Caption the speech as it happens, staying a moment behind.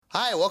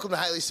Hi, welcome to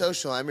Highly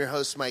Social. I'm your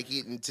host, Mike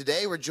Eaton.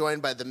 Today, we're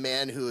joined by the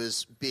man who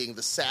is being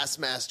the Sass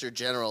Master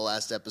General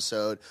last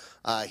episode.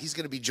 He's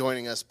going to be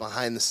joining us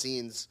behind the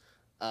scenes,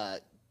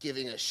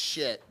 giving us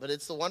shit. But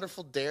it's the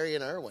wonderful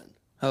Darian Irwin.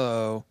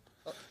 Hello.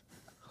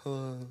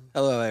 Hello.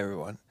 Hello,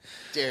 everyone.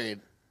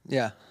 Darian.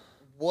 Yeah.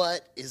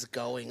 What is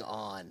going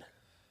on?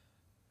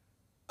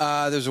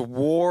 There's a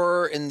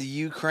war in the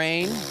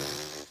Ukraine.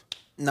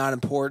 Not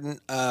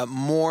important.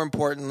 More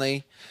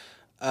importantly,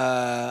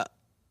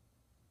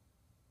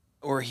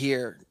 we're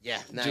here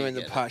doing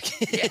the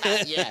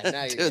podcast.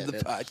 Now you're doing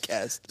the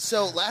podcast.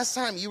 So last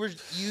time you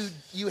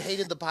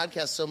hated the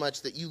podcast so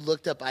much that you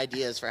looked up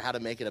ideas for how to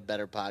make it a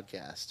better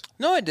podcast.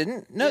 No, I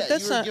didn't. No,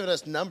 that's you were not giving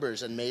us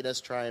numbers and made us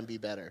try and be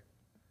better.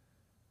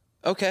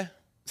 Okay.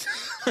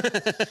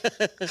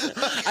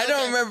 I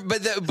don't remember,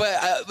 but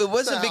it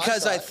wasn't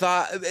because I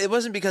thought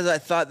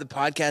the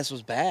podcast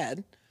was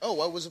bad. Oh,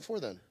 what was it for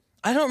then?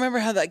 I don't remember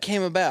how that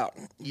came about,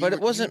 but it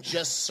wasn't. You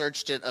just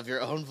searched it of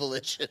your own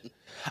volition.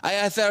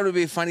 I thought it would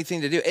be a funny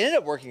thing to do. It ended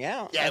up working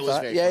out. Yeah, it was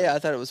very funny. Yeah, I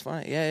thought it was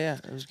funny. Yeah,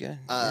 it was good.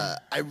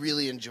 I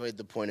really enjoyed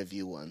the point of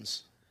view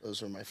ones.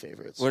 Those were my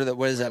favorites. What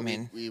does that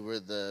mean? We were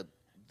the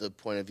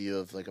point of view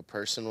of like a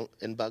person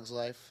in Bug's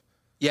life.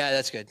 Yeah,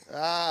 that's good.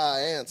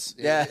 Ants.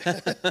 Yeah.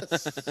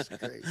 That's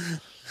great.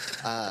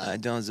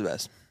 Dylan's the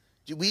best.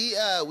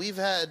 We've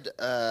had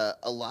a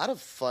lot of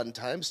fun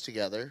times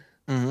together.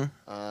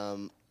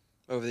 Mm-hmm.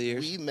 Over the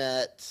years. We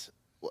met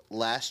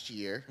last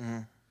year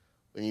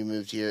when you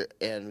moved here,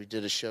 and we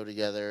did a show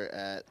together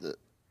at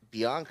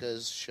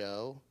Bianca's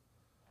show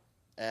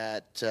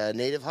at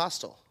Native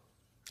Hostel.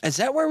 Is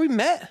that where we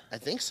met? I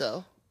think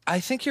so.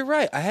 I think you're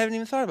right. I haven't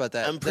even thought about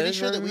that. I'm pretty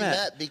sure that we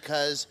met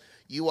because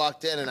you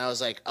walked in, and I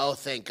was like, oh,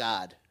 thank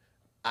God.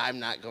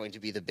 I'm not going to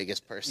be the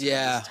biggest person in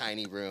this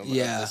tiny room of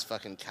this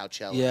fucking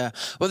Coachella. Yeah.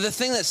 Well, the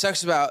thing that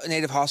sucks about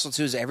Native Hostel,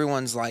 too, is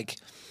everyone's, like,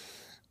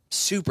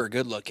 super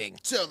good looking.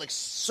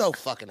 So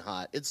fucking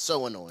hot. It's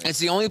so annoying. It's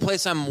the only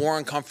place I'm more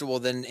uncomfortable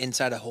than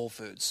inside a Whole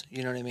Foods.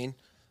 You know what I mean?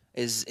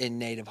 Is in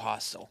Native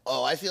Hostel.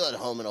 Oh, I feel at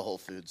home in a Whole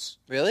Foods.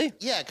 Really?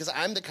 Yeah, because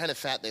I'm the kind of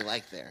fat they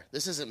like there.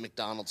 This isn't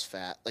McDonald's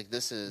fat. Like,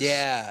 this is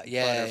butter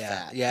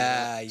fat.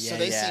 Yeah. So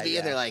they see me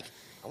and they're like,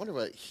 I wonder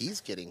what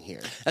he's getting here.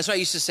 That's what I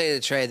used to say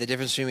to Trey. The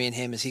difference between me and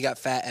him is he got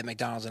fat at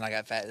McDonald's and I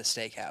got fat at the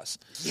steakhouse.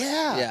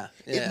 Yeah.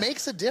 It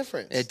makes a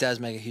difference. It does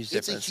make a huge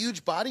difference. It's a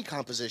huge body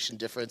composition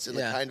difference in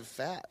the kind of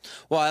fat.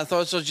 Well, I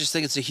also just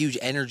think it's a huge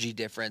energy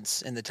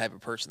difference in the type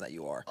of person that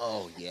you are.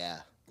 Oh, yeah.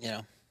 You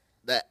know?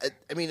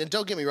 And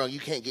don't get me wrong, you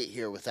can't get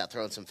here without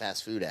throwing some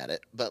fast food at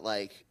it. But,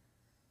 like,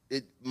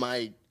 I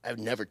would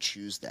never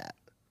choose that.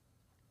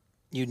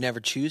 You'd never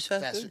choose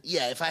fast food?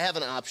 Yeah, if I have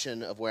an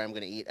option of where I'm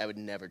going to eat, I would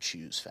never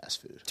choose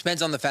fast food.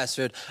 Depends on the fast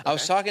food. Okay. I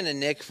was talking to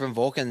Nick from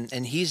Vulcan,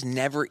 and he's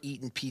never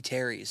eaten P.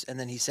 Terry's. And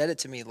then he said it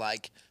to me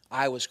like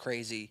I was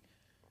crazy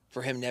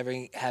for him never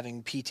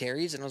having P.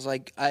 Terry's. And I was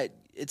like,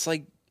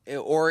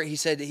 or he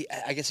said,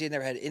 I guess he had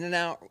never had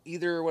In-N-Out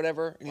either or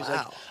whatever. And he was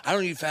like, I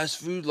don't eat fast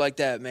food like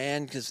that,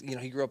 man, because,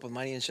 he grew up with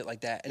money and shit like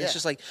that. And it's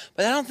just like,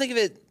 but I don't think of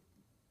it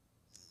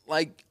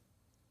like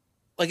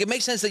it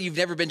makes sense that you've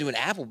never been to an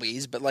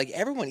Applebee's, but like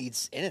everyone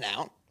eats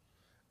In-N-Out.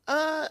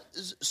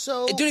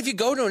 Dude, if you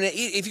go to an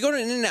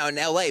In-N-Out in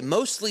LA,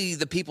 mostly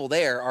the people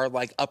there are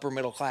like upper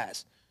middle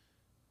class.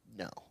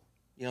 No,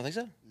 you don't think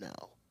so? No.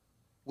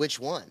 Which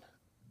one?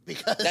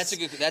 Because that's a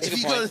good point.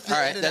 All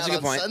right, that's a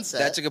good point.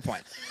 That's a good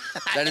point.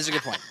 That is a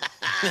good point.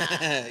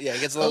 Yeah,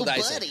 it gets a little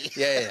dicey. Buddy.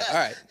 Yeah. All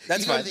right,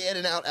 that's fine. You go to the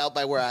In-N-Out out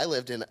by where I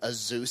lived in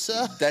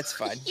Azusa. That's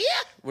fine. Yeah.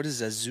 What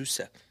is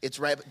Azusa? It's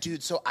right,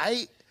 dude. So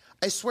I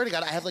swear to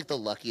God, I have like the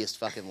luckiest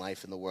fucking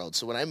life in the world.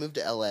 So when I moved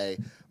to LA,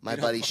 my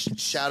buddy,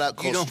 shout out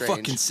Cole You don't Strange.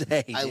 fucking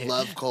say. I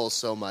love Cole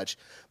so much.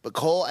 But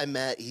Cole, I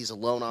met, he's a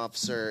loan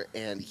officer,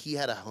 and he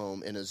had a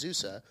home in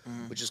Azusa,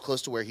 which is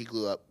close to where he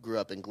grew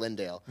up in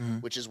Glendale,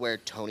 which is where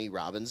Tony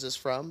Robbins is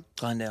from.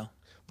 Glendale.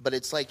 But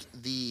it's like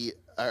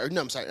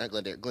I'm sorry, not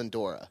Glendale,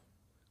 Glendora.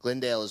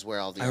 Glendale is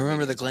where all the I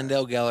remember the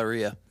Glendale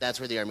Galleria.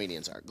 That's where the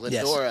Armenians are.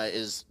 Glendora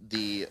is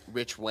the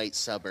rich white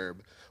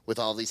suburb with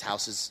all these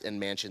houses and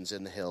mansions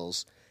in the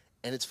hills.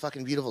 And it's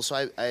fucking beautiful.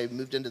 So I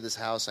moved into this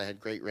house. I had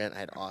great rent. I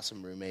had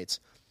awesome roommates.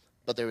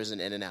 But there was an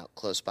In-N-Out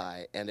close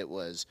by, and it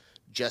was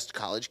just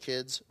college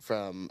kids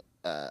from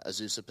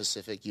Azusa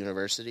Pacific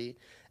University.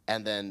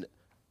 And then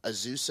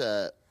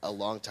Azusa, a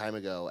long time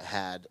ago,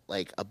 had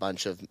like a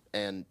bunch of,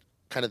 and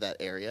kind of that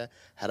area,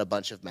 had a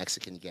bunch of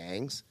Mexican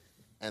gangs.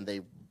 And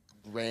they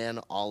ran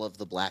all of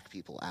the black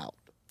people out.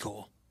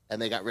 Cool.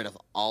 And they got rid of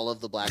all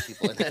of the black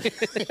people in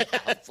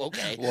that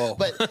okay. Whoa.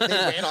 But they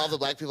ran all the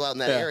black people out in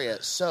that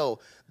area. So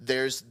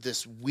there's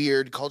this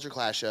weird culture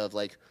clash of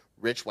like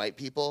rich white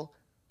people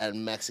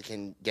and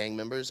Mexican gang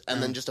members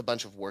and then just a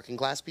bunch of working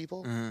class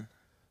people.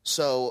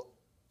 So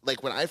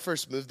like when I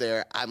first moved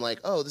there, I'm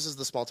like, oh, this is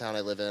the small town I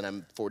live in.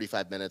 I'm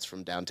 45 minutes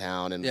from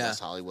downtown in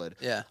West Hollywood.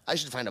 Yeah. I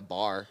should find a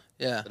bar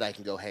that I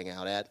can go hang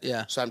out at.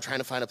 Yeah. So I'm trying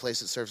to find a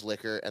place that serves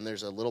liquor, and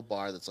there's a little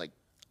bar that's like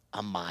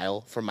a mile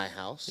from my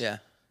house. Yeah.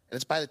 and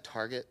it's by the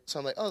Target. So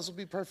I'm like, oh, this will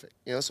be perfect.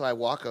 So I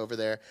walk over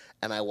there,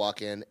 and I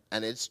walk in,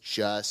 and it's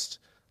just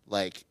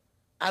like,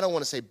 I don't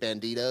want to say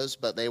banditos,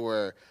 but they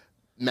were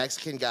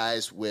Mexican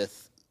guys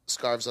with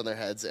scarves on their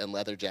heads and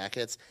leather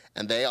jackets,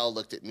 and they all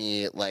looked at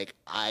me like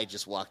I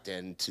just walked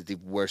into the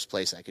worst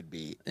place I could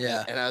be.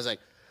 Yeah. And I was like,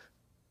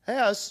 hey,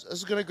 I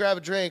was going to grab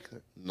a drink.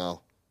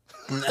 No.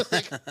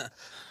 Like,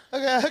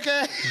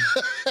 okay.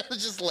 I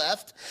just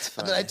left.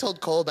 And then I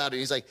told Cole about it.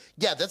 He's like,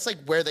 yeah, that's like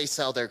where they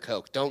sell their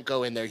Coke. Don't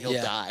go in there. You'll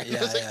die. Yeah,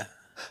 I was like,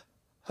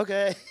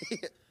 okay.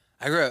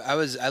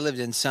 I lived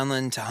in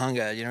Sunland,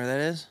 Tahunga. You know where that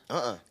is?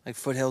 Like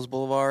Foothills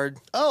Boulevard.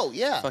 Oh,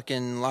 yeah.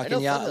 Fucking La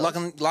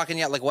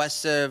Cañada, like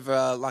west of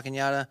La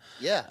Cañada.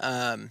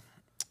 Yeah.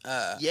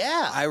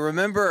 Yeah. I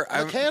remember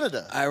La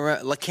Canada.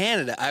 La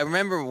Canada. I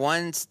remember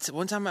one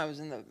time I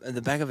was in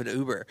the back of an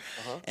Uber,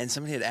 and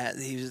somebody had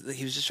asked, he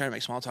was just trying to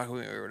make small talk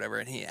with me or whatever,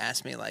 and he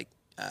asked me like,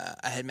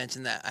 I had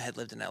mentioned that I had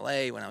lived in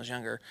LA when I was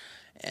younger,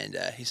 and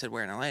he said,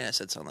 where in LA? And I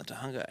said Sunland,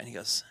 Tahunga, and he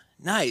goes,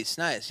 nice,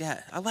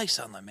 yeah, I like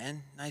Sunland,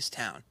 man, nice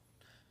town.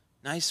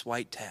 Nice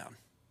white town.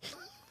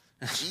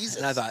 Jesus.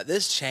 And I thought,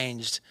 this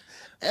changed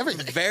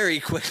everything very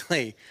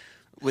quickly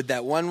with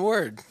that one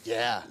word.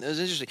 Yeah. It was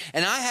interesting.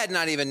 And I had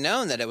not even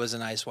known that it was a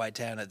nice white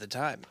town at the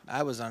time.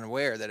 I was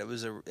unaware that it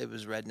was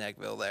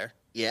Redneckville there.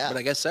 Yeah. But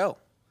I guess so.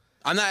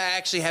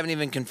 I haven't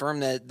even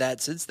confirmed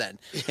that since then.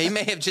 He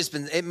may have just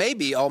been, it may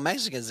be all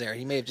Mexicans there.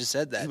 He may have just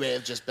said that. He may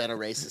have just been a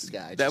racist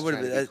guy. That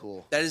would be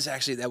cool.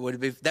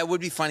 That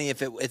would be funny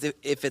if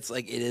it's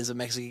like it is a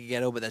Mexican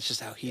ghetto, but that's just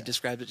how he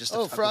described it. Just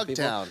to fuck with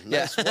people. Frogtown,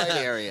 nice white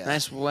area.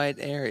 Nice white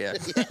area.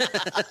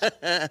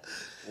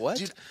 What?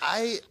 Dude,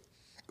 I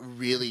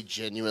really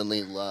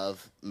genuinely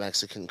love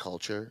Mexican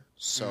culture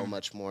so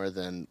much more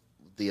than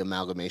the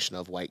amalgamation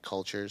of white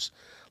cultures.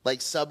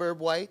 Like suburb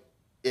white,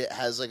 it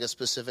has like a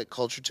specific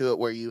culture to it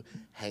where you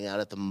hang out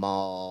at the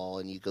mall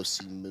and you go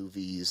see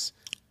movies.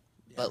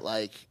 Yeah. But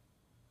like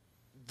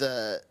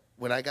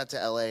when I got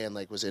to LA and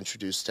like was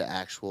introduced to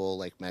actual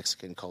like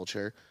Mexican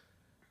culture,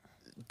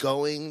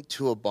 going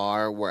to a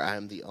bar where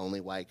I'm the only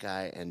white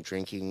guy and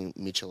drinking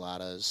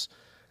micheladas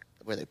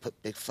where they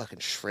put big fucking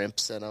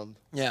shrimps in them.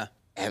 Yeah.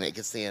 And it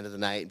gets to the end of the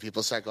night and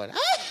people start going,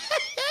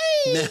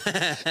 hey!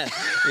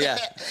 Yeah.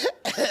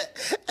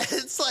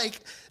 It's like,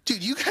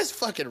 dude, you guys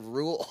fucking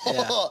rule.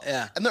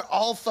 Yeah. And they're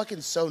all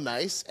fucking so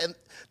nice. And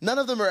none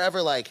of them are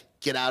ever like,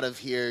 get out of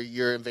here,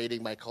 you're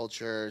invading my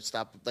culture,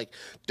 stop, like,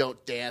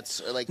 don't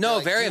dance. Or like, no,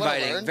 like, very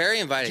inviting.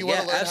 Very inviting. Do you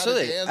want to learn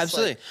absolutely. how to dance?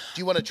 Absolutely. Like,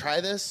 do you want to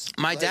try this?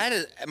 My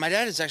dad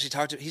has actually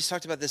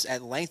talked about this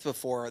at length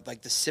before,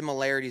 like the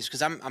similarities,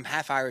 because I'm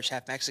half Irish,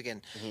 half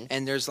Mexican,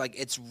 and there's like,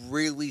 it's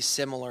really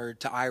similar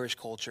to Irish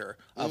culture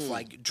of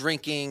like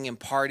drinking and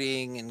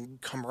partying and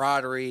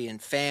camaraderie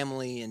and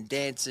family and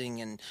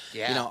dancing and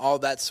all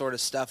that sort of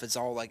stuff. It's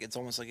all like, it's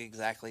almost like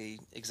exactly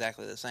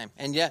the same.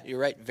 And yeah, you're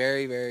right.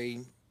 Very,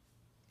 very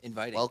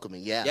inviting,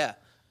 welcoming. Yeah,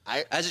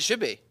 as it should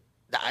be.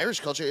 The Irish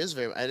culture is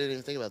very. I didn't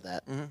even think about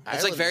that.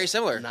 It's like very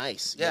similar.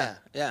 Nice. Yeah.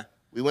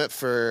 We went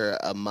for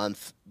a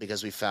month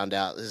because we found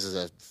out, this is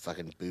a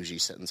fucking bougie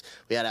sentence.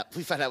 We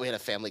found out we had a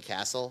family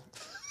castle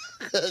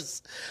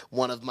because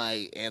one of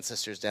my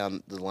ancestors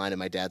down the line in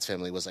my dad's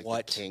family was like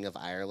the king of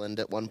Ireland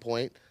at one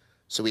point.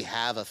 So we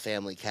have a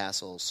family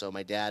castle. So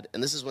my dad,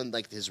 and this is when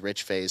like his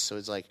rich phase. So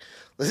it's like,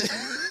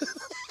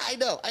 I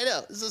know.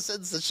 This is a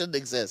sentence that shouldn't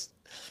exist.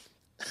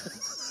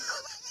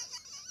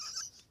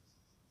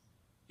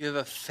 You have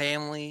a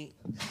family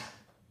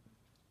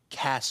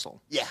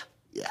castle. Yeah.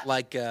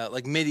 Like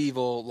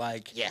medieval,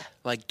 like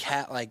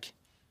cat, like.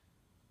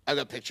 I've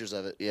got pictures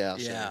of it.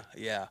 Yeah.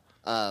 Yeah.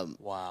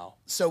 Wow.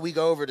 So we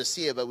go over to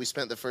see it, but we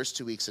spent the first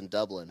 2 weeks in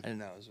Dublin. I didn't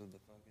know it was with the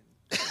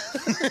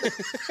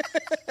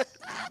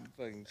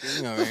fucking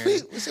king over here.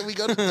 So we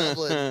go to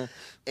Dublin,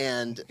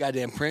 and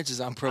goddamn Prince is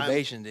on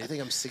probation, dude. I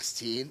think I'm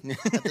 16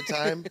 at the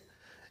time.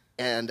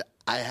 And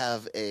I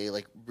have a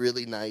like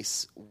really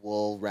nice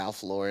wool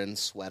Ralph Lauren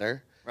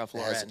sweater. Ralph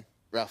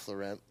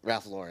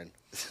Lauren.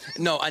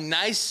 No, a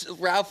nice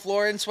Ralph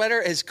Lauren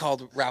sweater is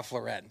called Ralph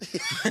Lauren. So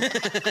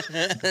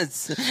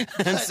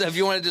if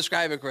you want to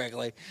describe it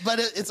correctly. But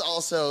it's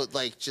also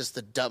like just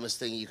the dumbest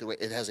thing you could wear.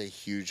 It has a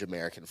huge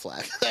American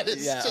flag. That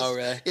is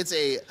really? It's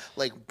a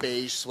like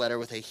beige sweater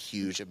with a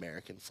huge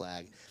American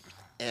flag.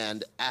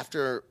 And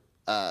after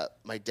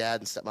my dad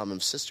and stepmom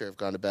and sister have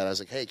gone to bed, I was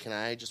like, hey, can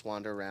I just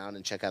wander around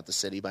and check out the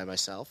city by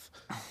myself,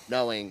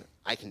 knowing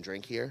I can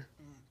drink here?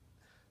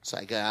 So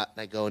I go out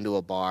and I go into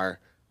a bar,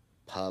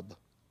 pub,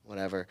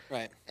 whatever.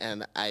 Right.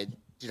 And I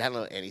don't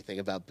know anything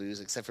about booze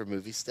except for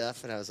movie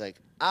stuff. And I was like,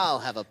 I'll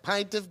have a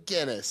pint of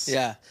Guinness.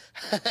 Yeah.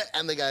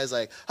 And the guy's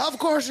like, of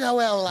course you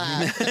will,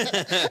 lad.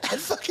 And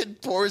fucking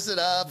pours it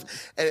up.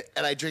 And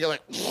I drink it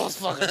like, oh, it's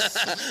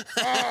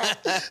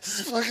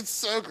fucking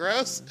so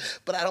gross.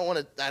 But I don't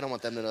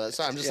want them to know that.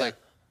 So I'm just like,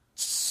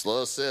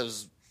 slow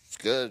sips, it's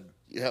good,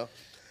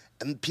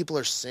 And people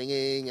are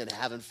singing and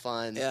having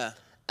fun. Yeah.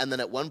 And then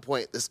at one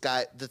point, this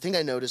guy, the thing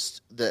I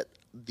noticed that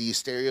the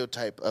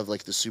stereotype of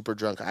like the super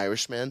drunk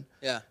Irishman,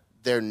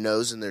 their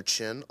nose and their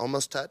chin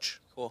almost touch.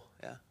 Cool,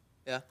 yeah.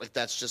 Yeah. Like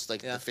that's just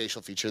like the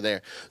facial feature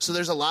there. So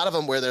there's a lot of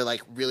them where they're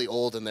like really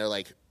old and they're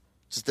like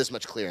just this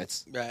much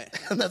clearance. Right.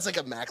 And that's like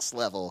a max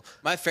level.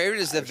 My favorite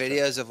is the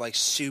videos of like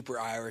super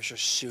Irish or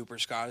super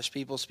Scottish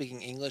people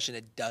speaking English, and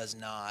it does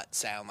not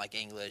sound like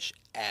English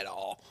at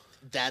all.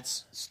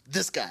 That's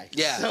this guy.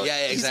 Yeah, so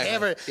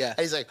exactly.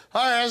 He's like,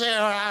 and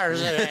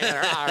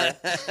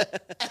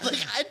like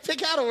I'd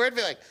pick out a word and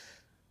be like,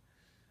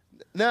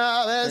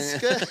 no, that's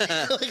good.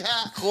 Like,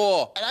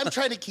 cool. And I'm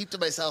trying to keep to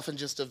myself and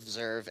just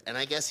observe. And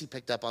I guess he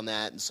picked up on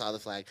that and saw the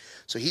flag.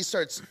 So he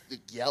starts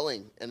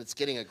yelling, and it's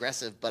getting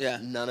aggressive,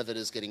 but none of it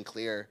is getting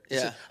clear.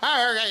 Yeah.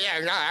 And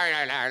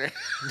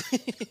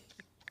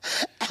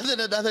then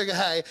another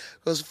guy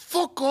goes,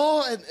 fuck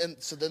off. And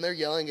so then they're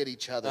yelling at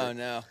each other. Oh,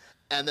 no.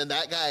 And then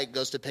that guy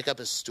goes to pick up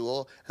his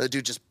stool, and the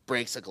dude just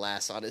breaks a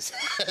glass on his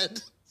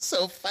head.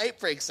 So fight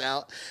breaks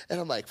out, and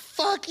I'm like,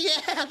 fuck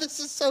yeah, this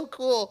is so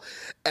cool.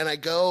 And I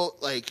go,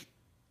 like,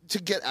 to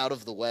get out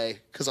of the way,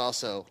 because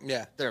also,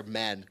 they're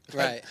men.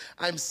 Right.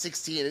 I'm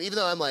 16, and even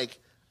though I'm like,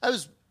 I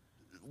was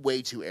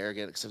way too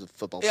arrogant because I was a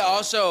football player. Yeah,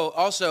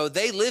 also,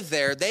 they live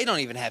there. They don't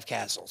even have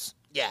castles.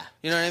 Yeah.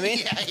 You know what I mean?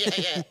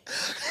 Yeah.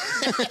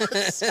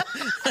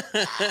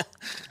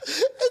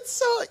 It's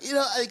so, you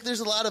know, like, there's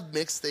a lot of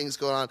mixed things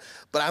going on,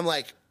 but I'm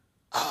like,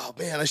 oh,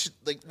 man, I should,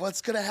 like,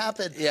 what's going to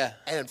happen? Yeah.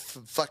 And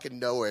from fucking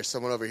nowhere,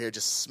 someone over here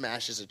just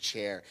smashes a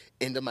chair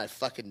into my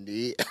fucking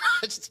knee. And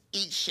I just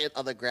eat shit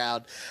on the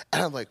ground.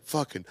 And I'm like,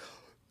 fucking,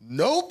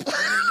 nope.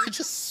 I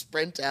just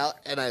sprint out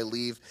and I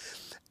leave.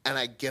 And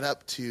I get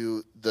up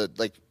to the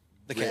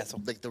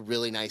castle. Like the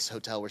really nice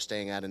hotel we're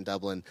staying at in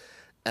Dublin.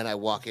 And I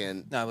walk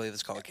in. No, I believe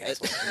it's called a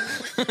castle.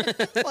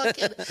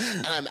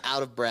 And I'm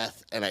out of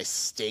breath and I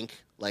stink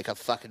like a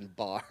fucking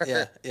bar.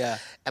 Yeah.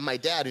 And my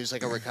dad, who's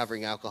like a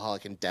recovering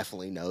alcoholic and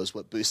definitely knows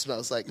what booze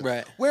smells like, goes,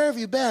 right. Where have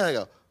you been? I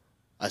go,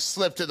 I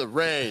slipped in the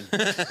rain.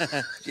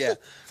 Yeah,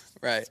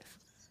 right.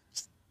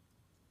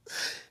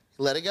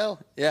 Let it go.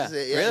 Yeah,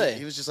 really?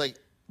 He was just like,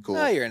 cool.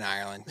 Oh, you're in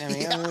Ireland. I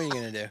mean, what are you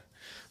going to do?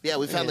 Yeah,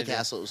 we found the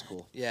castle. It was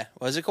cool. Yeah.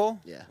 Was it cool?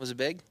 Yeah. Was it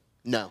big?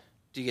 No.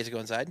 Do you get to go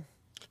inside?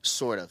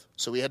 Sort of.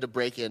 So we had to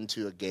break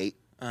into a gate,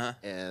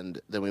 and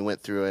then we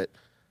went through it.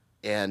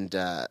 And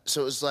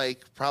so it was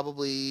like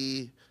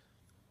probably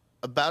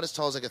about as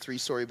tall as like a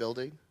 3-story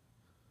building.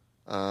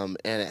 And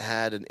it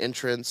had an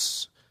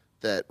entrance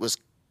that was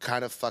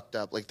kind of fucked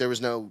up. Like there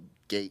was no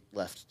gate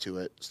left to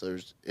it. So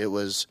it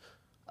was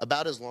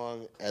about as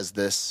long as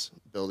this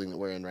building that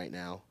we're in right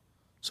now.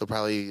 So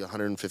probably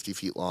 150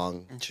 feet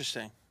long.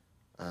 Interesting.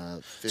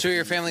 50 So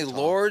your family feet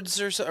tall.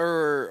 lords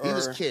or He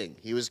was king.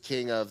 He was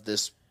king of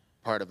this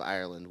part of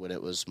Ireland when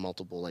it was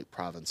multiple like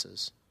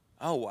provinces.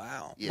 Oh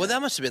wow! Yeah. Well, that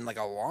must have been like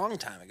a long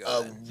time ago.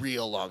 A then.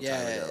 real long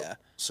time ago. Yeah.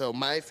 So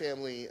my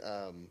family,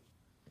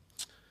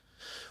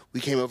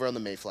 we came over on the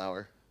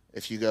Mayflower.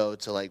 If you go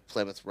to like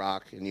Plymouth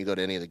Rock and you go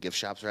to any of the gift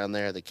shops around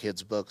there, the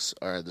kids' books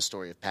are the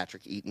story of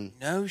Patrick Eaton.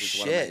 No who's shit.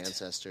 One of my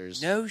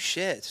ancestors. No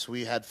shit. So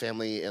we had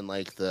family in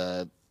like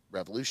the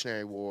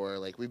Revolutionary War.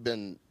 Like we've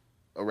been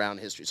around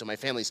history. So my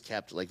family's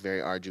kept like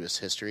very arduous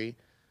history.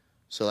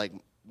 So like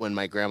when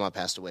my grandma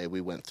passed away, we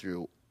went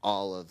through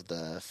all of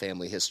the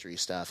family history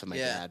stuff, and my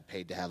dad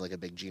paid to have like a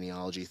big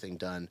genealogy thing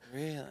done.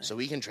 Really? So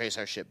we can trace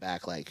our shit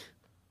back like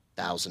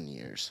 1,000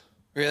 years.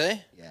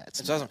 Really? Yeah,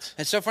 it's awesome.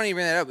 It's so funny you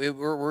bring that up.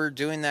 We're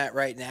doing that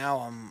right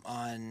now.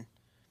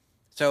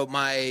 So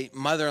my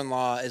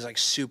mother-in-law is like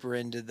super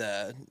into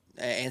the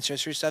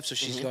ancestry stuff, so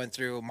she's going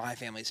through my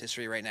family's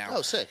history right now.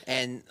 Oh, sick!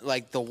 And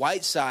like the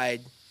white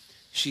side,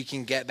 she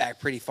can get back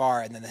pretty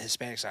far, and then the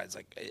Hispanic side is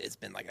like it's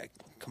been like a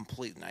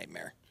complete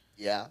nightmare.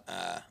 Yeah.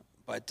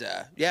 But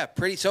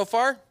pretty so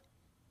far,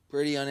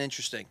 pretty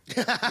uninteresting.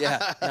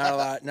 Yeah, not a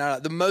lot. Not a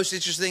lot. The most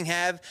interesting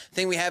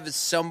thing we have is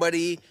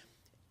somebody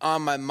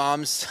on my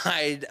mom's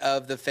side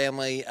of the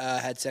family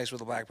had sex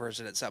with a black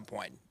person at some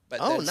point.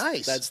 But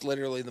nice. That's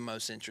literally the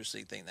most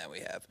interesting thing that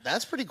we have.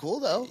 That's pretty cool,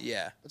 though.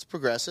 Yeah. That's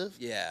progressive.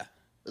 Yeah.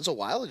 It's a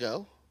while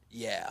ago.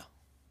 Yeah.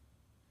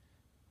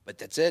 But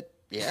that's it.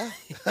 Yeah.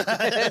 You don't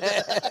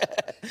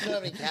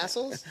have any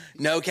castles?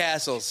 No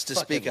castles to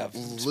speak of.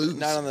 Loose,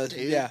 not on the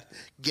dude. Yeah.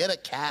 Get a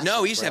castle.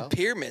 No, we used to have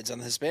pyramids on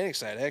the Hispanic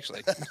side,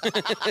 actually.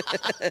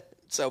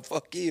 So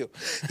fuck you.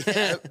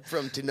 Yeah,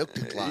 from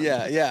Tenochtitlan.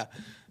 Yeah.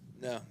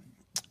 No.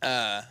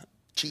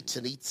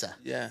 Chichen Itza.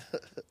 Yeah.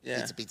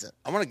 Pizza.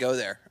 I want to go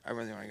there. I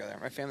really want to go there.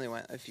 My family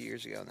went a few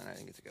years ago, and then I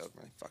didn't get to go.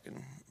 Really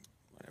fucking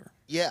whatever.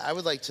 Yeah, I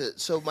would like to.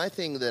 So my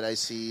thing that I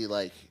see,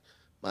 like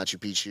Machu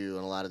Picchu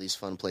and a lot of these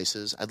fun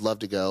places, I'd love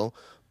to go,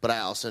 but I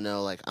also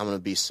know like I'm gonna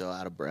be so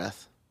out of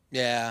breath.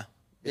 Yeah.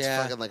 It's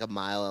fucking like a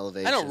mile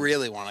elevation. I don't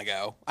really want to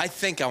go. I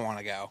think I want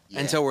to go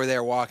until we're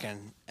there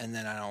walking, and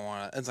then I don't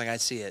want to. It's like I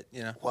see it,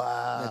 you know.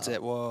 Wow. That's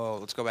it. Whoa,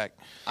 let's go back.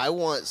 I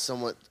want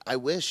someone. I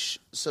wish.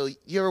 So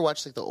you ever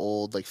watch like the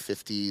old like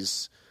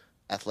 50s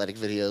athletic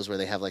videos where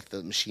they have like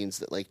the machines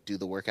that like do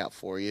the workout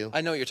for you? I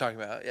know what you're talking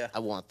about. Yeah. I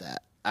want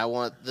that. I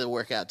want the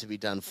workout to be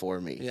done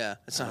for me. Yeah.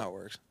 That's not how it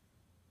works.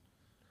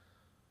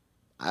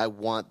 I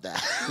want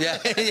that. Yeah.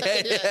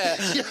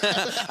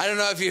 I don't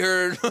know if you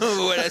heard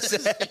what I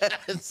said.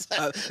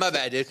 My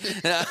bad, dude.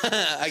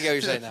 I get what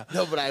you're saying now.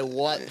 No, but I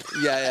want.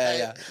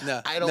 Yeah.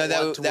 No, I don't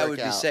want to that work would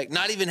be out. sick.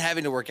 Not even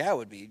having to work out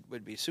would be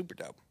super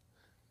dope.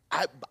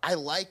 I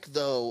like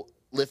though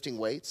lifting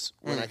weights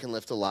when I can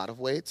lift a lot of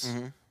weights.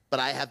 Mm-hmm. But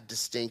I have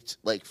distinct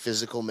like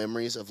physical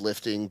memories of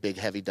lifting big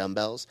heavy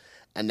dumbbells,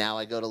 and now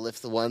I go to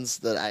lift the ones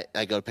that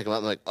I go to pick them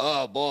up. I'm like,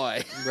 oh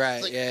boy,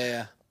 Right? like,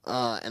 yeah.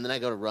 And then I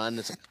go to run, and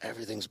it's like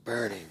everything's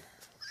burning.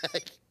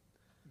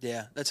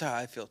 Yeah, that's how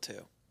I feel too.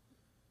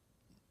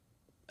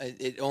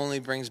 It only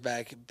brings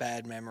back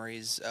bad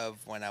memories of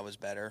when I was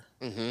better.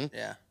 Mm-hmm.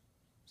 Yeah,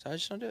 so I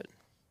just don't do it.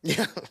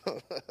 Yeah.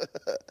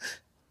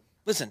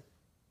 Listen,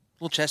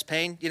 little chest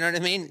pain. You know what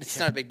I mean? It's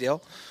not a big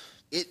deal.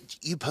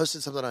 You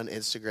posted something on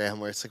Instagram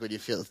where it's like when you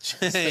feel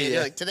chest pain,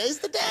 you're like, today's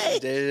the day.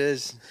 It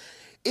is.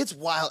 It's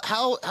wild.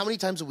 How many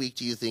times a week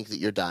do you think that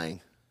you're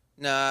dying?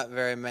 Not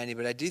very many,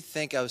 but I do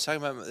think, I was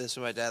talking about this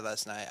with my dad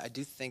last night, I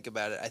do think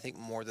about it, I think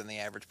more than the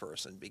average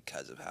person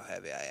because of how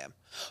heavy I am.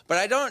 But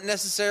I don't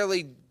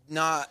necessarily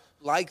not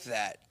like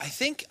that. I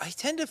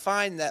tend to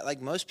find that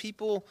like most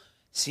people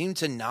seem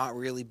to not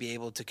really be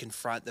able to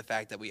confront the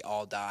fact that we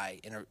all die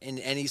in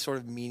any sort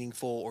of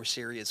meaningful or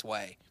serious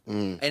way.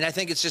 And I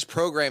think it's just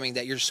programming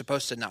that you're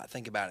supposed to not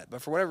think about it.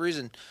 But for whatever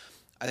reason,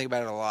 I think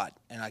about it a lot,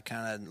 and I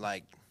kind of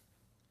like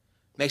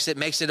makes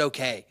it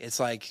okay. It's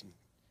like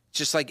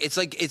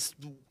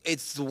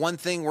it's the one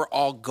thing we're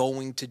all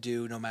going to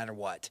do no matter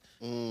what.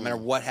 No matter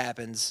what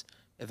happens,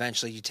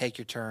 eventually you take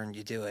your turn,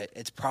 you do it.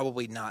 It's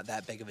probably not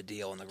that big of a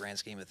deal in the grand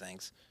scheme of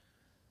things.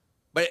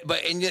 But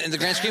in the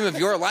grand scheme of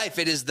your life,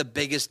 it is the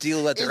biggest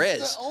deal that there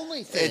is. It's the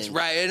only thing. It's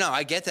right. No,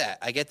 I get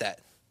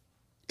that.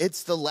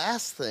 It's the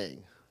last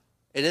thing.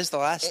 It is the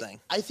last thing.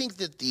 I think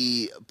that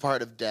the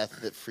part of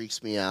death that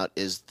freaks me out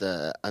is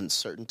the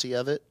uncertainty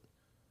of it.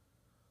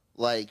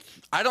 Like,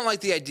 I don't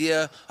like the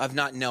idea of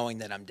not knowing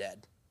that I'm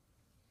dead.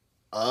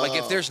 Like,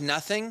 if there's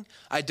nothing,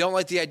 I don't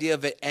like the idea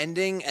of it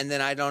ending, and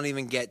then I don't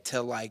even get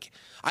to, like...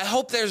 I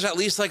hope there's at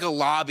least, like, a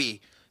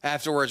lobby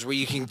afterwards where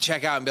you can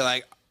check out and be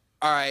like,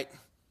 all right,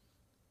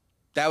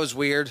 that was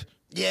weird.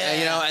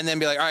 Yeah. And then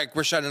be like, all right,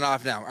 we're shutting it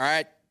off now. All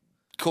right,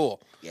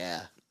 cool.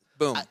 Yeah.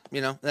 Boom.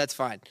 That's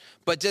fine.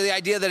 But to the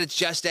idea that it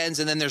just ends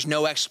and then there's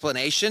no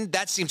explanation,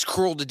 that seems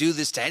cruel to do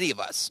this to any of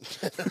us.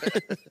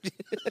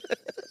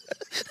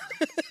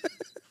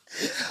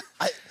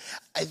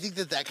 I think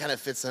that kind of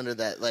fits under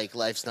that, like,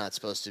 life's not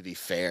supposed to be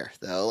fair,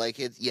 though. Like,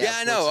 yeah,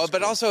 I know,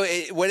 but also,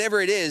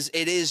 whatever it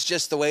is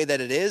just the way that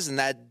it is, and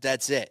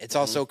that's it. It's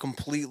also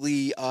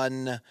completely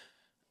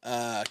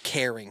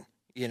uncaring,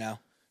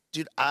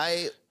 Dude,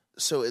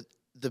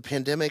 the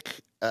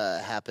pandemic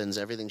happens,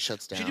 everything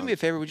shuts down. Would you do me a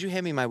favor? Would you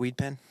hand me my weed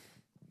pen?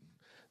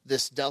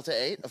 This Delta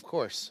 8, of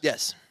course.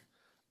 Yes.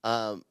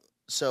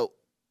 So,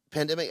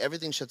 pandemic,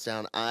 everything shuts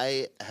down.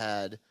 I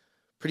had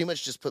pretty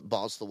much just put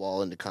balls to the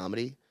wall into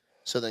comedy.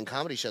 So then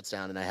comedy shuts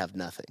down and I have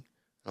nothing.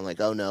 I'm like,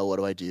 oh no, what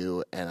do I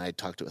do? And I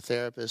talked to a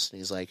therapist and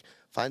he's like,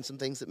 find some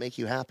things that make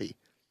you happy.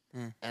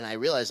 And I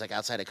realized, like,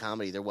 outside of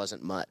comedy, there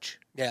wasn't much.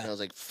 Yeah. And I was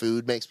like,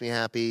 food makes me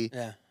happy.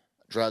 Yeah.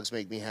 Drugs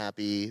make me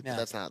happy. Yeah. But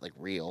that's not, like,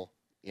 real.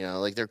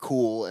 Like, they're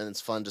cool and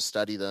it's fun to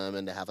study them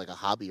and to have, like, a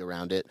hobby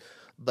around it.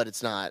 But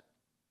it's not.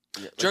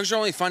 Drugs are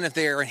only fun if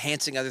they are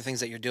enhancing other things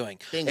that you're doing.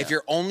 Bingo. If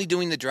you're only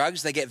doing the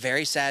drugs, they get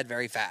very sad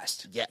very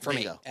fast. Yeah, for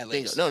bingo. me, at Bingo.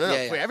 least. No,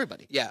 Yeah, for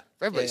everybody. Yeah.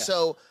 For everybody. Yeah.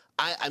 So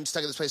I'm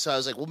stuck in this place. So I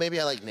was like, well, maybe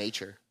I like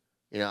nature.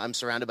 I'm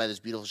surrounded by this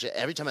beautiful shit.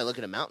 Every time I look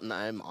at a mountain,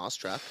 I'm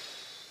awestruck.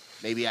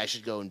 Maybe I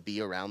should go and be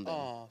around them.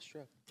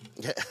 Awestruck.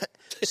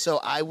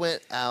 So I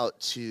went out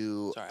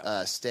to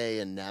stay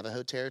in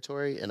Navajo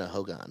territory in a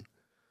hogan,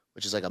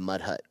 which is like a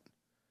mud hut.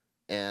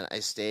 And I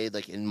stayed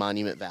like in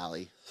Monument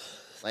Valley.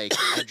 Like,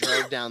 I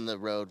drove down the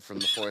road from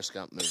the Forrest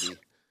Gump movie,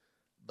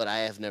 but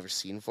I have never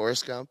seen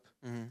Forrest Gump.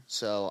 Mm-hmm.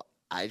 So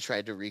I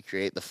tried to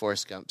recreate the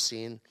Forrest Gump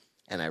scene,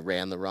 and I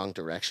ran the wrong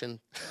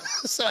direction.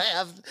 So I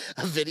have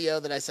a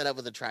video that I set up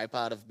with a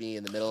tripod of me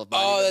in the middle of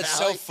Monument Oh, that's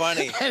Valley, so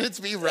funny. And it's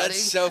me running.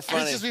 That's so and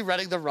funny. it's just me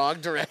running the wrong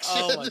direction.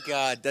 Oh, my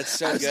God. That's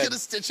so I was good. going to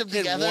stitch them Did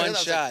together. one and I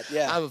was shot, like,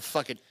 yeah. I'm a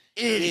fucking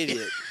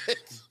idiot.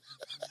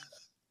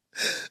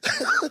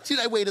 Dude,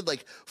 I waited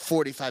like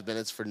 45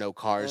 minutes for no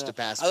cars to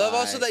pass by. I love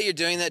also that you're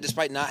doing that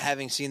despite not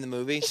having seen the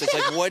movie. So it's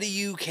like, what do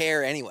you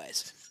care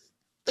anyways?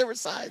 There were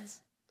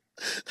signs.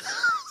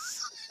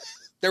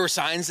 There were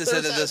signs that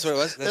said that this was what it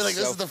was? They're like,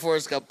 this is the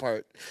Forrest Gump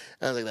part.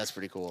 And I was like, that's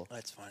pretty cool.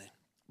 That's funny.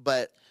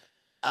 But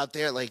out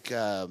there, like...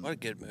 what a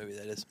good movie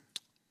that is.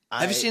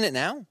 Have you seen it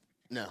now?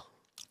 No.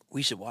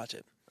 We should watch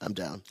it. I'm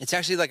down. It's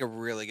actually like a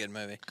really good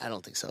movie. I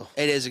don't think so.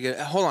 It is a good...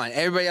 Hold on.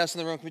 Everybody else in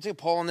the room, can we take a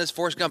poll on this?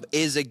 Forrest Gump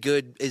is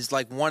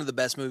like one of the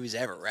best movies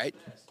ever, right?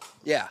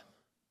 Yeah. I just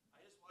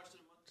watched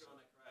it a month ago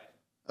and I cried.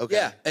 Okay.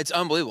 Yeah, it's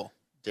unbelievable.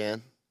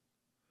 Dan?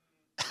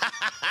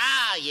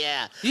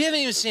 Yeah. You haven't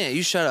even seen it.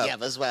 You shut up. Yeah,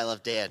 but that's why I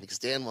love Dan, because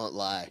Dan won't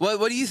lie.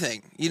 What do you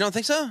think? You don't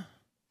think so?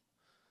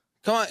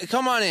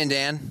 Come on in,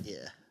 Dan.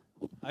 Yeah.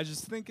 I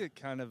just think it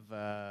kind of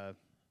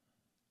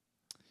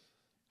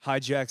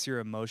hijacks your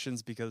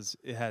emotions because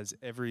it has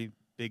every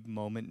big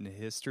moment in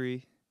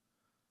history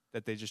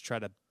that they just try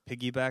to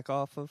piggyback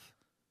off of.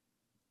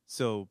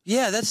 So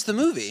Yeah, that's the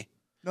movie.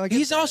 no, I get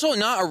He's that. also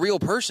not a real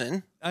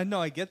person. I know,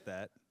 I get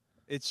that.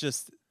 It's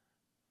just,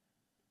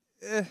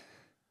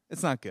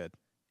 it's not good.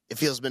 It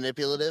feels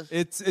manipulative.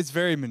 It's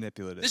very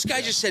manipulative. This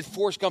guy just said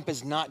Forrest Gump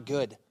is not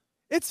good.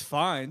 It's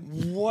fine.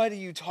 What are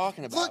you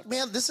talking about? Look,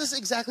 man, this is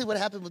exactly what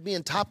happened with me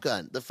in Top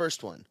Gun, the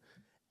first one.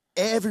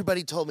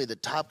 Everybody told me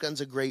that Top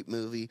Gun's a great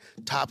movie.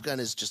 Top Gun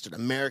is just an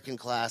American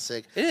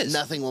classic. It is.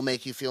 Nothing will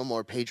make you feel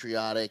more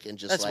patriotic and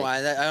just That's like, why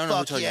I don't know who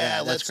fuck told you yeah,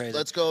 that. That's crazy.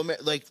 Let's go,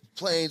 like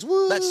planes.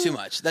 Woo! That's too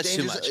much. That's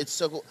too much. It's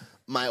so cool.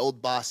 My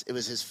old boss, it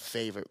was his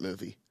favorite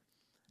movie,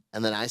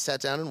 and then I sat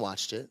down and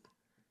watched it.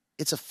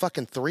 It's a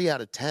fucking 3 out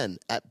of 10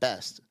 at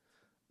best.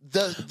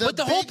 But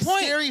the whole big,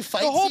 point, scary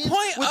fight the whole scenes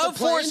point with the of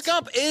Forrest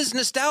planes- Gump is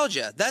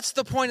nostalgia. That's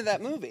the point of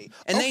that movie,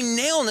 and they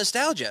nail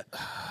nostalgia.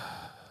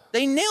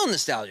 They nail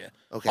nostalgia.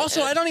 Okay.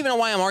 Also, I don't even know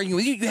why I'm arguing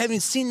with you. You haven't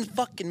even seen the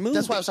fucking movie.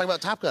 That's why I was talking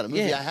about Top Gun, a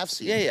movie I have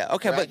seen. Yeah.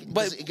 Okay, right? but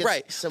Because it gets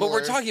right. But similar-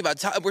 we're talking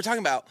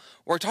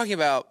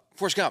about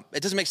Forrest Gump.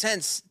 It doesn't make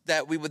sense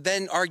that we would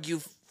then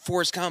argue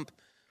Forrest Gump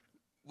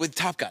with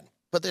Top Gun.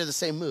 But they're the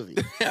same movie.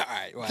 All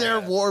right. Well,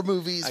 They're war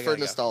movies I for gotta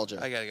go. nostalgia.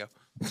 I gotta go.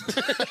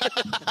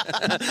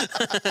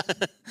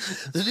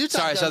 The new Top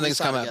Sorry, Gun something's we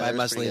saw come up. together I is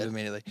must pretty leave good.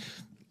 immediately.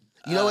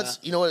 You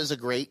know what is a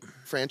great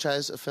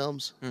franchise of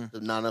films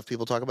that not enough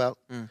people talk about?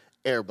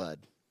 Air Bud.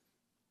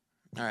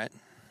 All right.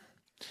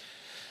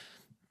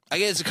 I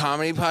get it's a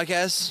comedy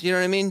podcast, you know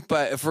what I mean?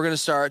 But if we're going to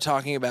start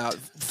talking about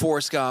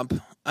Forrest Gump,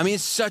 I mean,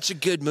 it's such a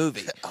good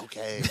movie.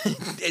 Okay.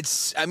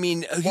 It's, I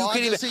mean, you Why can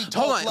even, does he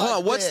talk hold on.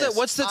 like What's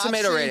this? the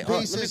tomato I've seen rating? Hold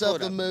on, let me pieces pull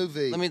of it up. the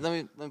movie. Let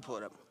me pull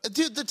it up.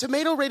 Dude, the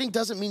tomato rating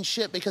doesn't mean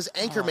shit because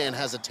Anchorman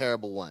has a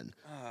terrible one.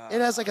 It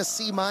has like a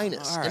C-. All And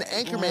right.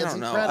 Anchorman's I don't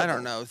know. incredible. I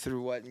don't know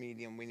through what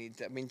medium we need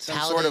to, I mean, some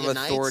Talladega sort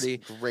of authority.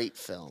 Nights, great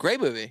film. Great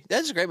movie.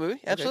 That's a great movie.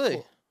 Absolutely.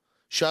 Cool.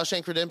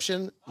 Shawshank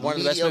Redemption, One of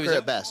the best mediocre movies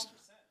at best.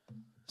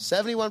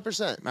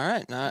 71%. All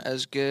right. Not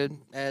as good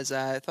as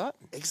I thought.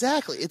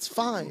 Exactly. It's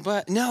fine.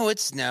 But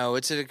it's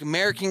an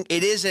American,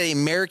 it is an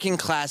American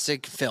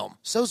classic film.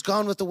 So's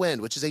Gone with the Wind,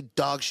 which is a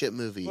dog shit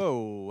movie.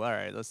 Whoa, all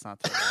right, let's not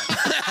talk about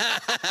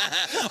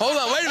that. Hold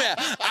on, wait a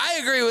minute. I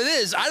agree with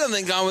this. I don't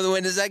think Gone with the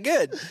Wind is that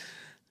good.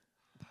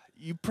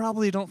 You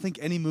probably don't think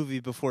any movie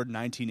before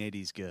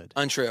 1980 is good.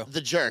 Untrue.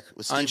 The Jerk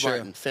with Steve Untrue.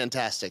 Martin.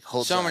 Fantastic.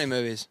 Holds So up. many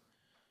movies.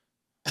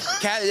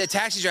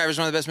 Taxi Driver is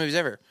one of the best movies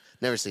ever.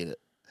 Never seen it.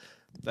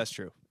 That's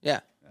true.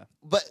 Yeah.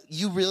 But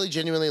you really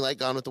genuinely like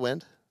Gone with the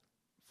Wind?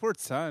 For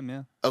its time,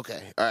 yeah.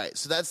 Okay. All right.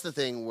 So that's the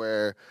thing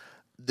where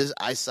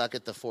I suck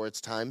at the for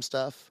its time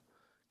stuff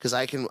because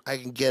I can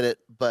get it,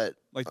 but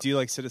Like, do you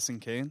like Citizen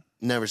Kane?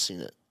 never seen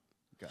it.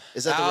 Okay.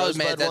 Is that the I'll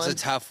Rosebud admit that's one? a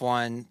tough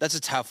one. That's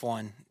a tough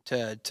one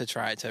to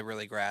try to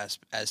really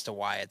grasp as to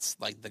why it's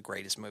like the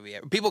greatest movie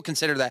ever. People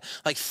consider that,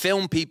 like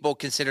film people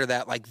consider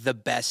that like the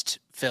best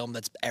film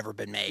that's ever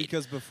been made.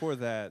 Because before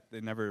that,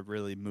 they never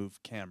really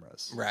moved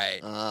cameras. Right.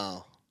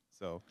 Oh.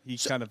 So he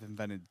kind of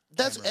invented.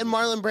 That's camera and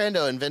movies. Marlon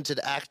Brando invented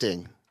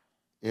acting.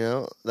 You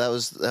know, that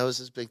was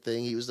his big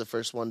thing. He was the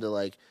first one to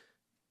like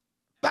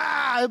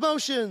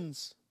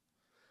emotions.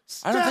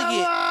 I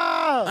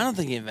Stella! don't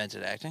think he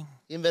invented acting.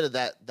 He invented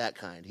that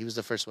kind. He was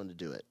the first one to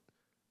do it.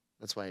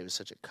 That's why he was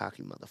such a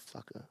cocky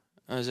motherfucker.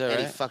 Oh, is that And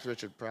right? he fucked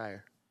Richard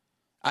Pryor.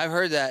 I've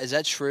heard that. Is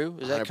that true?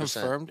 Is that 100%.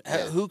 confirmed?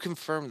 Yeah. Who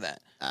confirmed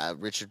that?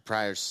 Richard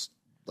Pryor's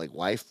like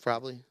wife,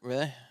 probably.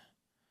 Really?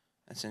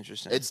 That's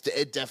interesting.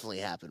 It definitely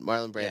happened.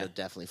 Marlon Brando Yeah.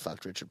 definitely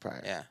fucked Richard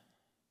Pryor. Yeah.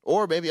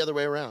 Or maybe other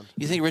way around.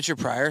 You think Richard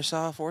Pryor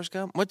saw Forrest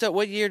Gump?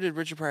 What year did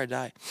Richard Pryor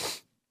die?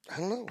 I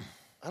don't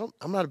know.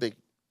 I'm not a big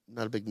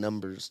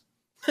numbers.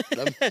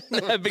 Not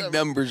a big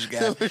numbers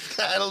guy.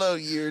 I don't know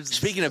years.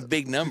 Speaking of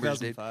big numbers,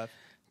 dude. 2005.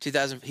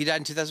 2000. He died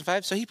in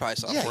 2005, so he probably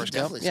saw Yeah, he Forrest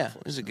Gump. definitely saw Yeah, Forrest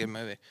it was a good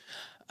movie.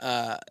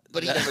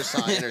 But he never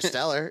saw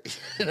Interstellar.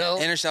 You know.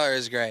 Interstellar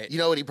is great. You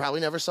know what he probably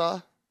never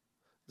saw?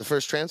 The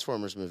first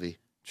Transformers movie.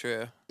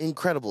 True.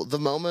 Incredible. The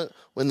moment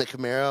when the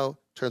Camaro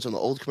turns from the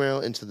old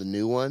Camaro into the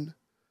new one,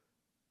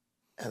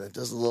 and it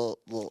does a little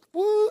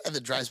woo, and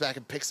then drives back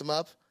and picks him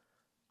up.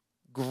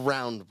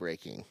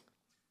 Groundbreaking.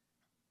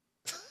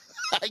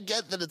 I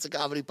get that it's a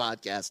comedy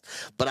podcast,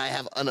 but I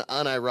have an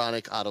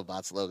unironic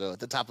Autobots logo at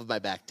the top of my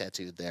back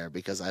tattooed there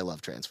because I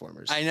love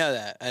Transformers. I know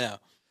that. I know.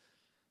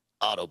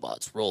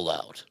 Autobots roll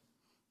out.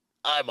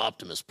 I'm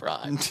Optimus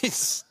Prime,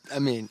 I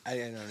mean, I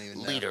don't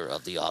even know. leader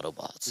of the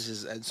Autobots. This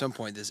is at some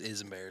point. This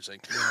is embarrassing.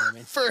 You know what I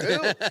mean? For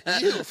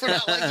who? You for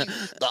not liking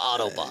the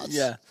Autobots.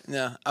 Yeah.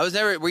 No, I was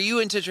never. Were you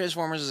into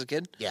Transformers as a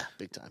kid? Yeah,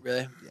 big time.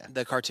 Really? Yeah.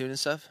 The cartoon and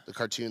stuff. The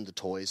cartoon, the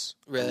toys.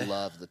 Really? I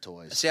love the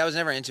toys. See, I was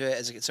never into it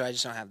as a kid, so I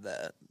just don't have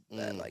that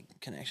like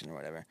connection or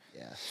whatever.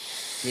 Yeah.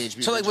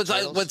 Teenage So like Mutant Ninja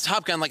Turtles? with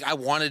Top Gun, like I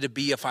wanted to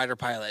be a fighter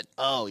pilot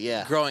Oh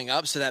yeah. growing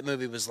up. So that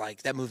movie was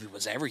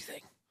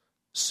everything.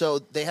 So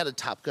they had a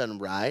Top Gun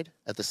ride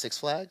at the Six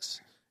Flags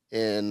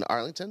in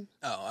Arlington.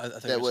 Oh, I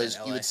thought That you were was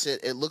saying you LA. would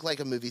sit. It looked like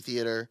a movie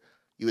theater.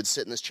 You would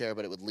sit in this chair,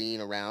 but it would lean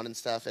around and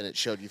stuff, and it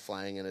showed you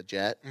flying in a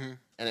jet,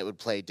 and it would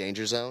play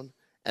Danger Zone.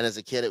 And as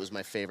a kid, it was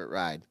my favorite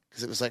ride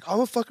because it was like, I'm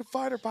a fucking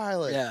fighter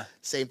pilot. Yeah.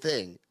 Same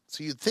thing.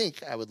 So you'd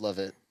think I would love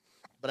it.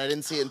 But I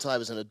didn't see it until I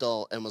was an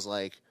adult and was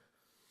like,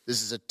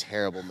 this is a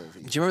terrible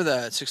movie. Do you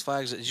remember the Six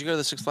Flags? Did you go to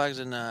the Six Flags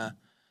in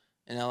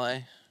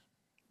L.A.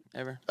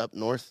 ever? Up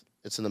north?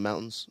 It's in the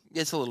mountains.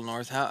 It's a little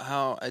north.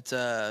 How it's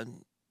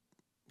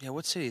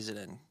what city is it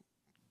in?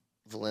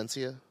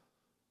 Valencia.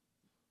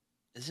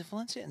 Is it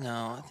Valencia?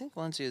 No, I think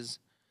Valencia is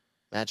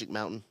Magic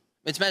Mountain.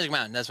 It's Magic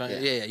Mountain. That's right.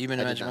 Yeah. You've been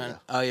to I did Magic not Mountain?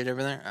 go. Oh, you've never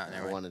been there? Oh, never I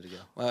mind. wanted to go.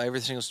 Well, every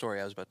single story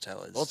I was about to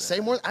tell is. Well, say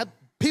more.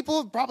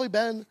 People have probably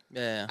been.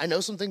 Yeah. I know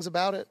some things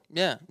about it.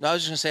 Yeah. No, I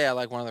was just gonna say I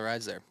like one of the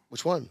rides there.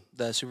 Which one?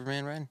 The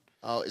Superman ride.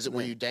 Oh, is it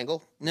where you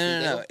dangle?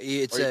 No.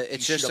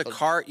 It's just a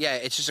cart. Yeah,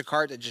 it's just a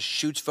cart that just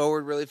shoots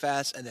forward really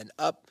fast and then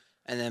up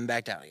and then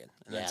back down again.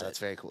 And Yeah, that's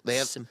it. very cool. They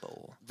have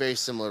Simple. very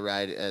similar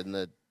ride in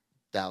the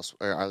Dallas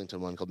or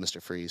Arlington one called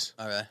Mr. Freeze,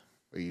 All right.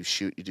 where you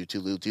shoot, you do two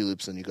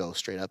loops, and you go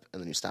straight up,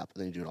 and then you stop,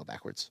 and then you do it all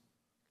backwards.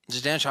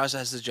 Just Dan Chaucer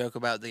has this joke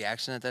about the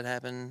accident that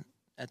happened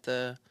at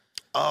the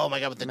Oh my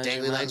god, with the Magic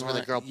dangly legs Mountain where the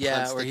one. girl Yeah,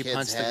 punts where the he kid's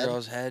punched head. the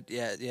girl's head.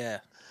 Yeah.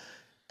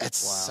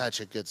 It's Wow.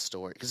 such a good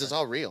story because it's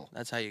all real.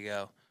 That's how you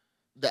go.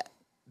 That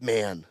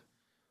man,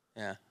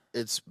 Yeah.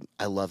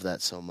 I love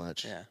that so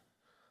much. Yeah.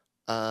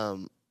 How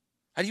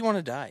do you want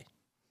to die?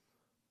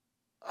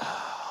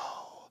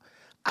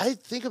 I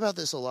think about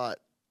this a lot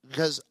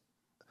because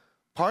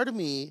part of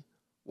me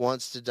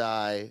wants to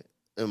die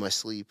in my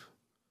sleep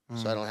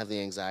so I don't have the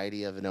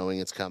anxiety of knowing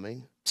it's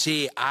coming.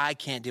 See, I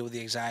can't deal with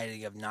the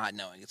anxiety of not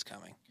knowing it's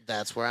coming.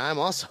 That's where I'm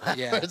also at.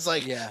 Yeah, It's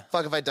like, yeah.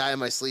 fuck, if I die in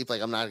my sleep,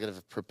 like I'm not gonna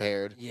have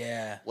prepared.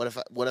 Yeah. What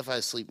if I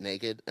sleep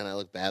naked and I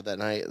look bad that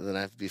night, and then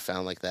I have to be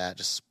found like that,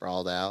 just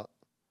sprawled out?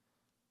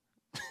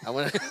 I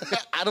want to.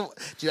 I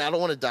don't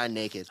want to die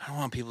naked. I don't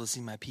want people to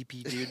see my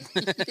pee-pee, dude.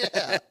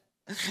 Yeah,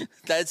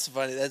 That's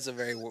funny. That's a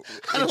very I don't want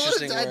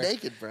interesting to die word.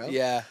 naked, bro.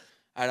 Yeah.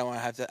 I don't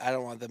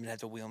want them to have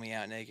to wheel me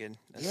out naked.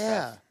 That's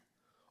tough.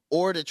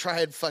 Or to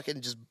try and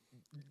fucking just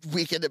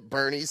Weekend at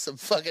Bernie's some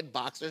fucking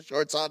boxer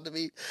shorts onto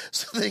me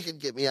so they can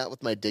get me out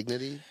with my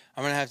dignity.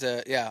 I'm gonna have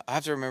to. Yeah, I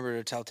have to remember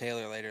to tell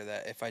Taylor later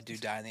that if I do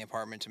die in the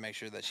apartment, to make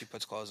sure that she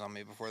puts clothes on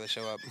me before they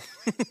show up.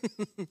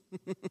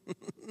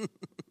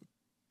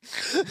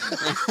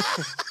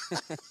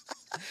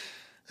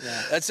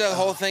 Yeah, that's a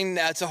whole thing.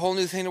 That's a whole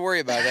new thing to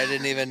worry about. I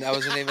wasn't even. I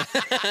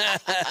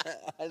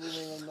didn't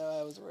even know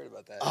I was worried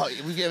about that. Oh,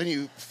 we've given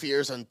you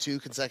fears on 2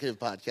 consecutive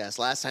podcasts.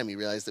 Last time you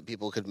realized that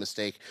people could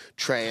mistake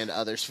Trey and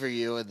others for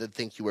you and then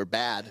think you were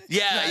bad.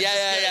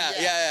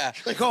 Yeah.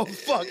 Like, oh,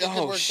 fuck. it could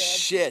Oh work bad.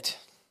 shit!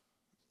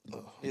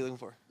 What are you looking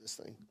for? This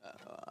thing.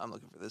 I'm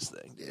looking for this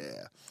thing.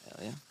 Yeah. Hell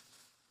yeah.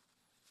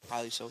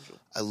 Highly social.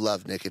 I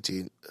love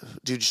nicotine.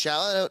 Dude,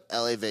 shout out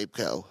LA Vape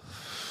Co.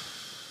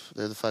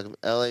 They're the fucking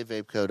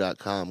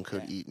LAVapeco.com.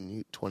 Code Eaton. You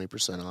get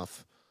 20%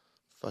 off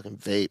fucking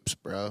vapes,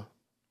 bro.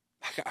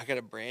 I got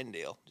a brand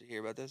deal. Did you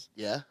hear about this?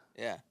 Yeah?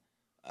 Yeah.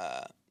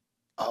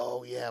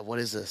 Oh, yeah. What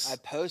is this? I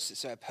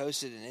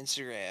posted an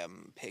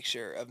Instagram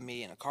picture of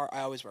me in a car.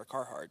 I always wear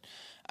Carhartt.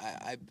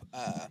 I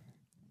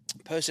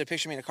posted a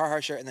picture of me in a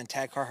Carhartt shirt and then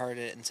tagged Carhartt in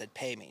it and said,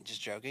 "Pay me."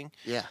 Just joking.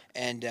 Yeah.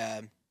 And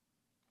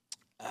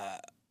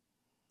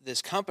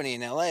this company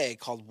in LA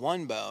called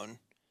One Bone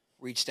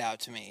reached out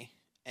to me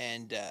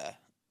and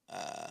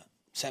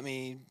sent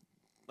me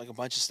like a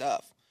bunch of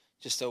stuff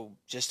just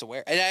to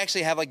wear. And I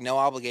actually have like no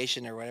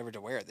obligation or whatever to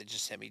wear it. They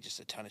just sent me just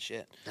a ton of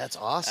shit. That's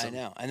awesome. I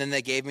know. And then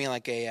they gave me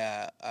like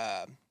a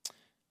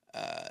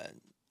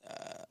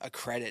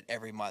credit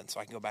every month so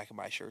I can go back and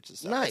buy shirts and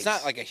stuff. Nice. It's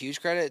not like a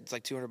huge credit. It's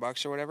like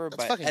 $200 or whatever. That's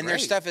but fucking and their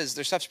great.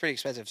 stuff's pretty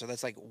expensive. So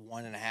that's like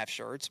 1.5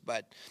 shirts.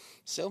 But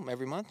still,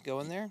 every month, go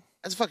in there,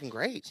 That's fucking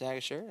great. snag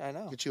a shirt. I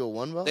know. Get you a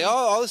one bone?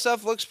 All the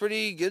stuff looks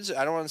pretty good. So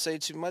I don't want to say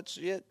too much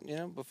yet,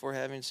 before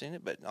having seen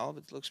it, but all of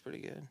it looks pretty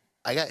good.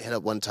 I got hit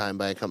up one time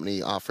by a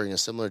company offering a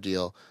similar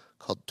deal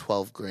called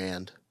 12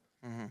 grand.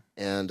 Mm-hmm.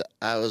 And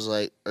I was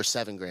like, or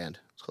 7 grand.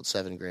 It's called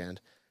 7 grand.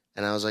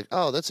 And I was like,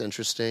 oh, that's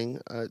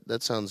interesting.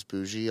 That sounds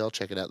bougie. I'll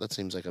check it out. That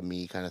seems like a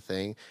me kind of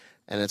thing.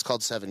 And it's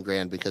called 7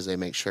 grand because they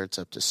make shirts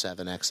up to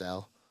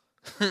 7XL.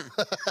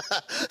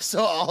 So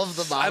all of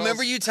the models. I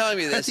remember you telling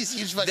me this. These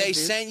huge fucking They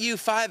dudes. sent you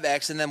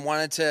 5X and then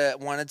wanted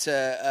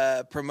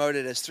to promote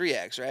it as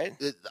 3X, right?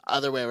 The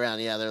other way around.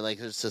 Yeah, they're like,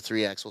 it's a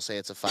 3X. We'll say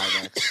it's a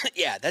 5X.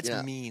 Yeah, that's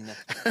Yeah. mean.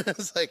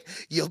 It's like,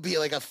 you'll be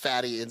like a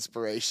fatty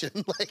inspiration.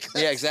 Like,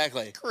 Yeah, that's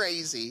exactly.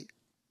 crazy.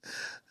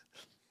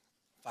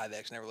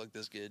 5X never looked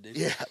this good, dude.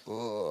 Yeah.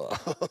 Ugh.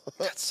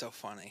 That's so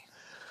funny.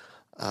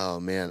 Oh,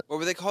 man. What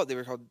were they called? They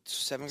were called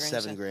 7 grand?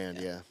 7 grand,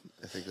 yeah.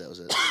 I think that was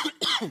it.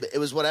 It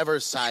was whatever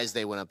size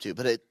they went up to.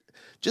 But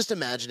just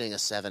imagining a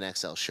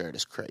 7XL shirt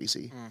is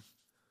crazy.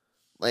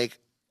 Like,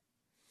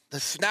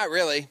 Not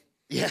really.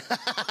 yeah.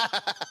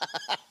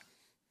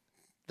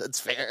 That's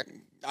fair.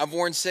 I've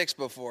worn 6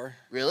 before.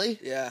 Really?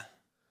 Yeah,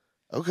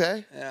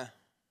 Okay. yeah.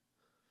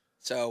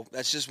 So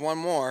that's just one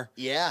more.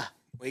 Yeah.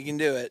 We can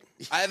do it.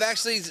 I'm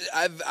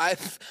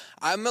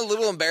a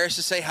little embarrassed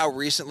to say how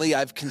recently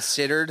I've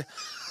considered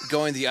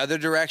going the other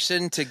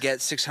direction to get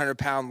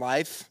 600-pound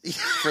life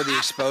for the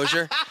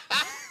exposure.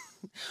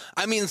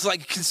 I mean, it's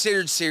like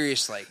considered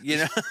seriously, you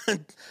know?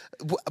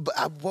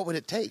 What would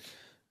it take?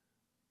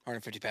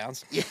 150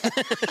 pounds. Yeah.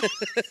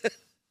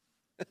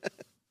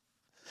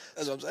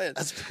 That's what I'm saying.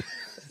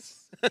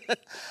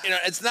 You know,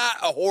 it's not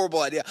a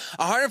horrible idea.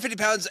 150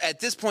 pounds at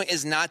this point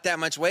is not that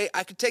much weight.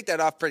 I could take that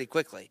off pretty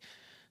quickly.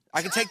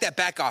 I could take that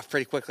back off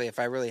pretty quickly if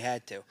I really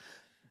had to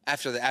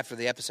after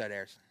the episode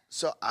airs.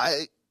 So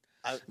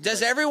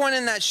Does everyone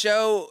in that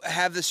show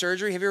have the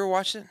surgery? Have you ever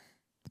watched it?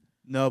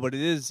 No, but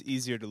it is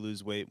easier to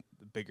lose weight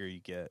the bigger you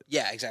get.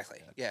 Yeah, exactly.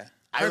 Yeah.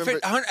 I remember,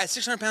 at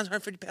 600 pounds,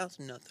 150 pounds,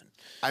 nothing.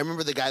 I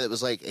remember the guy that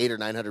was like 800 or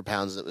 900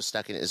 pounds that was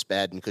stuck in his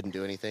bed and couldn't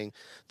do anything.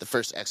 The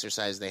first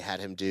exercise they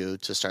had him do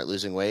to start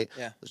losing weight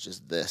was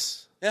just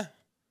this. Yeah.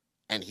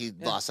 And he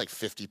lost like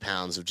 50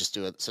 pounds of just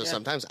doing it. So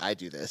sometimes I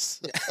do this.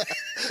 Yeah.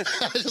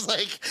 I was just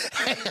like,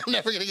 hey, I'm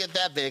never going to get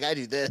that big. I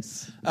do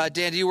this.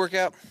 Dan, do you work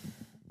out?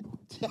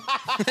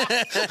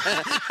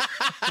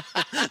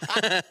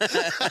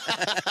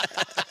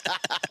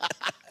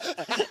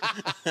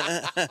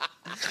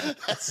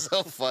 That's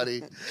so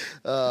funny.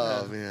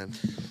 Oh, man.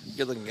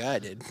 Good looking guy,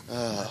 dude.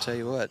 I'll tell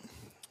you what.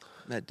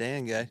 That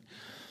Dan guy.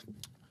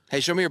 Hey,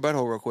 show me your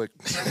butthole real quick.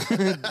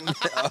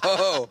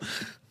 Oh.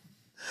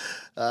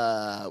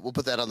 We'll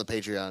put that on the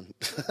Patreon.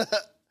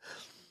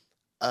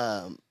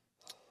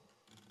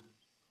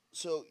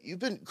 So you've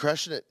been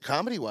crushing it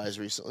comedy-wise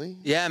recently.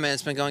 Yeah, man,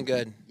 it's been going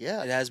good.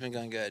 Yeah. It has been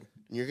going good.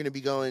 And you're going to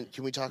be going,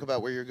 can we talk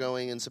about where you're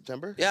going in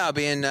September? Yeah, I'll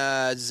be in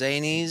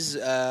Zanies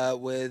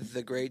with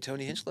the great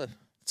Tony Hinchcliffe.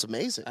 It's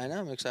amazing. I know,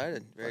 I'm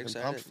excited. Very Fucking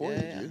excited. pumped for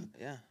you, dude.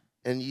 Yeah.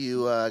 And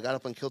you got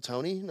up on Kill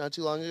Tony not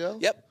too long ago?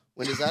 Yep.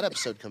 When does that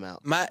episode come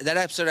out? That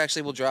episode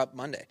actually will drop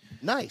Monday.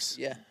 Nice.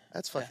 Yeah.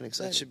 That's fucking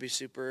exciting. That should be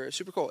super,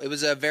 super cool. It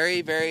was a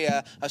very, very,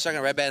 I was talking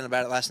to Red Band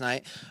about it last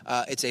night.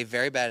 It's a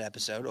very bad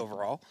episode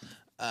overall.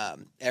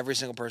 Every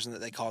single person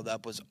that they called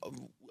up was,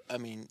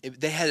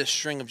 they had a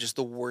string of just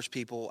the worst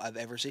people I've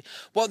ever seen.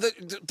 Well,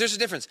 there's a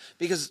difference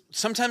because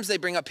sometimes they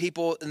bring up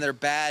people and they're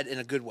bad in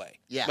a good way.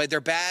 Yeah. Like they're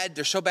bad.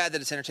 They're so bad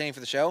that it's entertaining for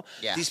the show.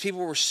 Yeah. These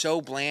people were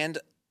so bland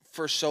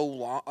for so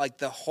long. Like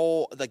the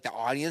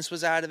audience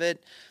was out of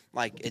it.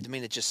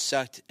 It just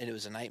sucked and it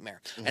was a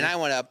nightmare. Mm-hmm. And I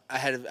went up. I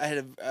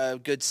had a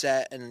good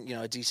set and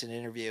a decent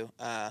interview.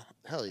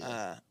 Hell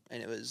yeah.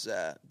 And it was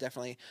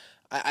definitely.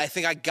 I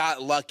think I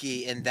got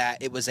lucky in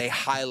that it was a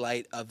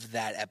highlight of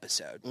that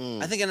episode.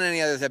 I think in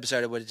any other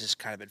episode it would have just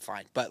kind of been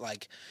fine. But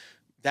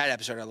that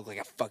episode, I looked like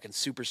a fucking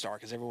superstar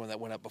because everyone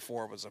that went up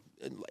before was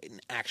an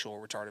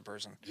actual retarded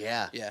person.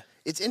 Yeah. Yeah.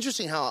 It's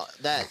interesting how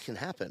that can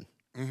happen.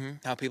 Mm-hmm.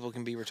 How people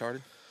can be retarded.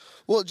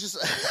 Well, just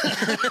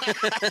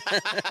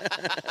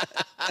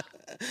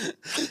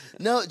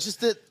no,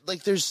 just that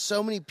there's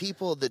so many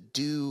people that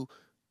do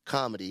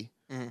comedy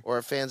or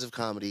are fans of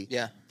comedy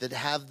that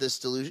have this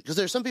delusion because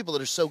there's some people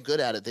that are so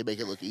good at it they make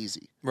it look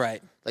easy.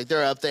 Right. Like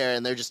they're up there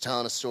and they're just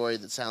telling a story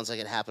that sounds like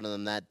it happened to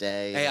them that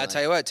day. Hey, I'll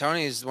tell you what,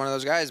 Tony's one of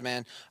those guys,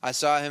 man. I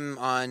saw him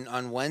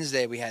on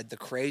Wednesday. We had the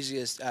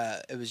craziest.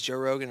 It was Joe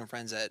Rogan and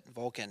friends at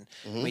Vulcan.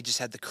 Mm-hmm. We just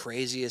had the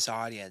craziest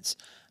audience.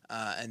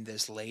 And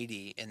this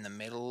lady in the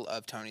middle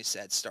of Tony's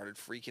set started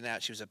freaking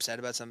out. She was upset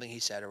about something he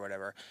said or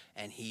whatever.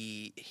 And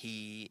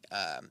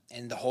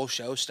and the whole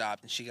show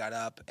stopped and she got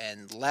up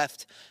and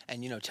left.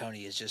 And,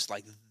 Tony is just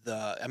like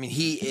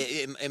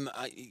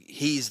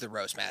he's the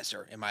roast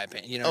master, in my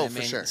opinion. You know what I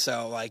mean? For sure.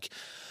 So,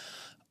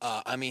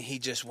 he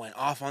just went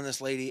off on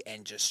this lady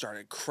and just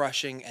started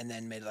crushing and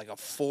then made a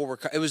full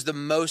recovery. It was the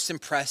most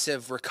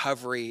impressive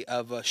recovery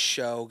of a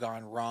show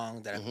gone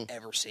wrong that I've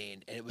ever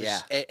seen. And it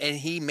was, and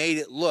he made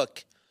it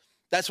look.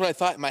 That's what I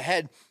thought in my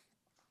head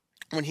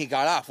when he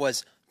got off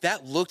was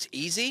that looked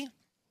easy.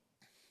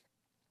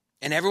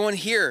 And everyone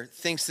here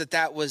thinks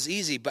that was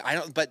easy, but I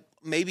don't, but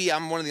maybe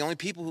I'm one of the only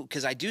people who,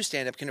 because I do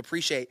stand up, can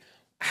appreciate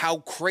how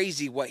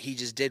crazy what he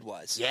just did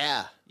was.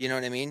 Yeah. You know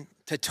what I mean?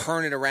 To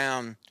turn it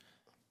around.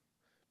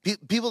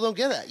 People don't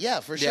get that. Yeah,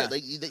 for sure. Yeah.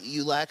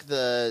 You lack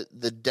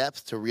the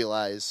depth to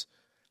realize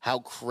how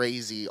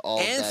crazy all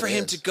of that is. And for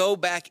him to go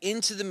back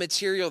into the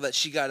material that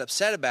she got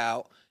upset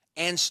about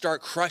and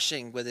start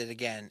crushing with it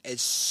again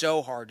is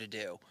so hard to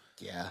do.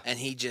 Yeah. And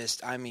he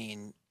just,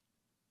 anyways,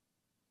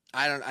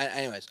 I don't know.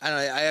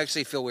 I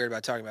actually feel weird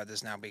about talking about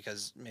this now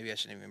because maybe I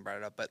shouldn't even brought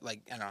it up, but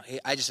I don't know.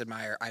 I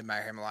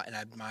admire him a lot and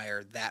I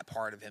admire that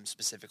part of him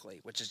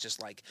specifically, which is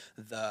just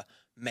the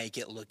make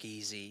it look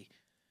easy.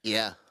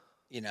 Yeah.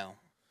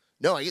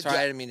 No, I get sorry,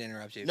 I didn't mean to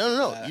interrupt you.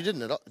 No, you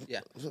didn't at all.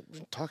 Yeah.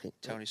 Talking.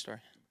 Tony's story.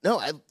 No,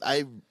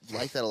 I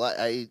like that a lot.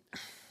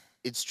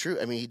 It's true.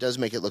 I mean, he does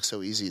make it look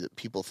so easy that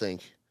people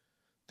think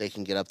they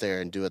can get up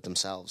there and do it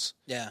themselves.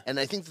 Yeah. And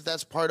I think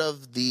that's part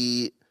of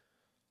the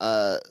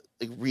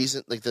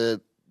reason,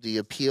 the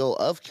appeal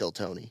of Kill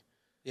Tony.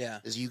 Yeah.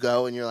 Is you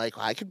go and you're like,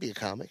 I could be a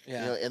comic.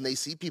 Yeah. And they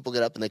see people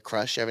get up and they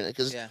crush everything.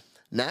 Because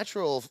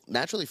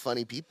naturally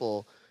funny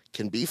people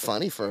can be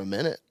funny for a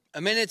minute.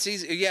 A minute's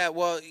easy. Yeah,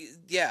 well,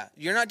 yeah.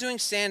 You're not doing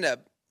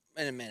stand-up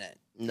in a minute.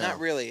 No. Not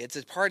really. It's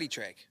a party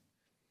trick.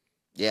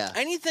 Yeah.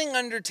 Anything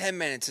under 10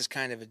 minutes is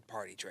kind of a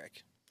party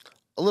trick.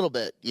 A little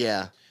bit,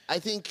 yeah. I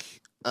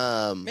think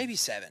Maybe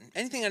 7.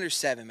 Anything under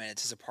 7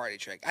 minutes is a party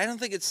trick. I don't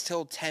think it's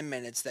till 10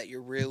 minutes that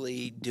you're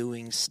really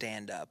doing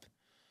stand up.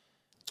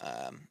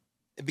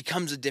 It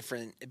becomes a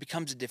different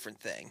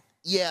thing.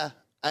 Yeah,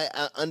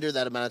 I under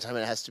that amount of time,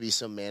 it has to be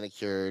so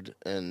manicured,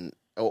 and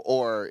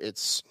or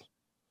it's.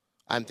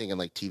 I'm thinking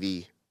like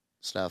TV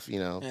stuff, you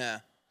know. Yeah.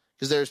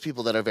 Because there's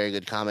people that are very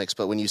good comics,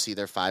 but when you see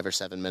their 5 or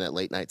 7 minute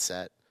late night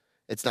set,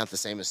 it's not the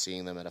same as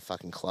seeing them at a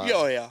fucking club.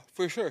 Oh yeah,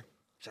 for sure.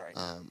 Sorry.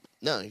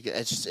 No,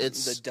 it's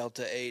the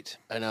Delta 8.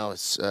 I know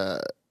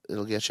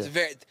it'll get you.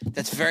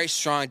 That's very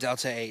strong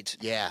Delta 8.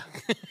 Yeah,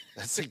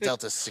 that's like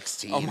Delta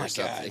 16. Oh my or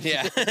something. god,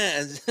 yeah,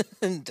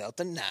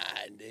 Delta 9,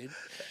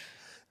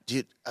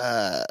 dude.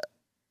 I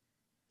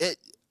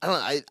don't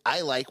know.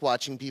 I like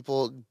watching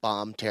people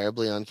bomb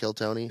terribly on Kill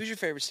Tony. Who's your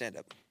favorite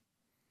stand-up?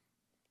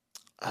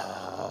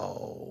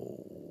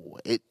 Oh,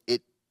 it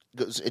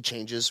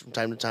changes from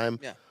time to time.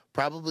 Yeah,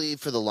 probably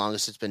for the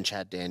longest, it's been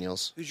Chad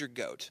Daniels. Who's your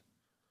goat?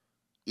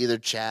 Either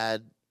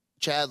Chad,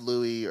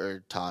 Louie,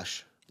 or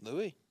Tosh.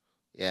 Louie.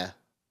 Yeah.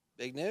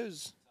 Big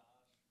news.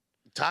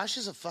 Tosh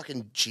is a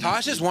fucking G.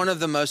 Tosh is one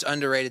of the most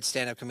underrated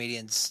stand-up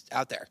comedians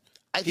out there.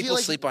 People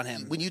sleep on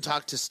him. When you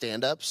talk to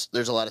stand-ups,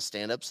 there's a lot of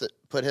stand-ups that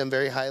put him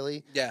very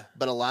highly. Yeah.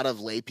 But a lot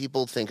of lay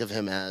people think of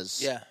him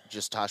as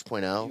just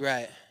Tosh.0.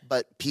 Right.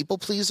 But People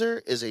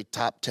Pleaser is a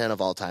top 10 of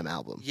all-time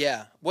album.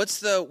 Yeah. What's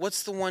the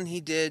one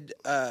he did?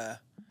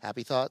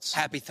 Happy Thoughts.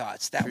 Happy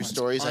Thoughts. That True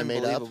Stories I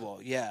Made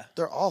Up. Yeah.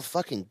 They're all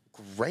fucking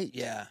great.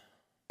 Yeah.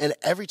 And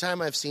every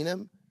time I've seen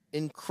him,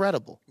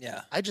 incredible.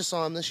 Yeah. I just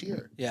saw him this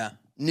year. Yeah.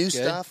 New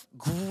stuff.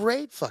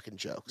 Great fucking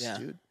jokes, yeah.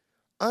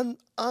 dude.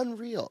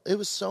 Unreal. It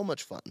was so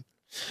much fun.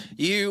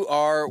 You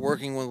are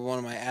working with one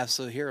of my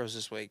absolute heroes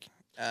this week.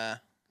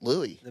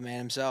 Louis. The man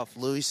himself.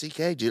 Louis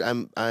C.K., dude.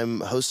 I'm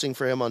hosting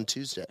for him on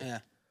Tuesday.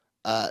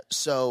 Yeah.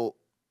 So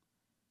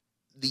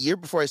the year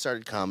before I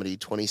started comedy,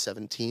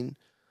 2017,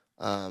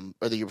 or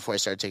the year before I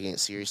started taking it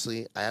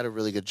seriously, I had a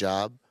really good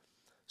job.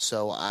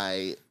 So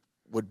I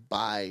would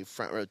buy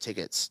front row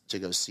tickets to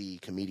go see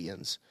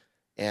comedians.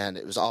 And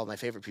it was all my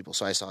favorite people.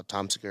 So I saw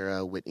Tom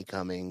Segura, Whitney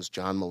Cummings,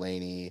 John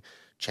Mulaney,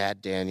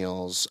 Chad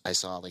Daniels. I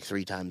saw like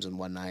 3 times in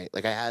one night.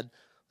 Like I had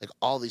like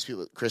all these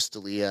people, Chris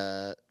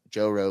D'Elia,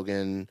 Joe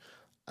Rogan.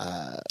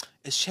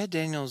 Is Chad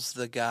Daniels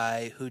the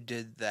guy who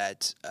did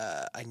that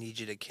I Need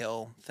You to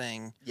Kill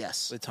thing?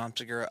 Yes. With Tom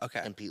Segura?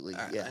 Okay. And Pete Lee,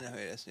 right, yeah. I know who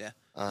it is, yeah.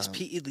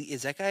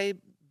 Is that guy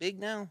big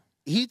now?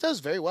 He does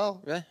very well.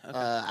 Really? Okay.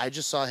 I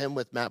just saw him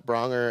with Matt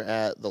Bronger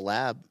at the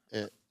Lab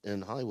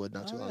in Hollywood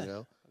not too long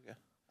ago. Okay.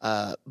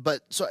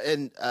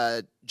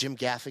 Jim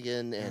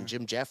Gaffigan and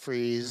Jim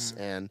Jeffries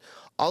and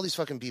all these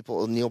fucking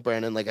people, Neil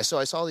Brennan. I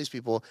saw these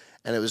people,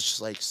 and it was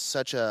just like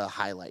such a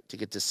highlight to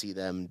get to see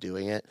them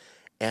doing it.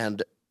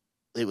 And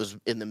it was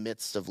in the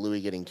midst of Louis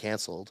getting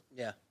canceled.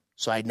 Yeah.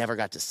 So I never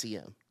got to see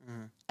him.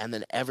 Mm-hmm. And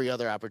then every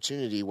other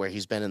opportunity where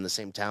he's been in the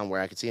same town where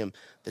I could see him,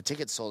 the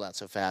tickets sold out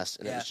so fast,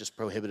 and it was just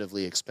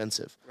prohibitively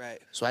expensive. Right.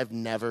 So I've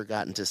never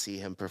gotten to see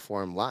him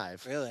perform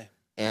live. Really?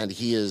 And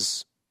he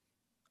is,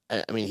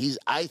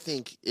 I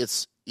think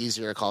it's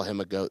easier to call him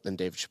a GOAT than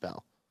Dave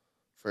Chappelle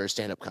for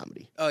stand-up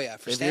comedy. Oh, yeah.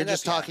 For if stand-up, you're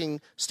just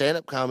talking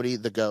stand-up comedy,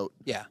 the GOAT,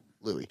 yeah,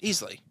 Louis.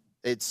 Easily.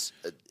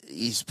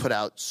 He's put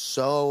out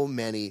so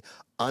many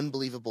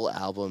unbelievable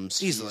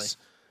albums. Easily.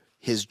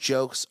 His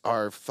jokes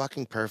are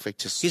fucking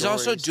perfect. He's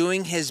also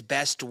doing his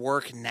best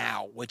work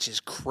now, which is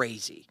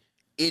crazy.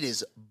 It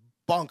is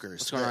bonkers.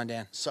 What's going on,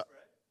 Dan?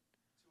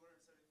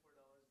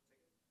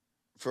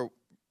 For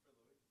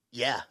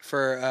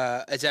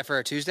is that for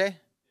a Tuesday?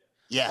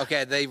 Yeah.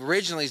 Okay.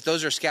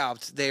 Those are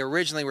scalped. They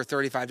originally were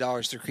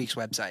 $35 through Creek's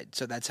website,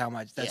 so that's how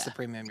much. That's the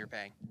premium you're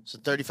paying. So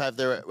 35.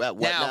 They're at what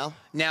now?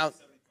 Now.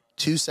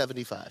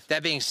 $275.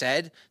 That being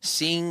said,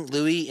 seeing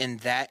Louis in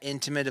that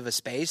intimate of a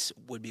space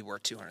would be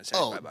worth $275.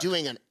 Oh,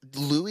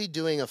 Louis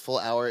doing a full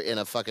hour in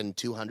a fucking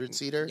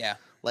 200-seater? Yeah.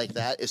 Like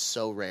that is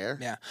so rare.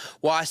 Yeah.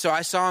 Well, I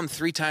saw him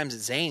 3 times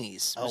at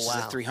Zany's, which is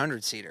a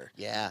 300-seater.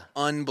 Yeah.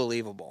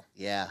 Unbelievable.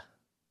 Yeah.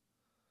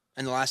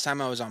 And the last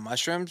time I was on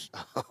mushrooms,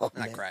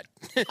 I cried.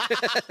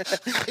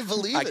 I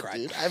believe it, cried.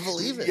 dude. I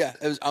believe it. Yeah,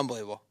 it was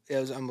unbelievable.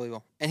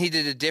 And he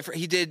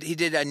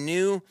did a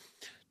new.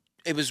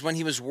 It was when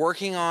he was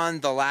working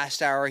on the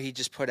last hour he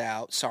just put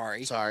out.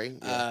 Sorry.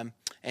 Yeah.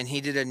 And he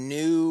did a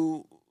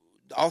new.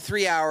 All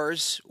 3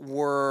 hours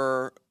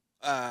were.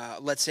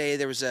 Let's say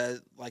there was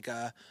a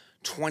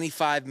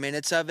 25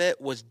 minutes of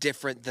it was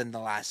different than the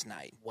last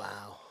night.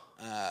 Wow.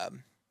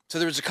 So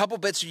there was a couple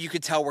bits you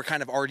could tell were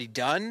kind of already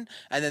done,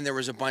 and then there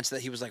was a bunch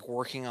that he was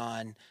working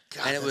on,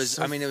 God, and it was.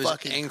 So it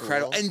was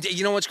incredible. Cool. And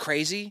you know what's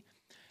crazy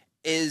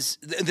is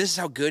this is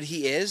how good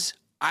he is.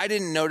 I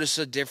didn't notice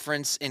a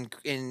difference in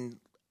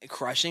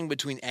crushing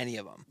between any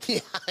of them.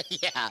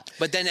 Yeah.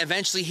 But then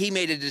eventually he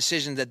made a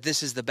decision that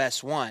this is the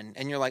best one,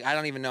 and you're like, I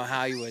don't even know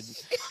how you would.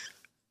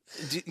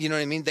 You know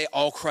what I mean? They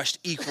all crushed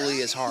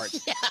equally as hard.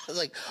 Yeah.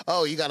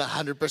 You got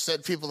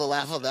 100% people to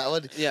laugh on that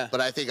one. Yeah. But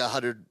I think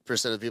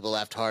 100% of people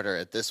laughed harder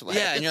at this one.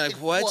 Yeah, and you're like,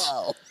 what?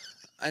 Whoa.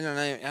 I don't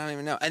know. I don't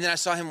even know. And then I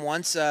saw him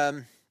once.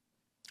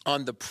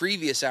 on the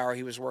previous hour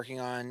he was working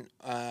on.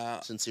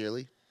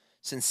 Sincerely,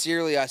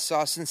 I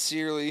saw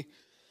Sincerely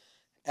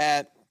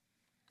at,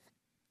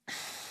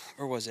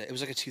 where was it? It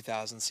was like a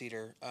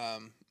 2,000-seater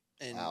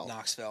in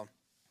Knoxville,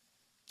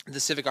 the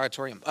Civic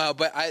Auditorium.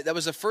 But that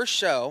was the first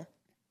show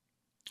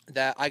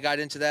that I got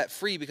into that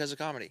free because of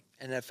comedy,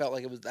 and I felt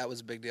like that was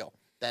a big deal.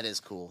 that is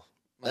cool.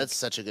 That's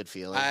such a good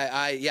feeling.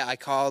 I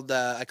called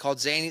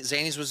Zany.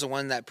 Zany's was the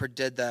one that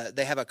did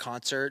they have a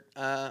concert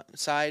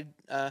side,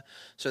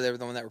 so they were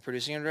the one that were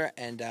producing it,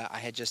 and I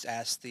had just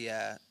asked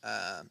the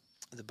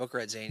booker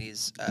at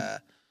Zany's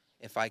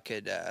if I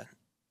could.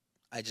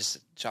 I just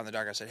shot in the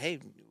dark. I said, "Hey,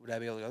 would I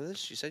be able to go to this?"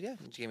 She said, "Yeah."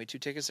 She gave me 2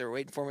 tickets. They were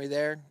waiting for me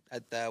there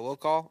at the will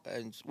call,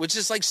 which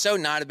is like so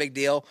not a big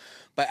deal.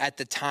 But at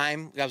the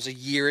time, I was a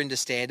year into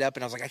stand up,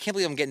 and I was like, I can't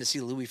believe I'm getting to see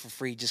Louis for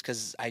free just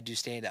because I do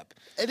stand up.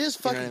 It is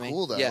fucking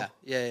cool though.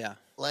 Yeah.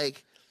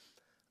 Like,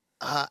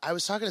 I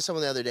was talking to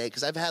someone the other day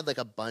because I've had like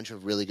a bunch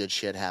of really good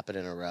shit happen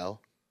in a row.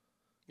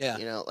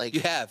 Yeah, like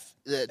you have.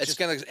 It's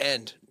gonna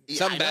end.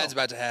 Something bad's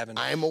about to happen.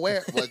 I'm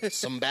aware. Well,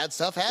 some bad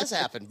stuff has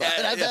happened, but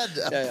I've had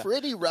a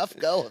pretty rough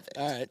go of it.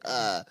 All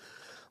right.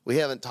 We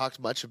haven't talked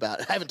much about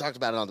it. I haven't talked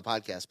about it on the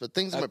podcast, but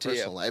things in my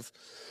personal life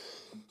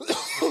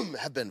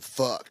have been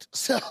fucked.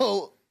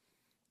 So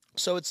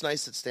it's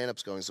nice that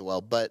stand-up's going so well,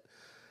 but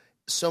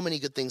so many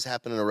good things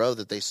happen in a row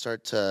that they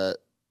start to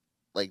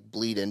like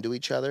bleed into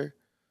each other.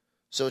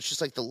 So it's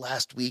just like the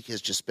last week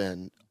has just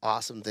been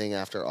awesome thing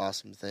after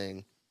awesome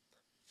thing.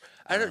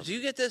 I don't. Do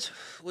you get this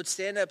with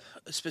stand-up,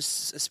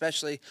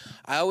 especially?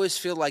 I always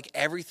feel like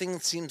everything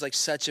seems like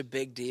such a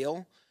big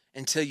deal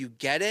until you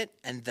get it,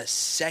 and the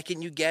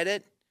second you get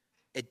it,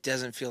 it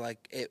doesn't feel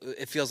like it.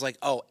 It feels like,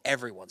 oh,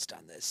 everyone's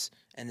done this,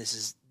 and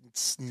it's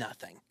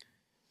nothing.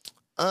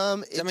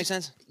 Does that make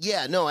sense?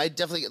 Yeah. No, I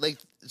definitely like.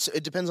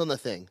 It depends on the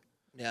thing.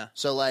 Yeah.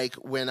 So like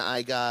when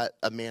I got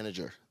a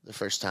manager the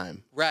first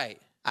time, right?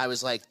 I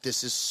was like,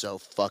 this is so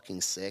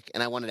fucking sick.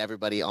 And I wanted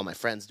everybody, all my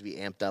friends, to be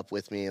amped up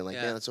with me. And like,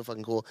 man, that's so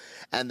fucking cool.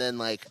 And then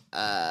like,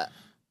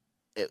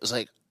 it was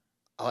like,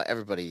 oh,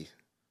 everybody.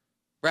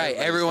 Right.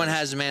 Everyone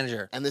has a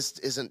manager. And this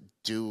isn't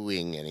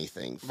doing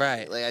anything.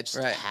 Right. Like I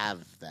just have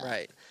that.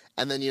 Right.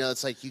 And then,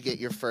 it's like you get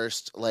your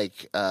first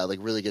like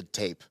really good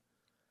tape.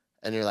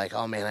 And you're like,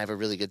 oh man, I have a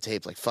really good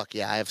tape. Like, fuck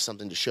yeah, I have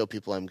something to show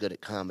people I'm good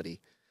at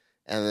comedy.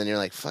 And then you're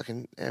like,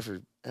 fucking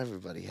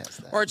everybody has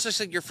that. Or it's just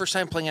like your first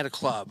time playing at a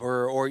club,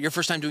 or your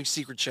first time doing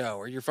secret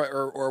show,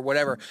 or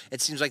whatever.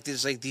 It seems like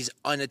there's like these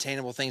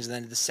unattainable things, and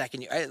then the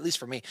second at least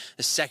for me,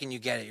 the second you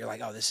get it, you're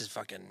like, oh, this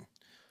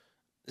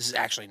is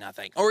actually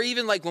nothing. Or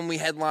even like when we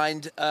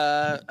headlined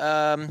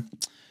Comedy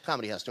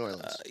House, New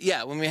Orleans.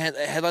 When we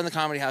headlined the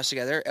Comedy House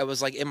together, it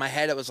was like in my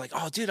head, it was like,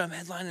 oh, dude, I'm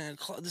headlining a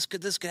club. This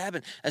could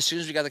happen. As soon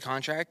as we got the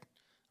contract,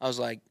 I was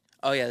like,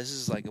 oh yeah, this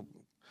is like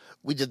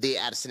we did the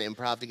Addison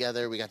Improv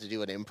together. We got to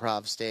do an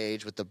improv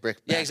stage with the brick.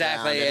 Yeah,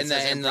 exactly. And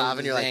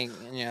you're like,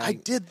 I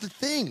did the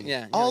thing.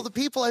 Yeah, all the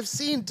people I've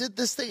seen did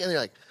this thing, and you're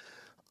like,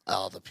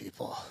 all the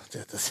people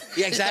did this.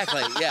 Yeah,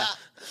 exactly. Yeah.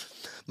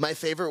 My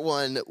favorite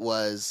one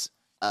was,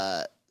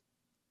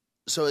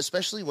 so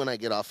especially when I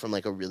get off from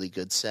like a really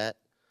good set,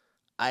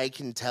 I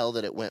can tell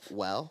that it went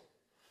well,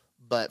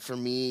 but for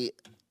me,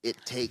 it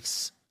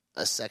takes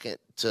a second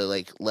to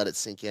like let it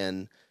sink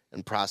in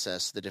and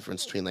process the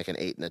difference between like an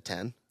 8 and a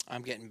 10.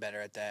 I'm getting better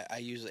at that. I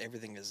usually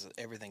everything is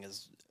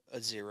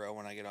a 0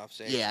 when I get off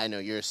stage. Yeah, I know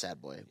you're a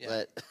sad boy,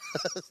 but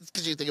it's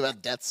because you think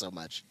about death so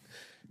much.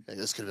 Like,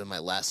 this could have been my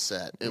last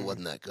set. It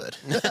wasn't that good.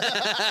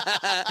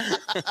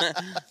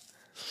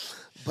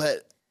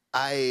 But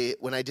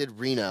when I did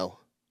Reno,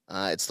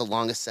 it's the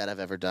longest set I've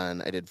ever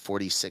done. I did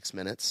 46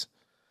 minutes,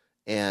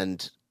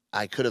 and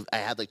I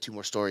had like 2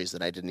 more stories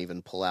that I didn't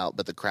even pull out,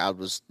 but the crowd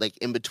was like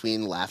in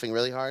between laughing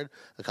really hard.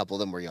 A couple of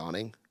them were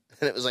yawning.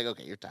 And it was like,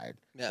 okay, you're tired.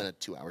 Yeah.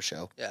 It's been a 2-hour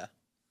show. Yeah.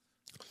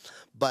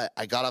 But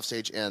I got off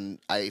stage and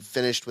I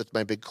finished with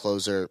my big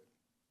closer.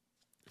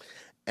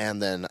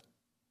 And then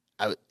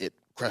it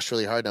crushed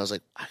really hard. And I was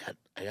like,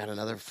 I got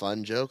another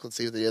fun joke. Let's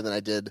see what they do. And then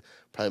I did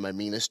probably my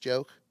meanest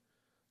joke,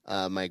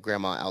 my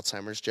grandma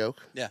Alzheimer's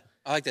joke. Yeah.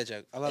 I like that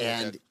joke. I love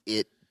that joke. And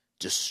it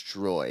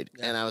destroyed.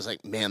 Yeah. And I was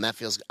like, man,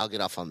 I'll get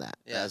off on that.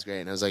 Yeah. That was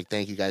great. And I was like,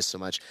 thank you guys so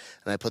much.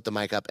 And I put the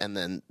mic up, and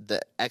then the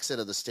exit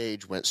of the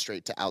stage went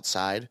straight to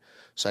outside.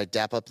 So I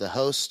dap up the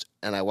host,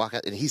 and I walk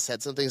out, and he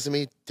said some things to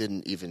me,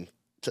 didn't even,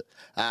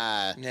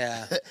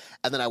 yeah.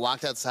 And then I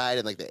walked outside,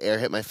 and like the air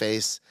hit my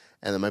face,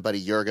 and then my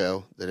buddy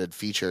Yurgo that had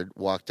featured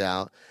walked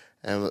out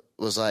and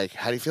was like,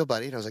 how do you feel,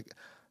 buddy? And I was like,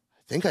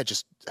 I think I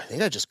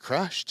just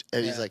crushed.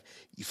 And he's like,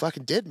 you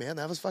fucking did, man.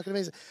 That was fucking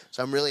amazing.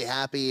 So I'm really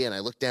happy. And I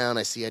look down,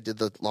 I see I did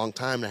the long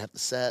time and I have the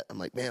set. I'm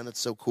like, man, that's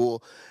so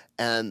cool.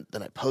 And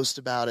then I post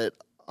about it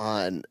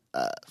on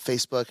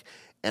Facebook.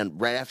 And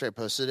right after I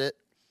posted it,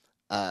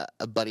 a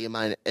buddy of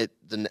mine, it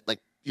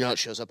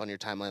shows up on your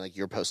timeline, like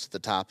your post at the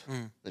top,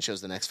 and it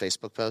shows the next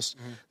Facebook post.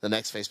 Mm-hmm. The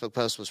next Facebook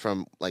post was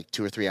from like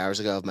 2 or 3 hours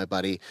ago of my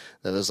buddy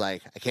that was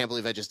like, I can't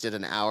believe I just did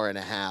an hour and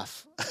a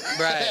half.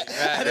 Right.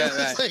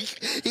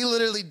 Like, he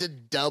literally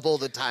did double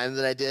the time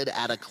that I did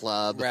at a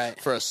club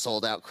for a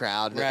sold out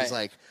crowd. And it was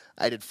like,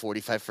 I did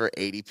 45 for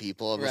 80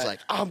 people. I was Right. like,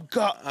 I'm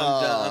done.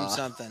 I'm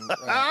something.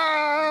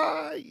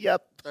 Right.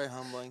 Yep. Very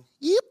humbling.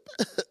 Yep.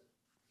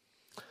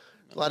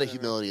 A lot of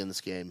humility in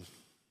this game.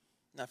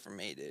 Not for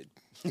me, dude.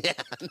 Yeah.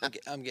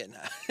 I'm getting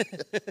high.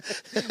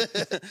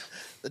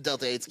 The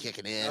Delta 8's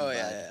kicking in. Oh,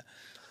 yeah.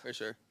 For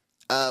sure.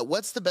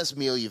 What's the best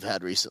meal you've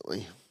had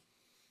recently?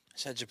 I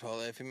said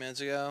Chipotle a few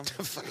minutes ago.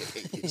 I fucking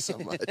hate you so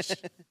much.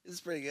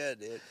 It's pretty good,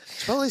 dude.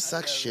 Chipotle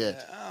sucks shit.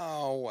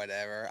 Oh,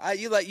 whatever.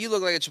 You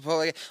look like a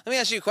Chipotle. Let me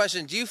ask you a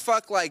question. Do you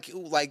fuck like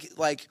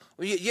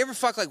you ever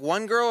fuck like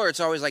one girl or it's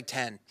always like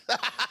 10?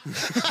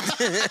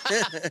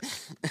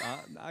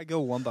 I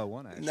go one by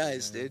one, actually.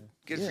 Nice, dude.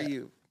 Good for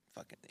you.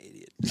 Fucking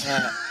idiot.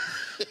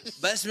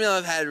 Best meal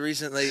I've had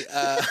recently.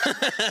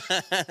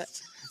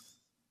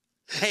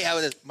 Hey, how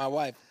was it? My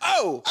wife.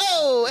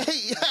 Oh, hey,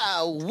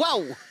 yeah,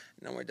 whoa.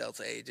 No more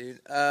Delta 8, dude.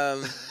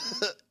 Where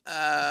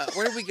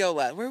did we go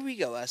last? Where did we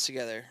go last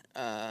together?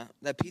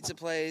 That pizza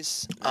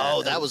place.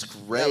 That was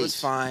great. That was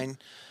fine.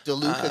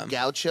 DeLuca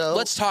Gaucho.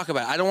 Let's talk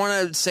about it. I don't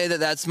want to say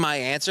that that's my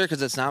answer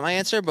because it's not my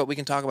answer, but we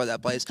can talk about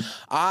that place.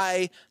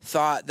 I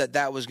thought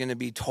that was going to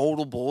be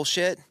total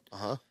bullshit.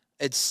 Uh-huh.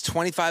 It's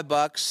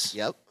 $25.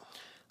 Yep.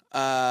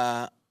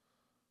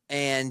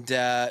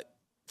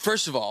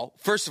 First of all,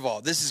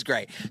 this is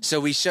great.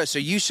 So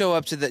you show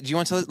up to the. Do you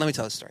want to? Let me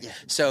tell the story. Yeah.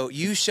 So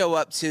you show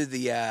up to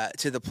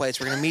the place.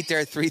 We're gonna meet there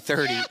at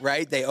 3:30.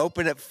 Right? They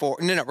open at 4.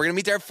 No, we're gonna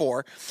meet there at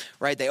 4.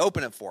 Right? They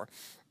open at 4.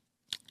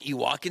 You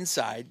walk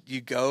inside.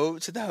 You go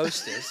to the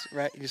hostess.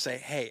 Right? And you say,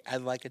 "Hey,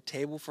 I'd like a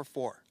table for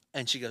 4."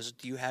 And she goes,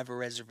 "Do you have a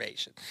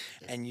reservation?"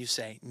 And you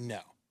say, "No."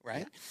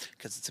 Right?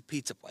 Because it's a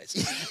pizza place.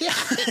 No,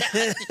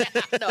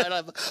 I don't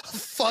have a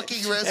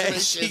fucking reservation.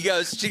 And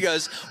she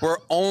goes, we're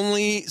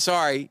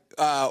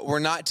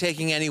not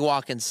taking any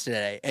walk-ins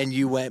today. And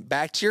you went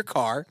back to your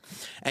car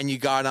and you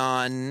got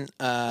on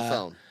the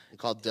phone. You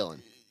called Dylan.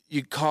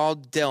 You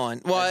called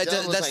Dylan. Well,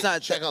 Dylan was that's like,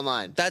 not check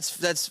online.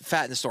 That's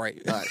fat in the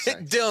story. All right,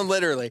 sorry. Dylan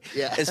literally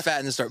is fat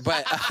in the story.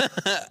 But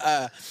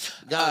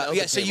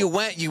so you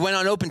went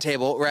on Open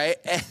Table, right?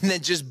 And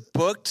then just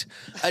booked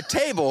a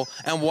table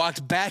and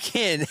walked back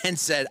in and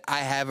said, "I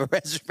have a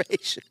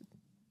reservation."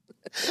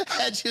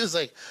 And she was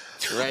like,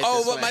 right.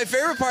 But my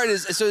favorite part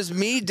is it's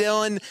me,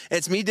 Dylan,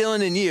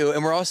 and you,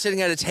 and we're all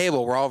sitting at a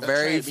table. We're all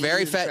very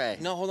fat. Trey.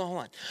 No, hold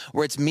on.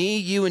 Where it's me,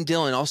 you, and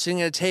Dylan all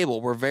sitting at a table.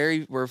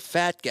 We're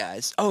fat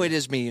guys. Oh, it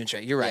is me, you, and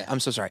Trey. You're right. Yeah.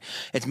 I'm so sorry.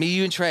 It's me,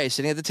 you, and Trey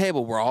sitting at the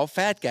table. We're all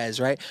fat guys,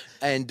 right?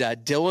 And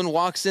Dylan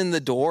walks in the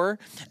door,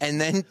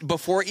 and then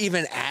before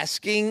even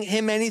asking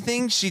him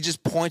anything, she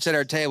just points at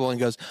our table and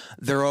goes,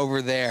 "They're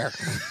over there."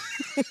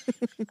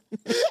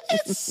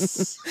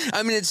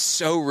 It's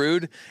so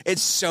rude.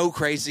 It's so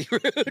crazy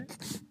rude.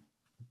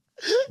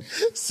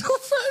 So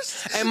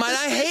first, And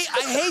I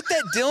hate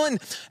that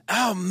Dylan.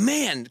 Oh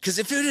man, because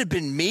if it had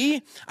been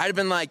me, I'd have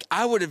been like,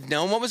 I would have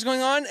known what was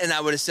going on, and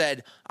I would have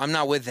said, "I'm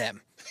not with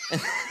them,"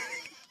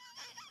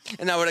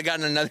 and I would have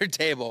gotten another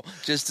table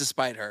just to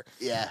spite her.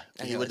 yeah,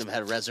 you wouldn't have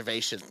had a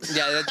reservation.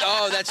 Yeah.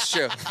 That's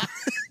true.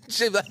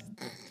 She'd be like,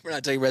 "We're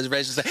not taking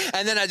reservations,"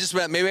 and then I just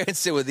went, maybe I can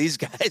sit with these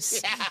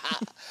guys. Yeah.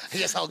 I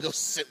guess I'll go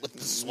sit with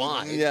the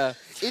swine. Yeah.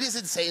 It is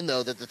insane,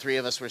 though, that the three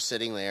of us were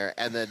sitting there,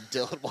 and then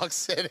Dylan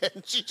walks in,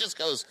 and she just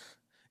goes,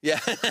 Yeah.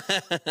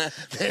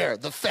 there,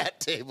 the fat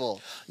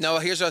table. No,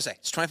 here's what I'll say.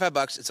 It's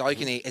 $25. It's all you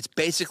can eat. It's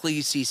basically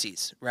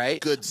CC's,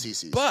 right? Good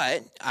CC's.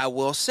 But I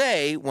will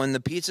say, when the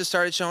pizza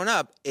started showing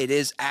up, it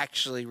is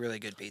actually really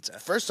good pizza.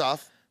 First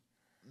off,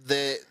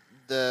 the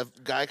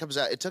guy comes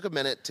out. It took a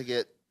minute to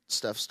get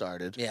stuff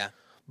started. Yeah.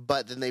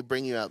 But then they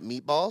bring you out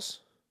meatballs.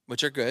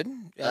 Which are good.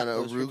 Yeah, on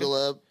an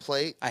arugula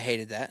plate. I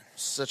hated that.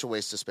 Such a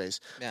waste of space.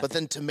 Yeah. But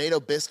then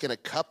tomato bisque in a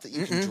cup that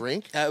you can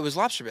drink. It was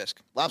lobster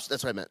bisque. That's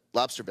what I meant.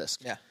 Lobster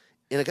bisque. Yeah.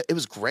 It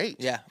was great.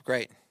 Yeah,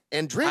 great.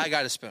 And drink. I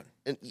got a spoon.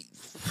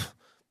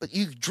 But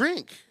you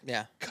drink.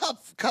 Yeah.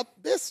 Cup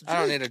bisque. I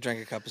don't need to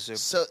drink a cup of soup.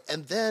 So,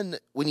 and then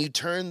when you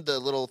turn the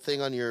little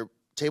thing on your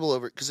table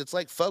over, because it's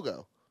like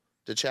fogo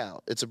de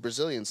chao. It's a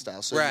Brazilian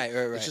style. So right.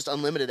 It's just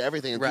unlimited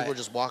everything, and people are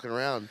just walking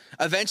around.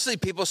 Eventually,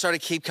 people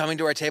started keep coming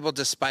to our table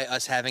despite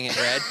us having it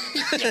red.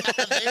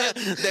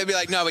 They'd be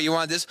like, "No, but you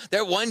want this?"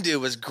 There, one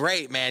dude was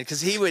great, man,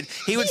 because he would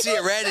see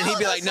it red, and he'd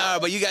be like, "No,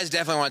 but you guys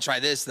definitely want to try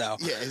this, though."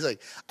 Yeah, he's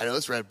like, "I know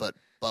it's red, but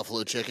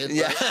buffalo chicken."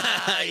 Yeah,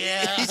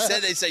 yeah.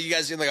 They said you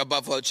guys seem like a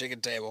buffalo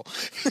chicken table.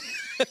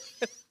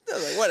 I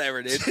was like,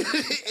 whatever, dude.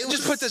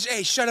 Just put this.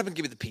 Hey, shut up and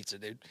give me the pizza,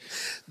 dude.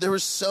 There were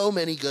so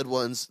many good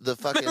ones. The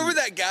fucking remember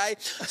that guy?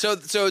 So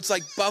it's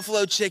like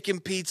buffalo chicken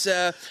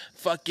pizza,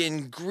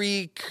 fucking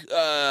Greek,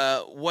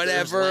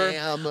 whatever,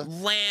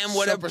 lamb,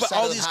 whatever. But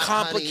all these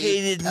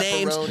complicated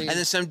names, and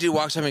then some dude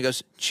walks up and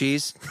goes,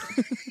 "Cheese."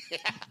 Yeah.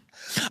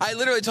 I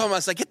literally told him, I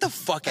was like, "Get the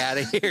fuck out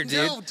of here, dude."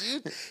 No,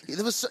 dude.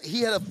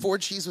 He had a 4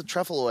 cheese with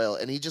truffle oil,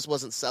 and he just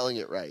wasn't selling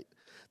it right.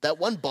 That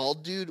one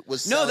bald dude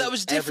was selling that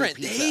was different.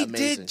 He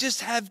did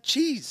just have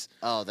cheese.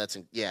 Oh, that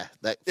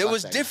it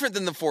was different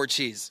than the 4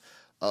 cheese.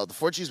 Oh, the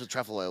 4 cheese with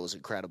truffle oil was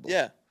incredible.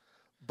 Yeah.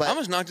 But I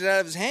almost knocked it out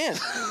of his hand.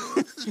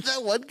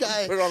 that one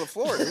guy Put it on the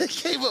floor.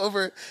 came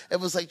over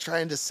and was like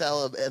trying to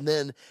sell him, and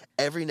then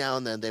every now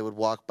and then they would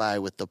walk by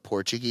with the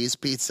Portuguese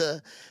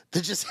pizza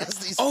that just has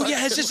these. Oh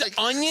yeah, it's just like,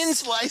 onions,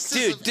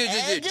 slices.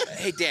 Dude.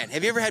 Hey Dan,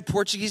 have you ever had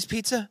Portuguese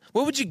pizza?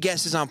 What would you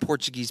guess is on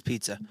Portuguese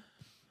pizza?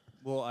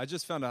 Well, I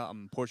just found out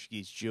I'm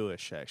Portuguese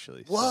Jewish,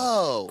 actually. So,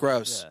 Whoa,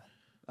 Gross.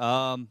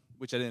 yeah.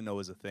 Which I didn't know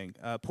was a thing.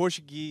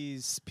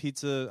 Portuguese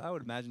pizza, I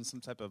would imagine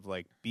some type of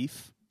like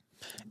beef.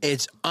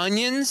 It's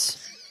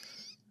onions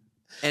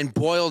and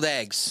boiled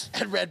eggs.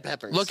 and red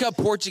peppers. Look up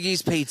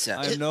Portuguese pizza.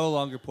 I'm no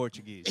longer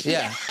Portuguese.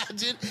 Yeah.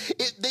 Dude,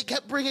 they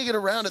kept bringing it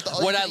around at the.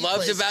 What I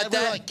loved place, about and we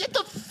were that, like, get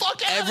the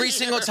fuck out! Every of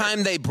single here.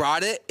 time they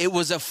brought it, it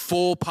was a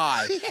full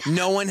pie.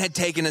 No one had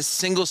taken a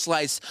single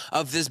slice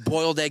of this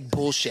boiled egg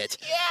bullshit.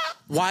 Yeah.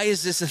 Why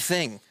is this a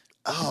thing?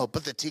 Oh,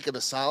 but the tikka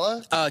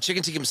masala.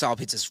 Chicken tikka masala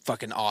pizza is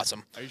fucking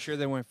awesome. Are you sure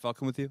they weren't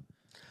fucking with you?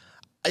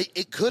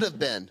 It could have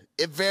been.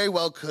 It very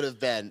well could have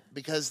been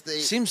because they.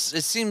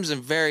 It seems a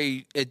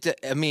very.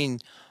 I mean,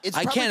 It's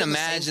I probably can't been the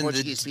same imagine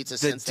Portuguese pizza the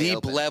since they deep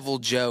opened. level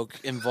joke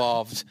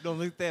involved. Don't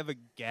think they have a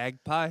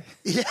gag pie?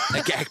 Yeah.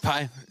 A gag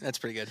pie. That's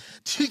pretty good.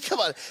 Dude, come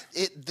on.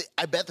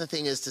 I bet the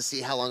thing is to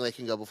see how long they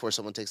can go before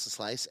someone takes a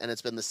slice, and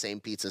it's been the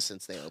same pizza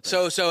since they opened.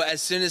 So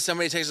as soon as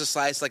somebody takes a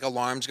slice, like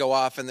alarms go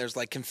off and there's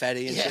like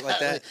confetti and shit like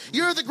that.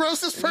 You're the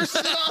grossest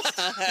person in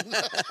Austin.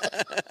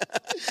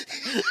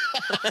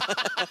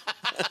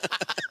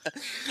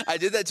 I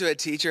did that to a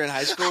teacher in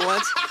high school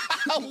once.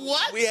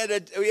 What? We had a.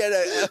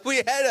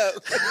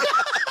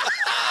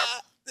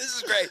 This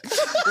is great.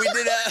 We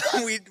did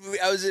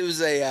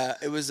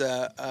it was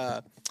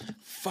a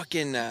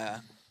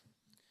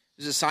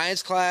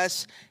science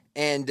class,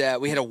 and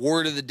we had a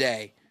word of the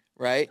day,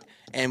 right?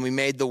 And we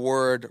made the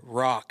word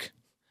rock,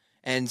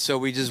 and so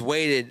we just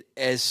waited.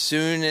 As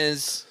soon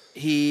as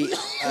we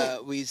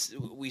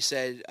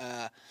said.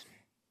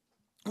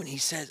 When he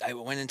said, I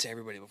went into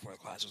everybody before the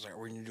class. I was like,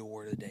 we're going to do a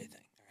word of the day thing.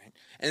 All right?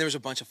 And there was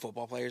a bunch of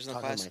football players in the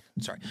class.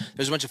 Sorry.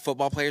 There's a bunch of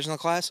football players in the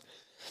class.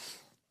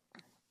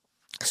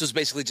 So it's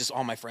basically just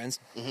all my friends.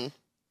 Mm-hmm.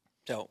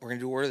 So we're going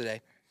to do a word of the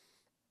day.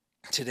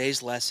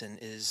 Today's lesson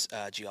is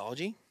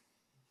geology.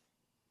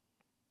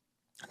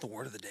 The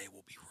word of the day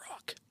will be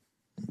rock.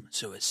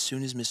 So as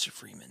soon as Mr.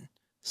 Freeman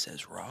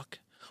says rock,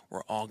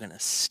 we're all going to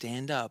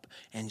stand up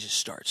and just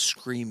start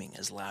screaming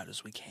as loud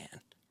as we can.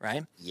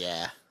 Right?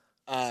 Yeah.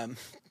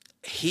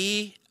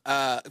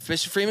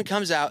 Mr. Freeman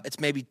comes out, it's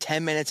maybe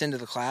 10 minutes into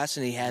the class,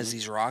 and he has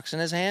these rocks in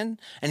his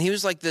hand, and he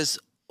was like this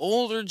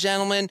older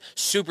gentleman,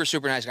 super,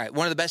 super nice guy.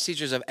 One of the best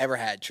teachers I've ever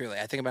had, truly.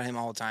 I think about him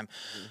all the time.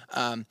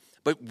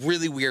 But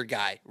really weird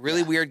guy.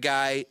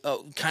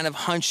 Kind of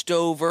hunched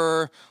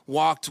over,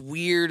 walked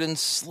weird and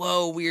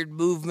slow, weird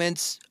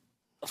movements.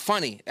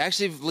 Funny.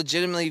 Actually,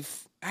 legitimately...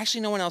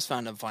 Actually, no one else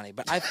found him funny,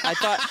 but I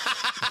thought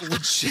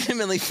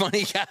legitimately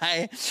funny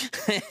guy.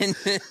 And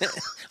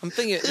I'm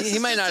thinking he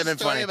might not have been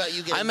funny.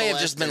 I may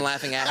have just been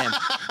laughing at him.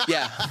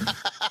 Yeah.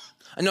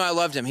 No, I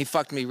loved him. He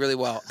fucked me really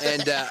well.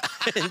 And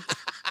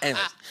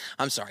anyways,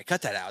 I'm sorry.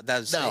 Cut that out.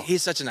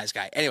 He's such a nice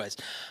guy. Anyways,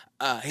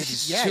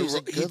 he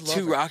has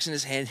two rocks in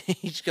his hand.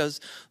 He just goes,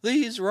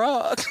 "These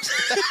rocks,"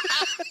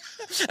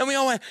 and we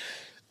all went,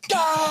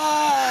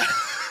 "Ah!"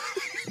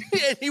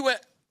 And he went.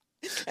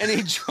 And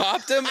he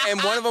dropped them,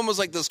 and one of them was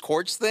like this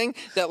quartz thing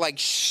that like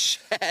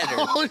shattered.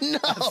 Oh no!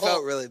 I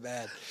felt really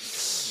bad.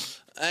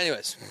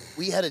 Anyways,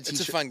 we had a teacher.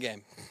 It's a fun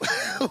game.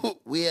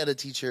 We had a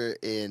teacher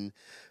in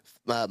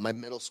my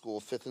middle school,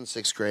 5th and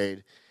 6th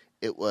grade.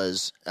 It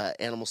was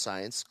animal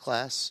science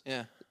class.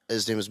 Yeah.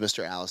 His name was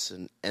Mr.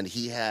 Allison, and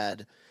he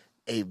had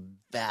a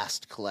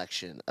vast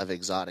collection of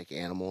exotic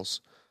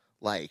animals,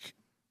 like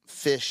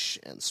fish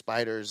and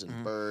spiders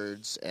and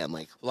birds and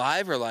like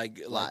live or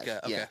like okay.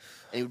 Yeah.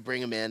 And he would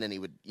bring them in,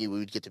 and you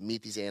would get to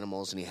meet these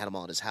animals, and he had them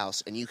all at his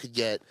house, and you could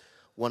get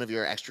one of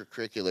your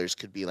extracurriculars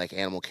could be like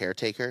animal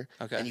caretaker,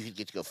 and you could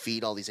get to go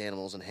feed all these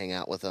animals and hang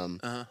out with them.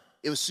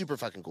 It was super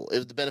fucking cool. It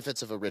was the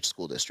benefits of a rich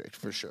school district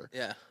for sure.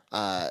 Yeah.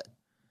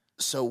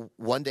 So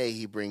one day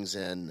he brings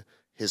in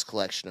his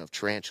collection of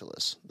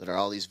tarantulas that are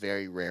all these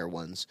very rare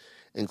ones,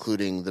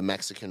 including the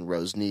Mexican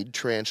rose-kneed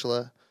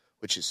tarantula,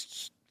 which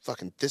is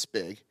fucking this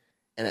big,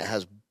 and it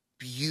has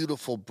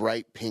beautiful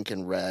bright pink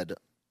and red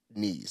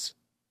knees.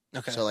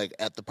 Okay. So like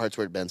at the parts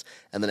where it bends,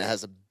 and then it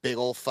has a big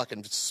old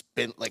fucking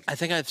spin. Like I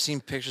think I've seen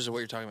pictures of what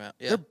you're talking about.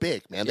 Yeah. They're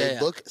big, man. They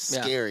look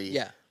scary.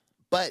 Yeah.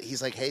 But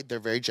he's like, hey, they're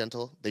very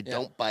gentle. They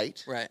don't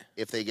bite. Right.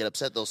 If they get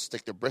upset, they'll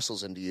stick their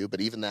bristles into you.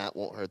 But even that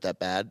won't hurt that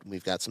bad.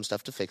 We've got some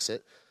stuff to fix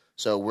it.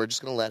 So we're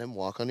just gonna let him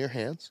walk on your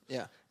hands.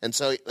 Yeah. And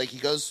so like he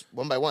goes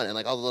one by one, and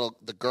like all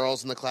the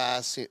girls in the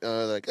class,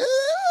 they're like,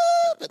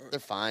 ah! But they're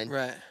fine.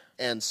 Right.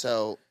 And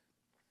so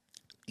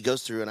he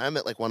goes through, and I'm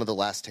at like one of the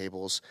last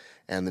tables,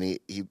 and then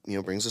he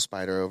brings a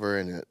spider over,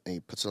 and he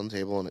puts it on the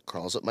table, and it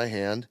crawls up my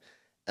hand,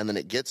 and then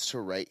it gets to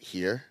right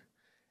here,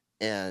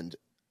 and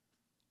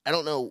I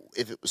don't know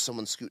if it was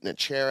someone scooting a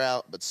chair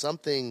out, but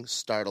something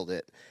startled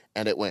it,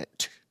 and it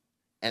went,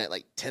 and it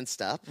like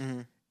tensed up,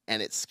 and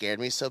and it scared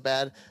me so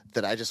bad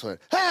that I just went,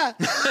 ah!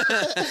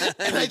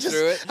 And I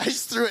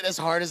just threw it as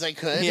hard as I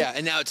could. Yeah,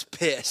 and now it's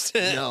pissed.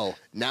 No,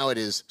 now it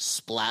is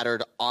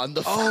splattered on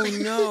the Oh,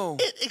 fucking... no.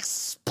 It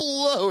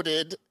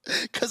exploded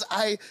because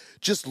I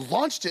just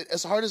launched it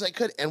as hard as I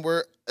could, and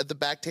we're at the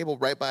back table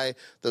right by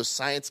those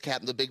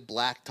the big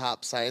black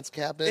top science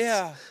cabinets.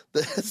 Yeah.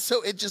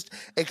 So it just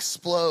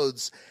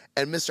explodes,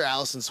 and Mr.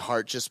 Allison's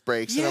heart just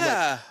breaks. Yeah. And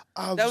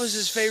I'm like, that was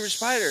his favorite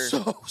spider.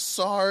 So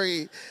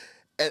sorry.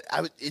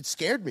 And it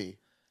scared me.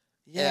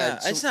 Yeah,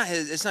 so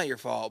it's not your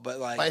fault, but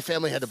like my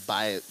family had to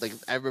buy it. Like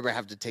I remember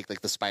having to take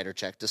like the spider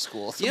check to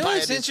school. To you know buy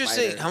what's a new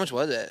interesting? spider. How much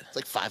was it? It's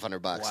like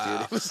 $500, Wow.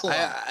 dude. It was a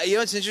lot. You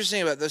know what's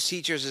interesting about those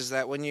teachers is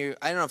that when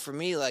I don't know, for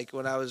me, like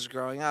when I was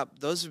growing up,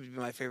 those would be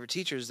my favorite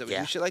teachers that would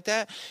do shit like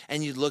that,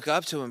 and you'd look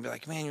up to them and be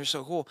like, man, you're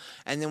so cool.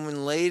 And then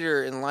when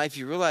later in life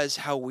you realize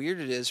how weird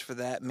it is for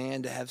that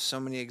man to have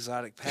so many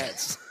exotic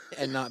pets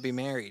and not be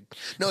married.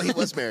 No, he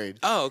was married.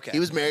 Oh, okay.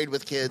 He was married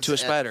with kids. To a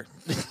spider.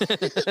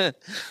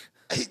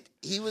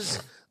 He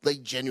was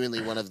like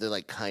genuinely one of the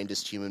like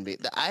kindest human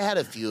beings. I had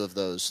a few of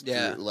those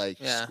through like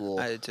school.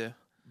 I did too.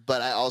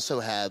 But I also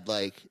had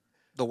like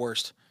the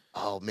worst.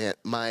 Oh man,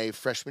 my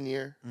freshman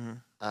year,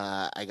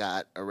 I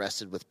got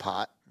arrested with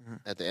pot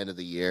at the end of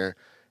the year,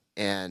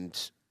 and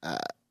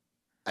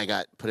I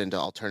got put into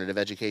alternative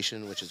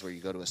education, which is where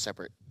you go to a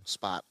separate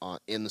spot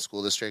in the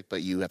school district,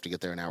 but you have to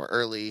get there an hour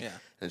early, and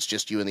it's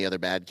just you and the other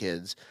bad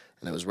kids.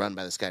 And it was run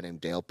by this guy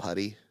named Dale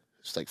Putty,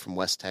 who's like from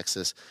West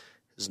Texas.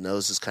 His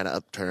nose is kind of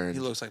upturned. He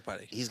looks like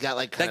Putty. He's got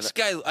like that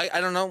guy. I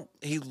don't know.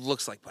 He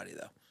looks like Putty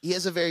though. He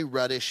has a very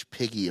ruddish,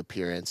 piggy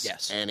appearance.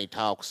 Yes, and he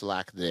talks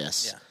like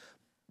this. Yeah.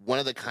 One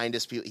of the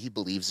kindest people. He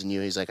believes in you.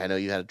 He's like, I know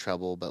you had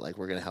trouble, but like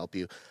we're gonna help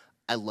you.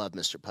 I love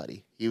Mr.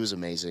 Putty. He was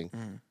amazing.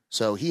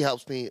 So he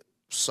helps me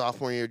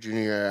sophomore year,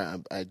 junior year.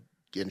 I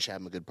didn't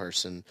I'm a good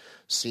person.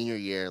 Senior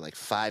year, like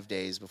 5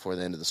 days before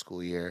the end of the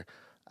school year,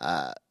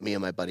 me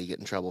and my buddy get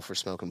in trouble for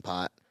smoking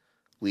pot.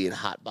 We had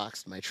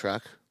hotboxed my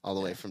truck all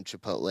the way from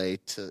Chipotle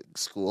to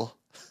school.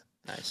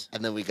 Nice.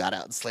 And then we got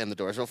out and slammed the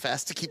doors real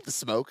fast to keep the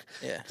smoke.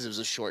 Yeah. Because it was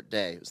a short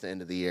day. It was the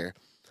end of the year.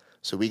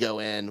 So we go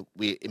in.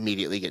 We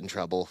immediately get in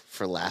trouble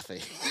for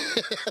laughing.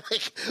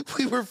 Like,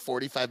 we were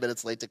 45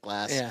 minutes late to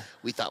class. Yeah.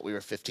 We thought we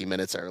were 15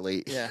 minutes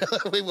early. Yeah.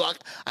 We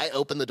walked. I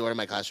opened the door to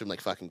my classroom like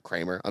fucking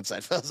Kramer on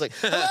Seinfeld. I was like,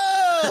 hello!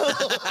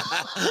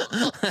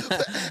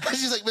 And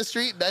she's like,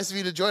 Mr. Eaton, nice of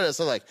you to join us.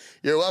 I'm like,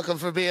 you're welcome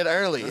for being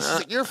early. She's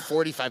like, you're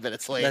 45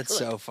 minutes late.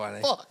 That's like, so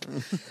funny. Fuck.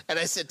 And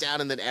I sit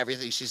down and then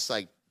everything, she's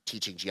like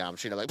teaching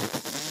geometry. And I'm like,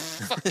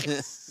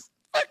 fucking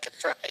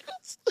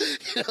triangles.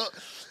 You know?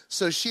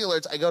 So she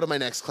alerts. I go to my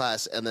next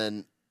class, and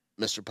then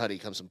Mr. Putty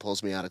comes and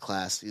pulls me out of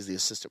class. He's the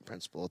assistant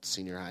principal at the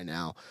senior high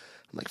now.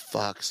 I'm like,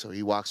 fuck. So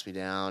he walks me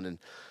down, and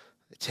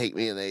they take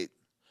me, and they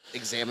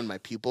examine my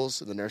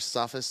pupils in the nurse's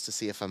office to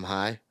see if I'm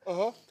high.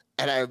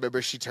 And I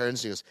remember she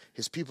turns and goes,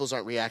 his pupils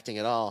aren't reacting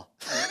at all.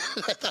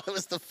 I thought it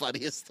was the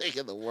funniest thing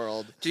in the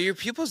world. Do your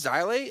pupils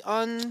dilate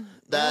on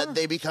that?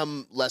 They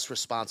become less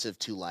responsive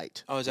to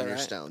light. Oh, is that when right?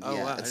 You're stoned. Oh,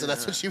 yeah. wow. And so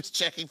that's what she was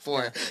checking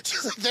for. Yeah.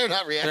 She's like, they're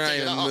not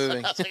reacting at all.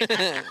 Moving. Like,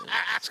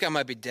 this guy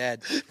might be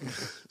dead.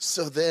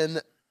 So then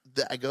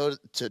I go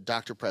to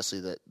Dr. Presley,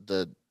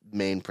 the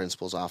main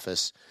principal's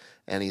office,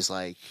 and he's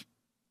like,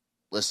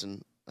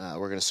 listen,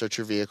 we're going to search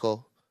your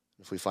vehicle.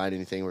 If we find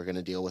anything, we're going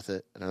to deal with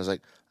it. And I was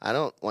like, I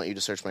don't want you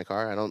to search my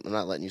car. I'm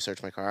not letting you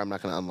search my car. I'm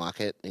not going to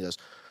unlock it. And he goes,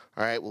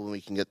 all right, well,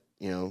 we can get,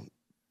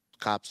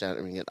 cops down,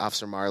 we can get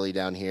Officer Marley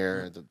down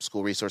here, the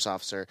school resource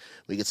officer.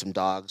 We get some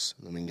dogs,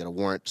 and then we can get a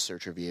warrant to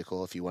search your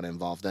vehicle if you want to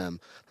involve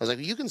them. I was like,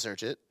 well, you can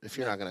search it if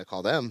you're not going to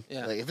call them.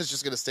 Yeah. Like, if it's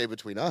just going to stay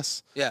between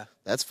us,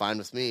 that's fine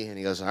with me. And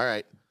he goes, all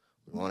right,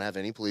 we won't have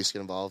any police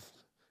get involved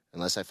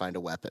unless I find a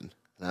weapon.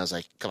 And I was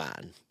like, come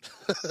on.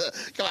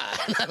 Come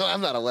on.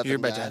 I'm not a weapon You're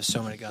about guy. to have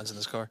so many guns in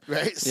this car.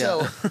 Right?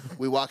 Yeah. So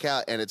we walk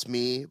out, and it's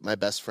me, my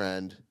best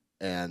friend,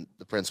 and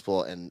the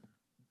principal, and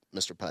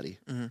Mr. Putty.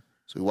 Mm-hmm.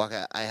 So we walk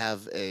out. I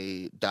have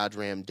a Dodge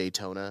Ram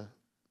Daytona.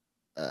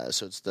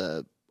 So it's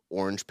the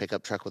orange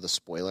pickup truck with a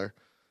spoiler.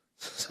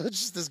 So it's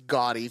just this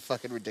gaudy,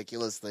 fucking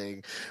ridiculous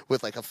thing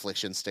with like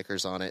affliction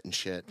stickers on it and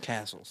shit.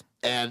 Castles.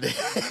 And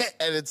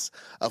it's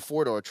a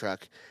 4-door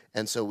truck.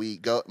 And so we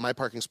go. My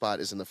parking spot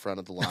is in the front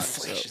of the lot.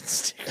 Affliction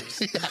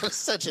stickers. Yeah, I was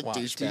such a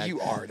douchebag. Dude,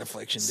 you are an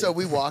affliction. So dude.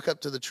 we walk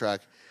up to the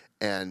truck,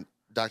 and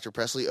Dr.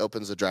 Presley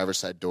opens the driver's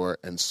side door,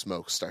 and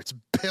smoke starts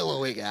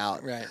billowing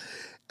out. Right.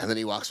 And then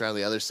he walks around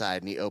the other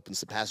side, and he opens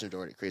the passenger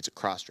door, and it creates a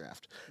cross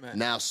draft. Right.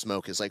 Now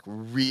smoke is like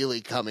really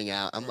coming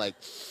out. I'm like,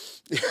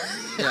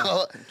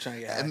 I'm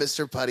trying to get and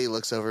Mr. Putty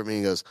looks over at me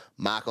and goes,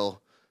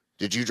 Michael,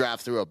 did you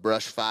drive through a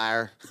brush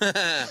fire?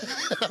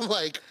 I'm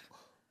like,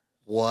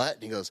 what?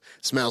 And he goes,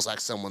 smells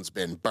like someone's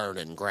been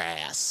burning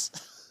grass.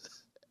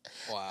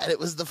 Wow. And it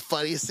was the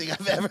funniest thing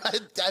I've ever.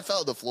 I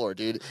fell on the floor,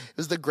 dude. It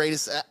was the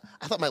greatest.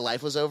 I thought my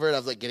life was over, and I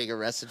was like getting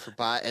arrested for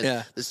pot,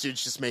 and this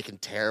dude's just making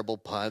terrible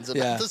puns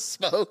about the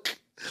smoke.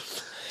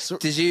 So,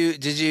 did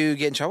you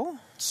get in trouble?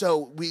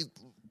 So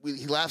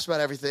he laughs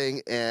about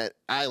everything, and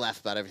I laugh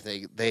about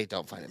everything. They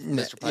don't find it.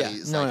 Mr. Putty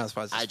is no like, one else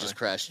finds it I funny. just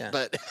crushed. Yeah.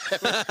 But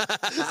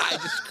I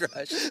just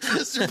crushed.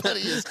 Mr.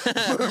 Putty is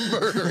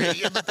murdering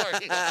in the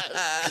parking lot.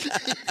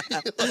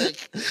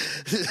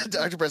 Like,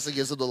 Dr. Presley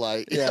gives him the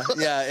light. Yeah.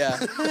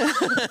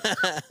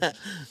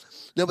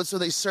 No, but so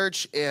they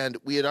search, and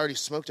we had already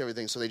smoked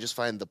everything, so they just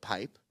find the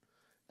pipe.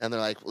 And they're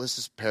like, well, this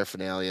is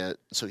paraphernalia,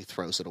 so he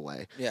throws it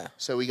away. Yeah.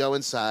 So we go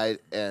inside,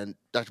 and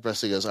Dr.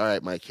 Presley goes, all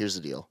right, Mike, here's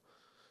the deal.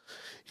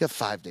 You have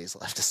 5 days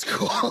left of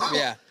school.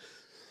 Yeah.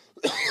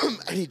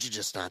 I need you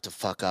just not to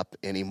fuck up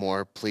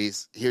anymore,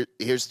 please. Here's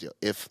the deal.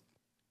 If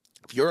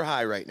you're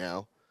high right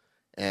now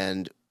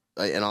and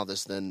all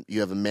this, then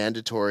you have a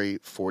mandatory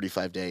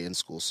 45-day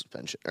in-school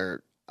suspension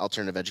or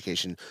alternative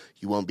education.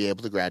 You won't be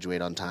able to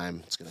graduate on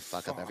time. It's going to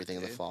fuck up everything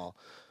in the fall.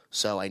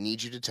 So I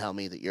need you to tell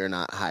me that you're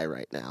not high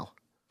right now.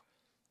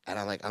 And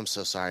I'm like, I'm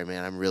so sorry,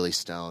 man. I'm really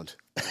stoned.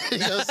 He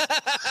goes,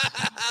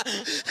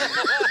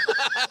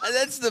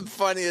 That's the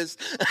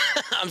funniest.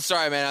 I'm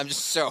sorry, man. I'm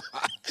just so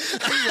high.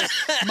 he goes,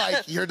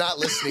 Mike, you're not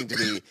listening to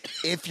me.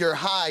 If you're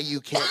high,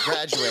 you can't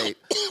graduate.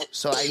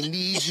 So I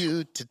need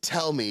you to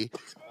tell me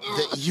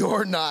that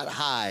you're not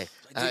high.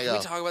 Dude, can we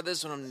talk about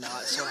this when I'm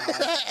not so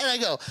high? And I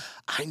go,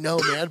 I know,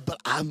 man, but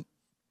I'm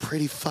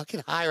pretty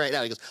fucking high right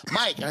now. He goes,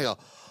 Mike. And I go,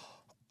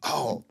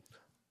 oh,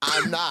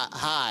 I'm not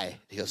high.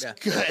 He goes,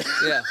 good.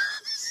 Yeah.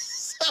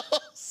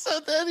 So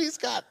then he's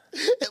got,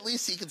 at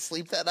least he can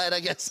sleep that night, I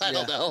guess. I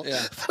don't know.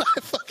 Yeah. But I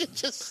fucking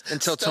just.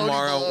 Until stony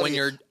tomorrow baloney. when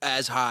you're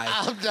as high.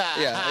 I'm not.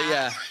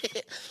 Yeah.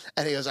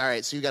 And he goes, all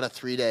right, so you got a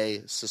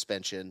 3-day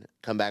suspension.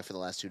 Come back for the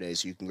last 2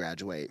 days so you can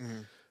graduate.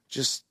 Mm-hmm.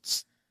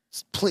 Just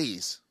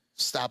please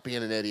stop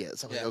being an idiot.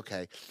 So I'm like,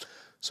 okay.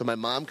 So my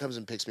mom comes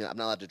and picks me up. I'm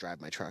not allowed to drive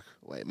my truck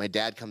away. My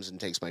dad comes and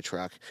takes my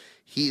truck.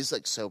 He's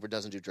like sober,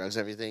 doesn't do drugs,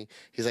 everything.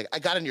 He's like, I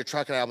got in your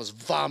truck and I almost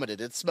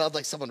vomited. It smelled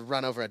like someone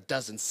run over a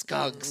dozen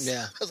skunks.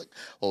 Yeah. I was like,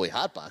 well, we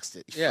hotboxed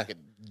it, you Yeah.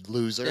 fucking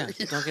loser. Yeah.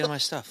 Don't get in my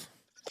stuff.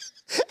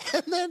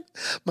 And then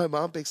my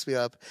mom picks me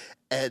up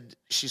and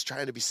she's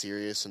trying to be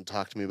serious and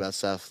talk to me about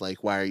stuff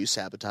like, why are you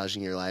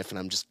sabotaging your life? And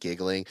I'm just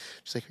giggling.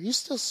 She's like, are you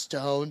still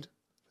stoned?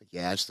 I'm like,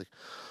 yeah. She's like,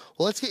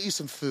 well, let's get you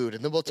some food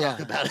and then we'll talk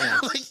about it. I'm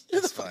like, you're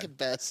the fucking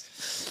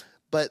best.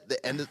 But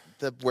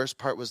the worst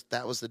part was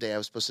that was the day I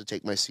was supposed to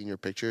take my senior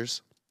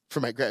pictures for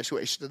my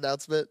graduation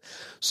announcement.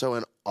 So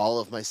in all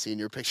of my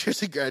senior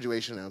pictures and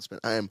graduation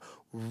announcement, I am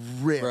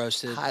ripped,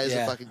 Roasted. high as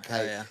a fucking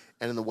kite. Oh, yeah.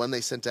 And in the one they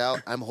sent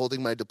out, I'm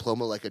holding my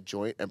diploma like a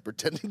joint and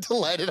pretending to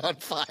light it on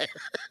fire.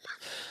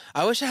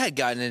 I wish I had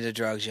gotten into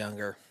drugs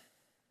younger.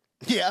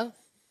 Yeah.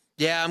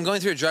 Yeah, I'm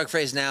going through a drug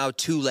phase now.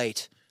 Too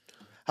late.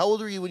 How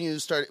old were you when you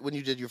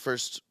did your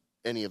first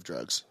any of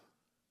drugs?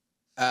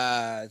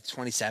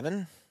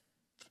 27.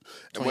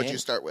 And what did you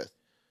start with?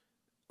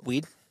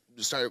 Weed.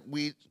 You started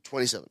weed,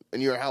 27.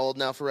 And you're how old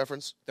now for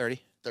reference?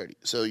 30. 30.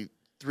 So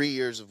 3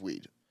 years of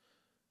weed.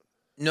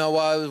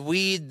 No,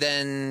 weed,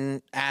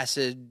 then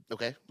acid.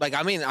 Okay. Like,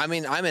 I'm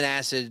an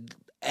acid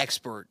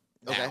expert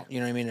now. Okay. You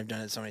know what I mean? I've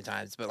done it so many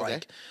times. But,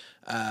 Okay.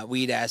 like,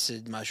 weed,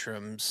 acid,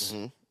 mushrooms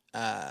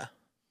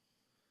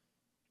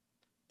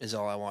is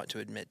all I want to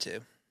admit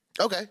to.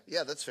 Okay.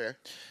 Yeah, that's fair.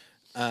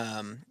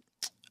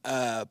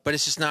 But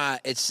it's just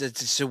not,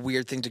 it's a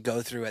weird thing to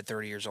go through at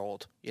 30 years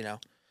old, you know?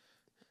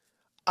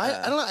 I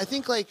don't know. I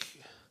think, like,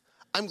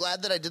 I'm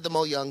glad that I did them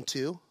all young,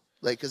 too.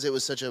 Like, because it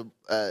was such a...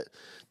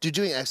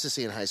 doing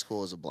ecstasy in high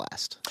school was a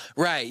blast.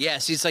 Right, yeah.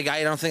 See, it's like,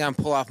 I don't think I'm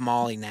pull off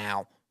Molly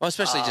now. Well,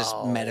 especially just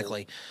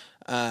medically.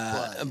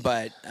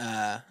 But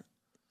I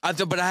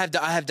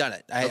have done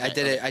it. I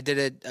did it. I did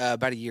it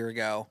about a year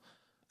ago.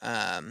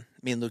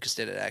 Me and Lucas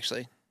did it,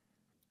 actually.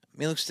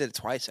 Me and Lucas did it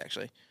twice,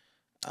 actually.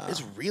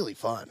 It's really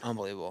fun.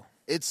 Unbelievable.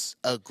 It's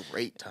a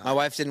great time. My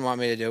wife didn't want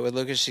me to do it with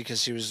Lucas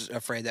because she was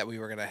afraid that we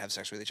were going to have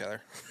sex with each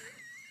other.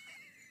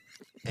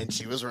 And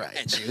she was right.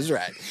 And she was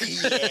right.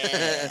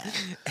 Yeah.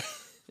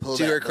 Pull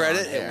To that her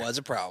credit, blonde hair. it was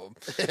a problem.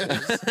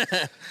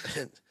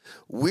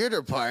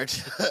 Weirder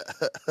part.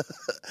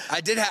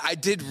 I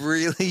did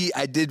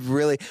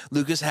really.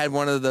 Lucas had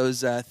one of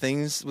those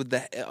things with the,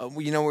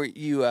 where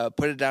you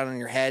put it down on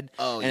your head.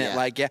 Oh,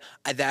 and yeah.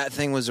 That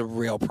thing was a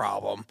real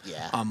problem.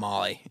 Yeah. On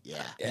Molly.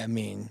 Yeah. I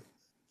mean.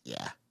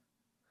 Yeah.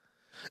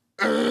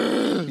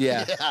 Yeah.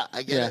 Yeah,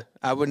 I get it.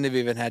 I wouldn't have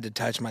even had to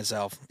touch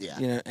myself. Yeah.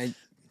 You know.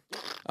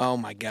 Oh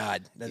my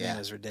God, that thing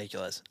was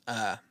ridiculous.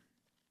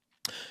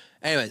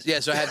 Anyways, yeah.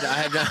 So I had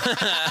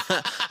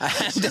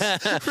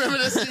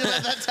Reminiscing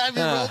about that time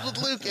you rolled with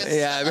Lucas.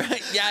 Yeah,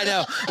 right. Yeah, I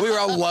know. We were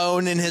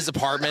alone in his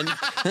apartment.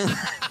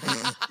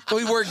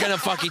 We weren't gonna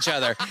fuck each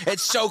other.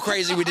 It's so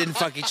crazy we didn't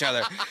fuck each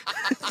other.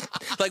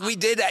 Like we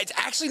did.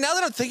 Actually, now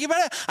that I'm thinking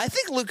about it, I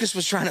think Lucas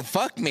was trying to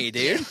fuck me,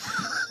 dude.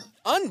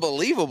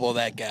 Unbelievable,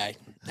 that guy.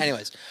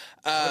 Anyways,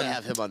 I'm gonna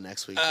have him on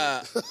next week.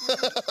 oh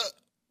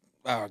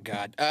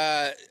God.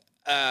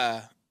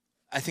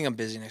 I think I'm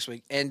busy next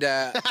week, and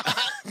yeah.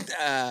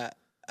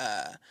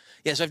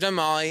 So I've done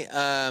Molly.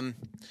 Yeah,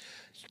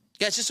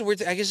 it's just a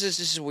weird. I guess it's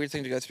just a weird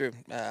thing to go through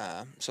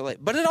so late,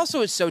 but it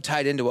also is so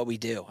tied into what we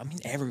do. I mean,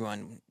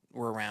 everyone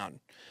we're around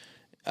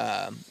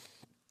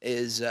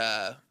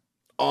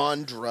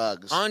on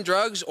drugs. On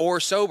drugs or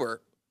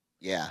sober.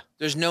 Yeah.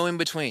 There's no in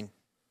between.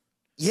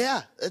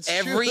 Yeah, it's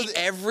true.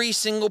 Every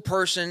single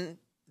person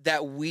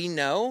that we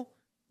know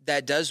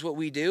that does what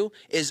we do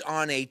is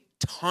on a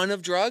ton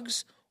of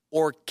drugs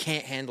or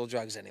can't handle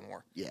drugs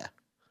anymore. Yeah.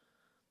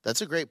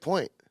 That's a great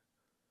point.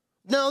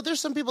 No, there's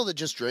some people that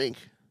just drink.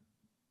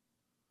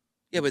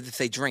 Yeah, but if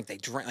they drink.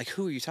 Like,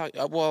 who are you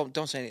talking? Well,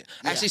 don't say anything.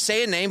 Yeah. Actually,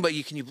 say a name, but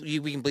we can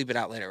bleep it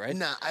out later, right?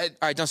 No, all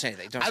right, don't say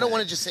anything. I don't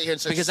want to just sit here and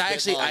start because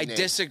I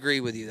disagree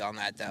with you on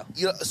that though.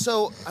 You know,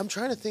 so I'm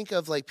trying to think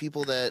of like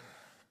people that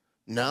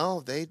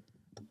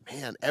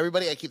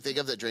everybody I keep thinking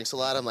of that drinks a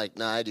lot. I'm like,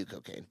 nah, I do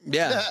cocaine.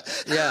 Yeah,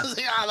 yeah.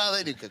 No,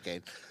 they do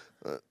cocaine.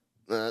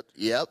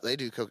 Yep, they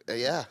do cocaine.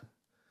 Yeah,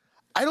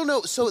 I don't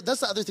know. So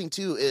that's the other thing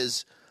too.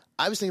 Is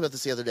I was thinking about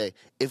this the other day.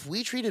 If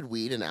we treated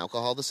weed and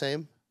alcohol the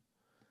same.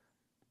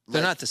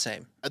 They're not the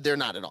same. They're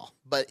not at all.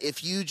 But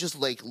if you just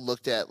like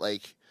looked at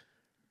like,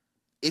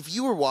 if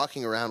you were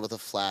walking around with a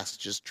flask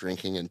just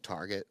drinking in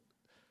Target,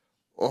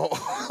 or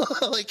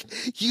like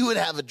you would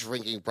have a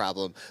drinking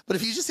problem. But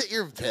if you just hit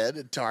your bed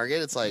at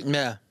Target, it's like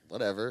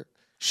whatever.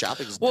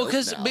 Shopping's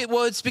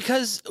it's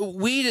because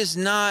weed is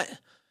not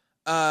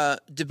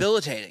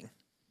debilitating.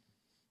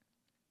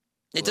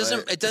 It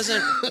doesn't.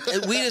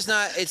 Weed is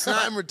not. It's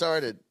not. I'm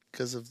retarded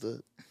because of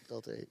the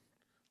Delta 8.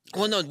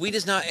 Well, no, weed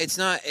is not. It's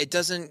not. It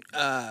doesn't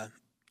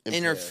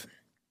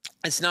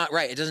It's not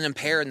right. It doesn't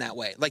impair in that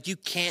way. Like you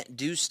can't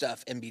do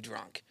stuff and be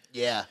drunk.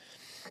 Yeah,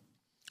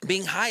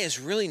 being high is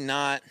really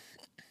not.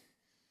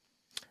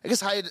 I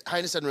guess highness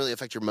doesn't really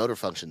affect your motor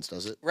functions,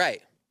 does it?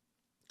 Right.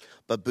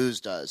 But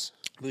booze does.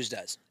 Booze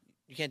does.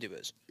 You can't do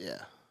booze. Yeah.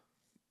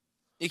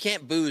 You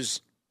can't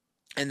booze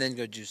and then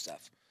go do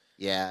stuff.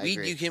 Yeah, I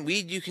agree.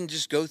 You can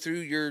just go through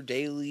your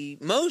daily.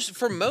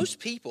 For most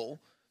people.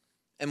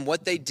 And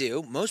what they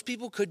do, most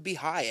people could be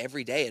high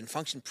every day and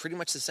function pretty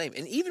much the same,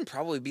 and even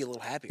probably be a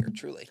little happier,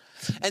 truly.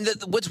 And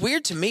what's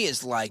weird to me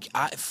is like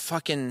I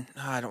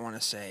don't want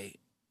to say.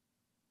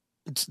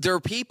 There are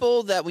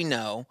people that we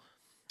know,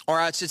 or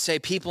I should say,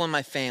 people in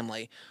my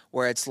family,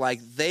 where it's like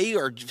they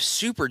are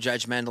super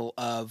judgmental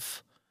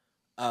of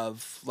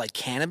like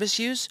cannabis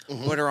use,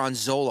 but are on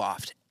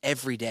Zoloft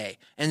every day,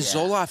 and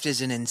Zoloft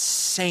is an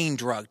insane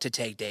drug to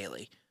take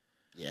daily.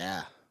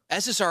 Yeah.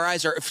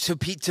 SSRIs are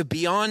to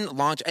be on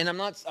launch, and I'm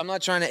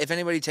not trying to. If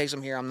anybody takes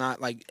them here, I'm not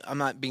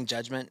being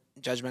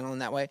judgmental in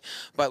that way.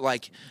 But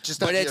like, it's just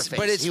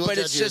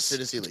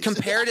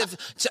comparative.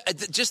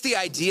 Just the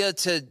idea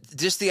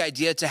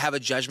to have a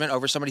judgment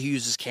over somebody who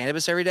uses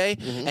cannabis every day,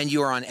 and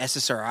you are on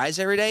SSRIs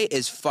every day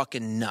is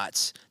fucking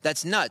nuts.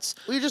 That's nuts.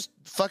 Well, you're just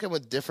fucking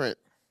with different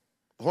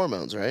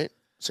hormones, right?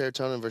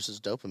 Serotonin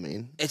versus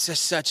dopamine. It's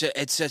just such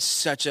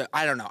a.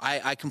 I don't know.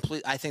 I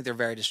think they're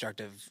very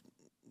destructive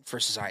for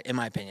society, in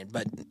my opinion.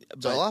 But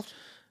Zoloft?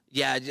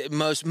 Yeah,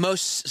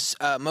 most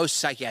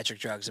psychiatric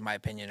drugs, in my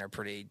opinion, are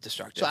pretty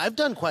destructive. So I've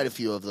done quite a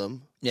few of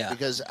them. Yeah,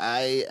 because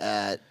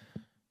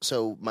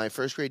so my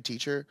first grade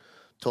teacher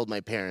told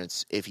my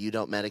parents, if you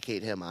don't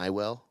medicate him, I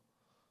will.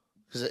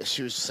 Because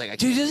she was just like,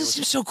 dude, doesn't it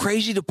seem so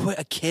crazy to put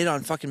a kid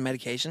on fucking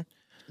medication?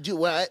 Dude,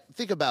 when I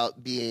think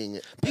about being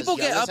people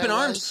get up in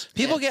arms.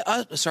 People get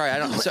up. Sorry, I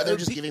don't. They're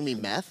just giving me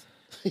meth.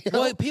 You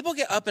know? Well, people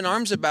get up in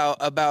arms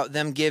about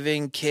them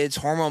giving kids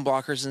hormone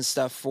blockers and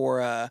stuff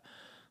for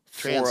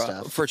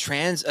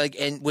trans, like,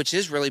 and which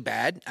is really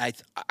bad. I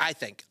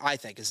think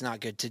it's not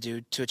good to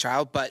do to a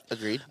child. But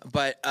agreed.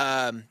 But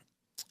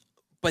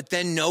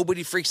then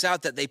nobody freaks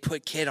out that they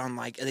put kids on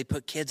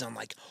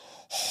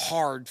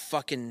hard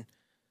fucking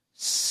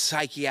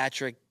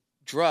psychotropic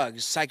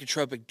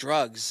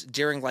drugs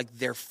during like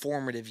their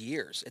formative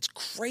years. It's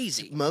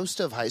crazy. Most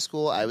of high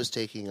school, I was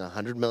taking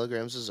 100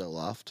 milligrams of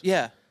Zoloft.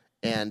 Yeah.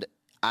 And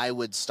I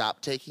would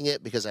stop taking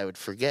it because I would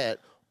forget,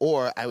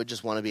 or I would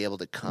just want to be able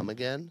to come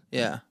again.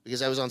 Yeah.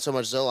 Because I was on so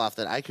much Zoloft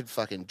that I could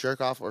fucking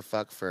jerk off or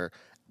fuck for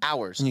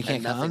hours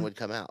and nothing would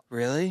come out.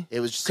 Really?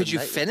 It was just Could you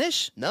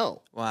finish?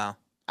 No. Wow.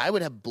 I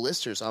would have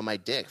blisters on my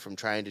dick from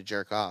trying to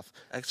jerk off.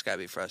 That's got to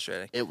be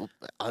frustrating.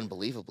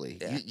 Unbelievably.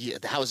 Yeah.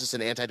 How is this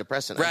an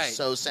antidepressant? Right. I'm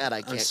so sad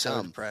I can't I'm so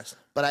come. depressed.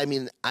 But I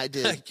mean, I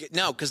did.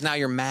 No, because now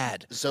you're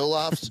mad.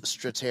 Zoloft,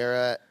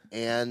 Strattera,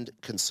 and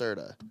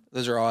Concerta.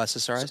 Those are all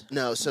SSRIs?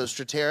 No, so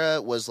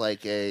Strattera was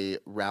like a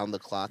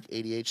round-the-clock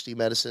ADHD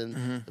medicine.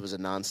 Mm-hmm. It was a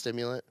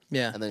non-stimulant.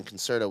 Yeah. And then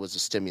Concerta was a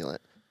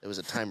stimulant. It was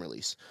a time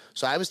release.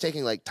 So I was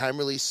taking like time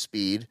release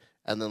speed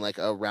and then like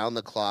a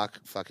round-the-clock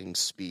fucking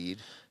speed.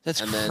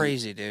 That's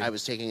crazy, dude. I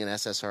was taking an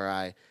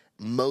SSRI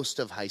most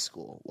of high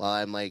school while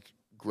I'm like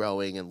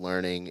growing and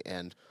learning.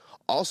 And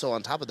also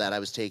on top of that, I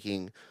was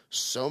taking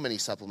so many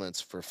supplements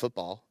for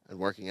football and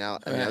working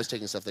out. I mean, I was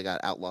taking stuff that got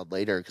outlawed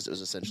later because it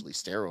was essentially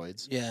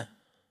steroids. Yeah.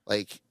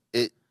 Like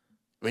it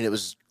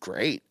was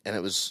great.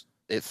 And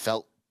it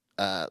felt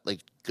like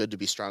good to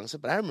be strong.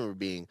 But I remember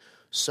being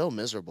so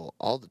miserable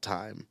all the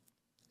time.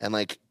 And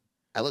like,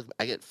 I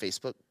get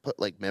Facebook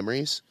like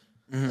memories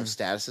of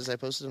statuses I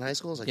posted in high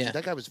school. I was like, dude,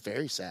 that guy was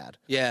very sad.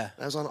 Yeah.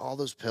 And I was on all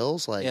those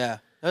pills. Like, yeah.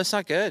 That's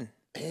not good.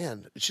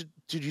 Man,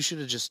 you should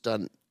have just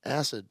done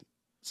acid.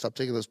 stop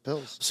taking those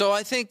pills. So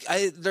I think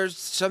there's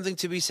something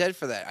to be said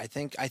for that. I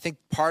think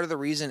part of the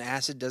reason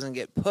acid doesn't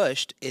get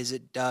pushed is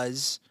it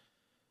does.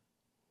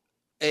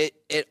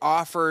 It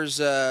offers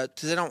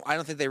because I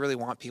don't think they really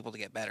want people to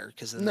get better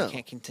because then they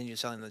can't continue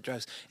selling the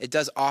drugs. It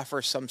does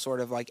offer some sort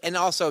of like, and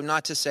also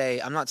not to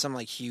say I'm not some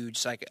like huge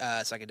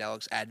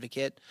psychedelics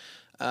advocate,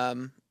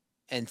 and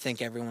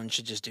think everyone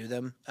should just do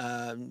them.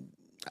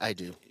 I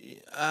do.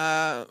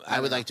 I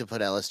would like to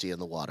put LSD in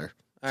the water.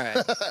 All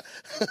right.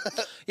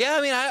 Yeah,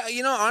 I mean,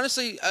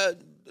 honestly,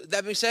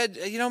 that being said,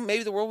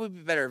 maybe the world would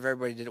be better if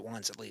everybody did it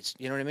once at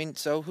least. You know what I mean?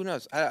 So who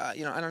knows? I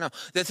don't know.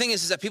 The thing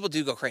is that people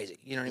do go crazy.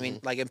 You know what I mean?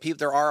 Like, and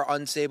there are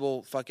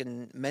unstable,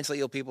 fucking mentally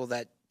ill people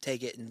that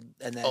take it and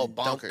then don't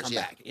come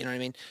back. You know what I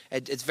mean?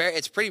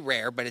 It's pretty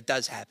rare, but it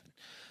does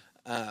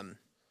happen.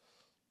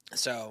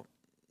 So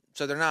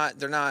they're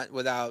not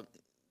without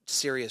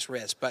serious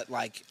risk. But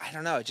like, I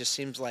don't know. It just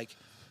seems like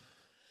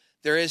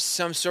there is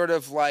some sort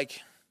of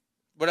like.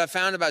 What I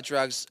found about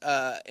drugs,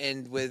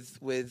 and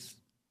with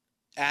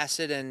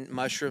acid and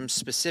mushrooms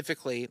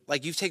specifically,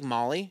 like you take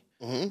Molly.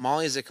 Mm-hmm.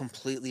 Molly is a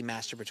completely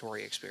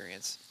masturbatory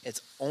experience.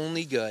 It's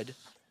only good.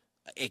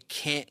 It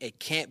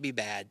can't be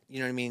bad. You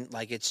know what I mean?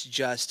 Like it's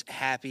just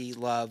happy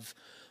love,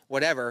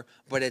 whatever.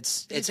 But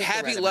it's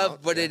happy love,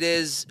 but it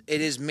is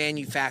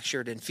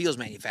manufactured and feels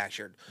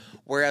manufactured.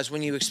 Whereas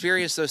when you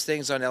experience those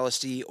things on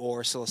LSD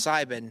or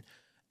psilocybin,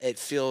 it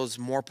feels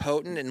more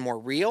potent and more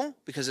real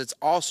because it's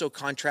also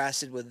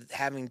contrasted with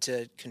having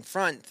to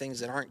confront things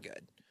that aren't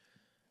good.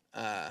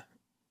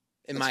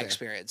 In my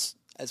experience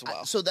as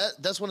well. So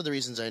that's one of the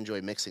reasons I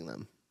enjoy mixing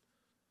them.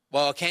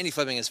 Well, candy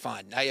flipping is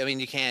fun. I mean,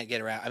 you can't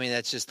get around. I mean,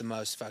 that's just the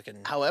most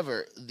fucking...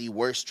 However, the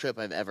worst trip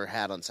I've ever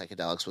had on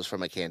psychedelics was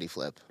from a candy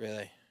flip.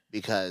 Really?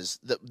 Because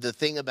the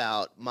thing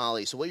about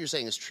Molly, so what you're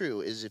saying is true,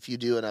 is if you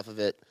do enough of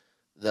it,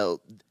 though,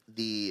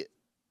 the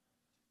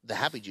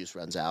happy juice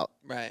runs out.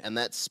 Right. And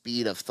that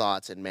speed of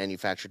thoughts and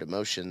manufactured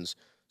emotions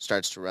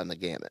starts to run the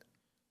gamut.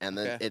 And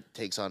then it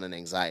takes on an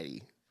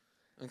anxiety.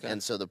 Okay.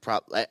 And so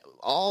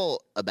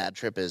all a bad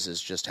trip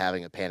is just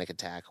having a panic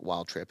attack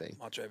while tripping.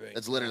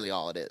 That's literally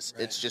all it is.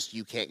 Right. It's just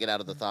you can't get out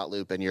of the thought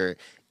loop and you're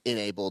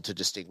unable to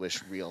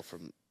distinguish real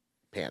from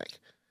panic.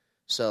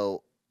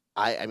 So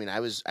I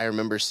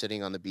remember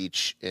sitting on the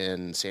beach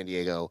in San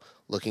Diego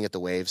looking at the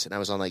waves, and I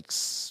was on like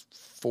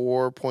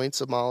 4 points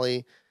of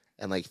Molly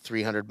and like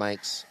 300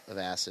 mics of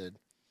acid,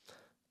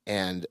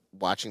 and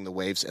watching the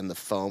waves, and the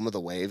foam of the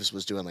waves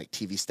was doing like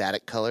TV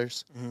static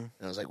colors. Mm-hmm. And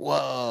I was like,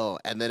 whoa.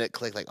 And then it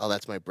clicked like, oh,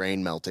 that's my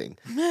brain melting.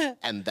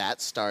 And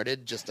that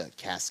started just a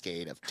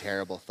cascade of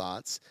terrible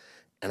thoughts,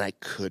 and I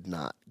could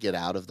not get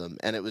out of them.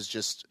 And it was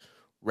just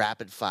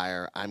rapid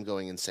fire. I'm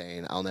going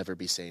insane. I'll never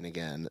be sane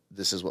again.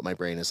 This is what my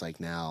brain is like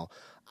now.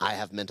 I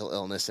have mental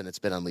illness, and it's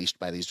been unleashed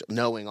by these,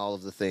 knowing all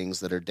of the things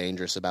that are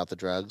dangerous about the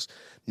drugs.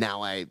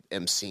 Now I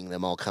am seeing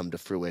them all come to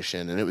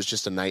fruition, and it was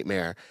just a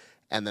nightmare.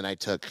 And then I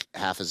took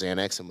half a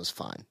Xanax and was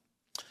fine.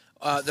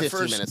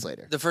 15 minutes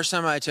later. The first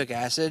time I took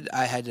acid,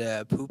 I had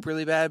to poop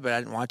really bad, but I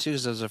didn't want to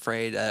because I was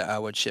afraid I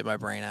would shit my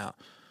brain out.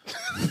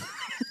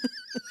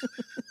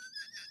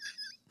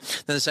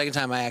 Then the second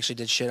time, I actually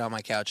did shit on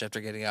my couch after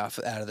getting out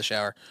of the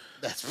shower.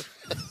 That's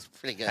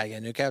pretty good. I get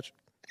a new couch.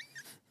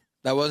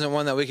 That wasn't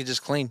one that we could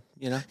just clean,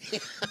 you know?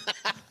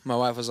 My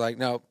wife was like,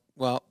 no,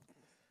 well,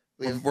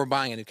 we're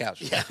buying a new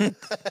couch. Yeah.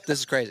 This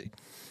is crazy.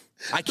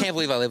 I can't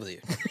believe I live with you.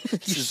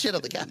 You shit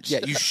on the couch. Yeah,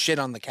 you shit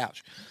on the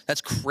couch.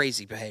 That's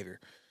crazy behavior.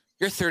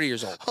 You're 30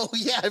 years old. Oh,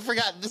 yeah, I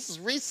forgot. This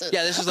is recent.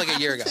 Yeah, this was like a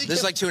year ago. This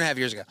is like 2.5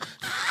 years ago.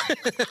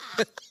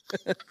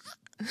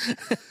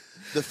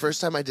 The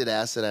first time I did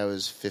acid, I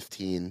was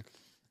 15,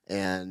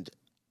 and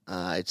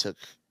I took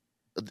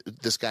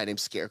this guy named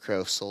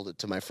Scarecrow sold it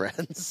to my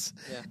friends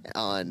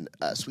on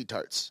sweet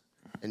tarts,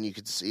 and you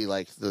could see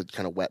like the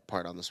kind of wet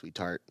part on the sweet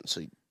tart, so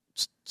you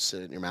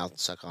sit it in your mouth and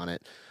suck on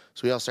it.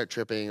 So we all start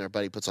tripping. Our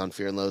buddy puts on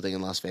Fear and Loathing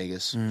in Las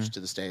Vegas, which to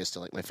this day is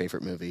still like my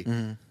favorite movie.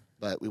 Mm.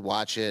 But we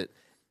watch it,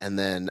 and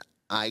then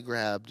I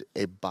grabbed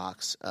a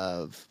box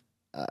of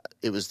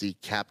it was the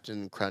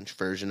Captain Crunch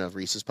version of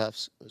Reese's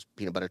Puffs. It was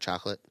peanut butter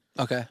chocolate.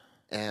 Okay.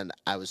 And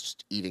I was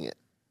just eating it.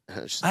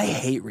 I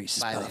hate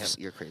Reese's Puffs.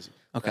 You're crazy.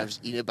 Okay. I was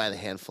eating it by the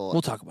handful.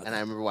 We'll talk about that. And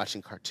I remember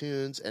watching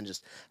cartoons and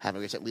just having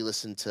a great time. We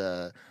listened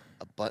to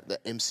the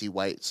MC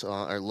White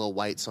song, or Lil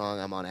White song,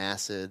 I'm on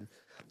Acid.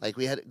 Like,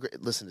 we had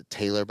listened to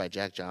Taylor by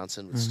Jack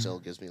Johnson, which still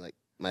gives me, like,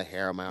 my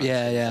hair on my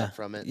arms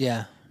from it.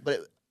 Yeah.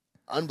 But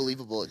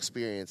unbelievable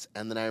experience.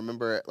 And then I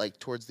remember, like,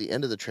 towards the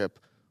end of the trip,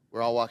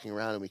 we're all walking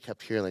around, and we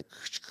kept hearing, like,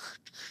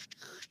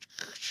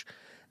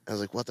 I was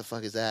like, what the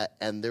fuck is that?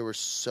 And there were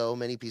so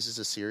many pieces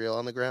of cereal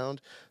on the ground.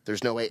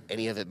 There's no way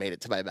any of it made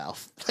it to my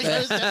mouth. Like, I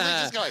was definitely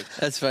just going.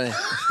 That's funny.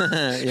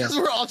 Because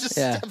we're all just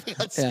stepping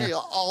on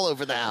cereal all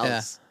over the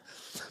house.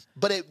 Yeah.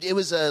 But it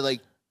was a,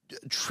 like,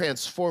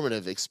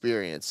 transformative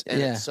experience.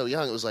 And it's so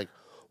young, it was like,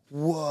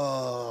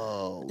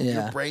 whoa,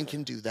 your brain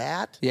can do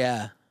that?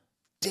 Yeah.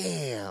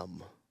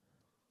 Damn.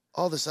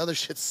 All this other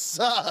shit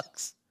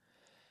sucks.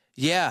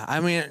 Yeah, I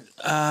mean,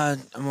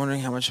 I'm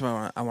wondering how much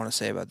I want to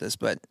say about this,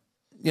 but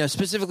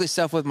specifically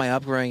stuff with my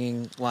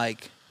upbringing,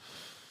 like,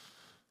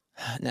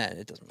 nah,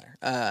 it doesn't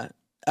matter.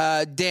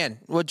 Dan,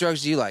 what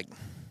drugs do you like?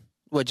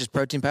 What, just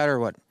protein powder or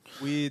what?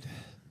 Weed.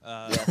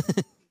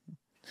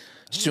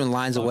 Just doing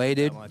lines away,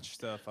 dude. Not much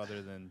stuff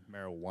other than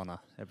marijuana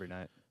every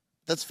night.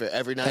 That's fair.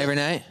 Every night? Every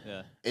night?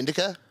 Yeah.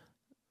 Indica?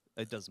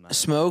 It doesn't matter.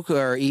 Smoke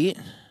or eat?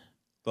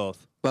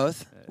 Both.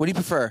 Both? Yeah. What do you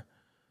prefer?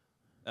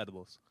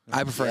 Edibles.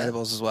 I prefer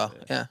edibles as well.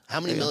 Yeah.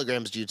 How many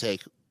milligrams do you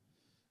take?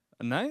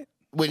 A night?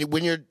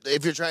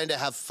 If you're trying to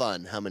have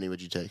fun, how many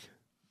would you take?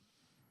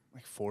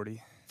 Like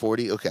 40.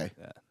 40? Okay.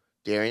 Yeah.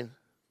 Darian?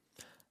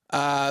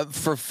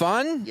 For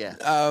fun? Yeah.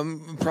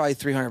 Probably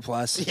 300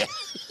 plus. Yeah.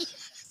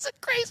 It's a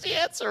crazy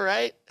answer,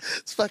 right?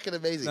 It's fucking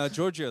amazing. No,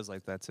 Giorgio's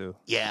like that too.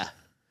 Yeah.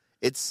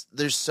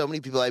 There's so many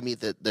people I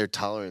meet that their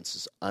tolerance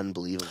is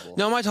unbelievable.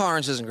 No, my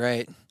tolerance isn't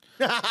great.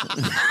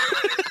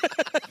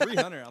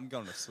 300, I'm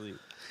going to sleep.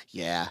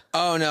 Yeah.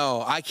 Oh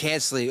no, I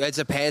can't sleep. It's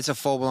a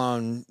full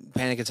blown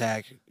panic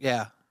attack.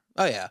 Yeah.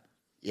 Oh yeah.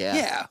 Yeah.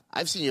 Yeah.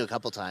 I've seen you a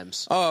couple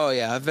times. Oh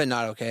yeah. I've been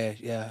not okay.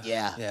 Yeah.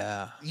 Yeah.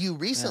 Yeah. You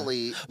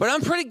recently... But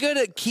I'm pretty good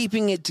at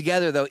keeping it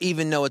together though,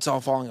 even though it's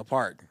all falling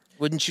apart.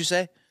 Wouldn't you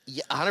say?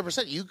 Yeah,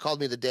 100%. You called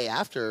me the day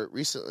after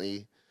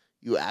recently.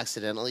 You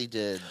accidentally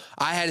did.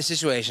 I had a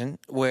situation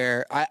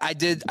where I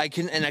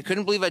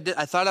couldn't believe I did.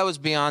 I thought I was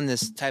beyond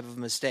this type of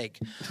mistake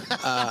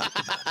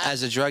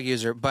as a drug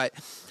user, but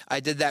I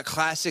did that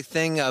classic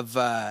thing of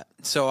the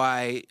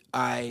guy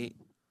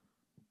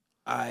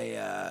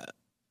I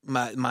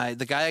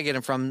get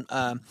them from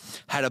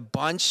had a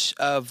bunch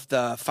of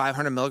the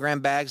 500 milligram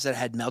bags that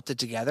had melted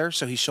together,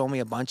 so he showed me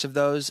a bunch of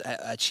those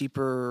at a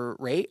cheaper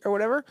rate or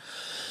whatever.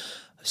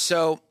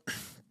 So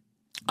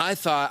I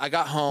thought, I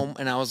got home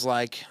and I was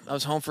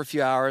home for a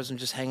few hours and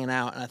just hanging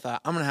out, and I thought,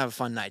 I'm gonna have a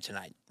fun night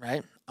tonight,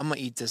 right? I'm gonna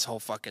eat this whole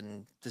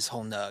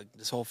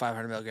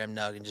 500 milligram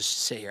nug and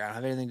just sit here. I don't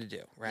have anything to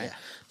do, right? Yeah.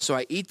 So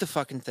I eat the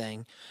fucking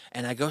thing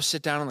and I go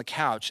sit down on the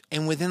couch,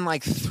 and within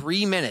like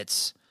 3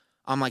 minutes,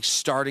 I'm like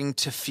starting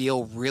to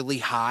feel really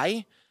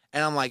high.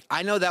 And I'm like,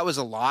 I know that was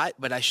a lot,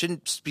 but I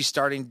shouldn't be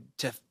starting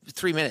to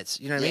 3 minutes.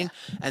 You know what I mean?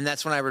 And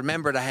that's when I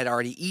remembered I had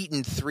already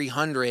eaten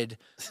 300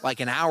 like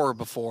an hour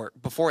before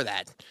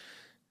that.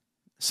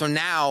 So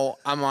now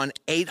I'm on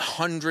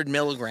 800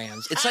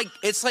 milligrams.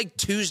 It's like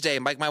Tuesday.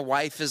 Like my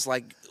wife is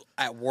like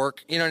at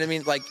work. You know what I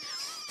mean? Like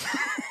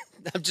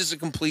I'm just a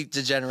complete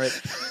degenerate.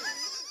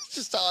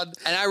 Just on.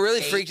 And I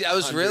really freaked. Did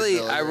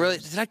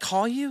I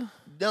call you?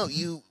 No,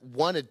 you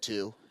wanted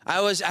to.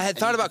 I had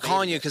thought about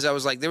calling you because I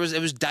was like, it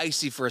was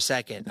dicey for a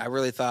second. I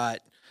really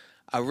thought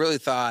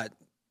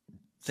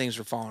things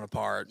were falling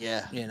apart.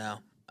 Yeah. You know,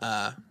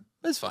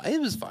 it's fine. It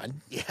was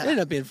fine. Yeah. It ended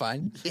up being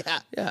fine. Yeah.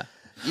 Yeah.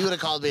 You would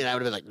have called me and I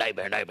would have been like,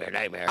 nightmare.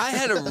 I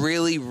had a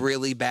really,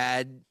 really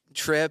bad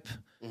trip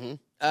 2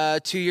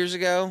 years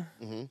ago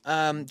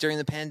during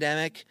the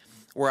pandemic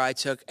where I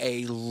took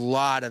a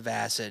lot of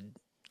acid.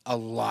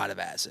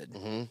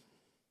 Mm-hmm.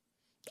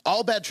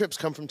 All bad trips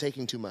come from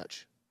taking too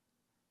much.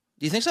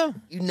 Do you think so?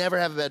 You never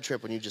have a bad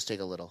trip when you just take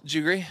a little. Do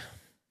you agree?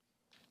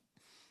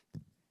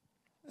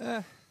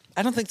 I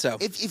don't think so.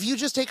 If you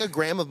just take a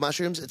gram of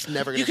mushrooms, it's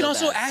never going to You can go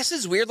also, bad.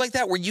 acid's weird like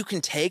that where you can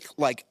take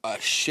like a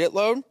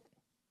shitload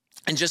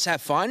and just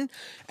have fun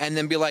and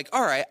then be like,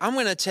 all right, I'm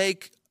going to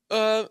take,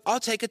 I'll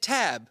take a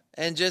tab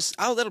and just,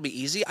 that'll be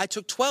easy. I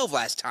took 12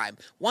 last time.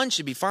 One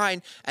should be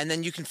fine. And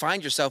then you can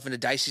find yourself in a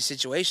dicey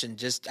situation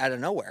just out of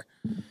nowhere.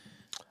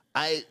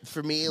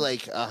 For me,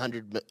 like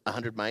 100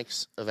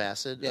 mics of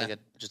acid, like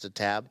just a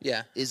tab,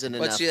 isn't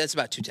enough. See, that's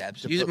about 2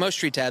 tabs. Most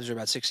tree tabs are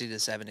about 60 to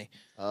 70.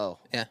 Oh.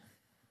 Yeah.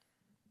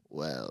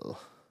 Well.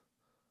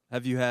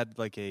 Have you had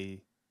like a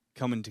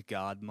coming to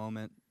God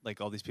moment? Like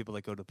all these people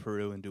that go to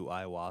Peru and do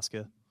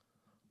ayahuasca?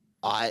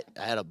 I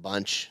had a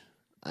bunch.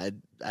 I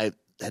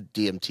had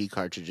DMT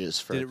cartridges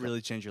for. Did it really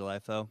change your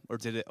life though, or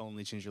did it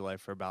only change your life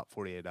for about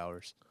 48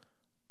 hours?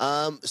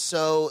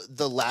 So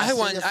the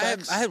lasting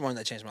effects. I had one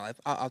that changed my life.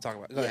 I'll talk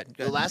about it. Go ahead.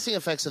 The lasting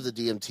effects of the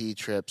DMT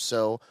trip.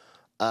 So,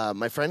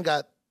 my friend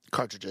got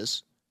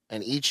cartridges,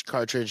 and each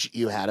cartridge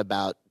you had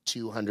about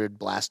 200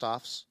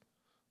 blast-offs.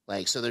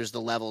 Like, so there's the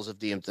levels of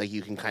DMT. Like,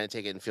 you can kind of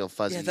take it and feel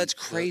fuzzy. Yeah, that's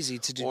crazy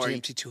to do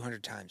DMT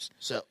 200 times.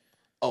 So,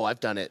 I've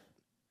done it.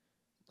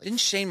 Didn't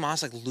Shane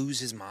Moss like lose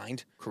his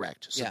mind?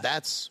 Correct. So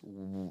that's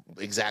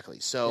exactly.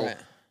 So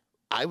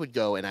I would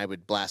go and I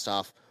would blast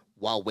off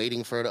while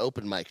waiting for an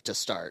open mic to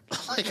start.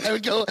 Like I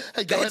would go.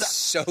 That's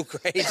so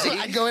crazy.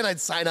 I'd go in, I'd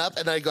sign up,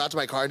 and then I'd go out to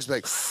my car and just be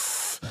like,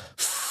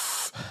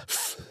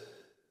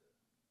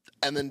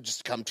 and then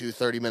just come to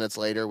 30 minutes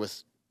later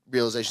with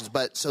realizations.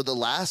 But so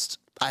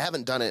I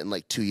haven't done it in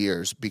like 2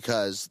 years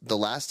because the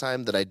last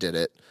time that I did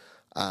it,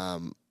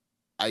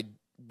 I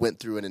went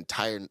through an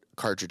entire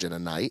cartridge in a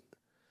night.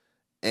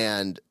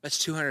 And that's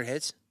 200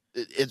 hits?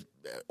 It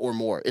or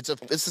more. It's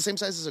the same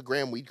size as a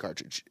gram weed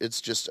cartridge. It's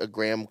just a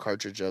gram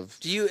cartridge of.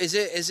 Is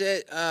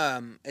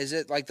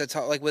it like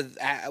like with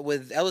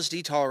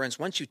LSD tolerance?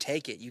 Once you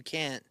take it, you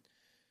can't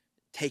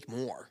take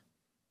more.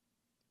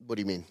 What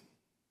do you mean?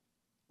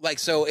 Like,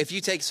 so if you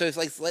take,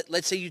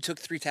 let's say you took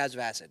 3 tabs of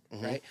acid,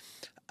 right?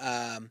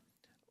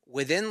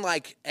 within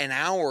like an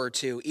hour or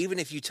two, even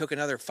if you took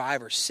another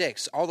 5 or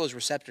 6, all those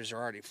receptors are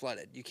already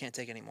flooded. You can't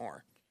take any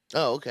more.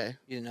 Oh, okay.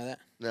 You didn't know that?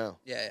 No.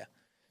 Yeah.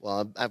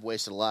 Well, I've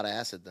wasted a lot of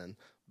acid then,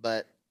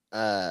 but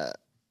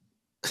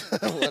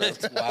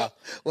Whatever. Wow.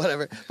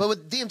 Whatever. But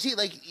with DMT,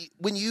 like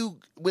when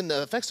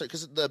the effects start,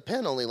 because the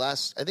pen only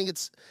lasts, I think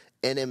it's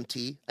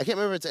NMT. I can't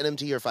remember if it's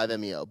NMT or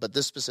 5-MeO, but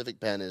this specific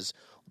pen is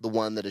the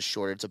one that is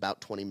shorter. It's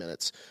about 20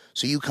 minutes.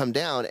 So you come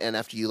down, and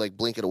after you like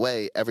blink it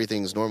away,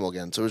 everything's normal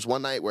again. So there was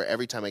one night where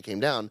every time I came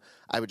down,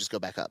 I would just go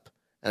back up,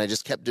 and I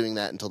just kept doing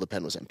that until the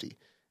pen was empty,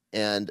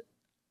 and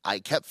I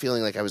kept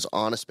feeling like I was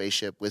on a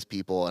spaceship with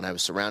people, and I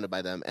was surrounded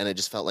by them, and I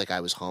just felt like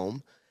I was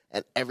home.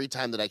 And every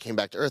time that I came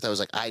back to Earth, I was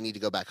like, I need to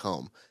go back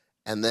home.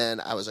 And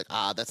then I was like,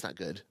 that's not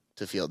good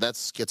to feel.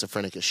 That's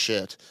schizophrenic as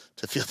shit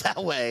to feel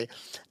that way.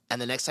 And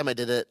the next time I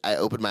did it, I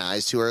opened my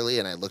eyes too early,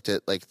 and I looked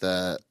at like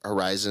the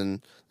horizon.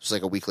 It was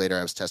like a week later.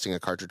 I was testing a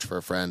cartridge for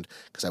a friend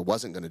because I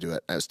wasn't going to do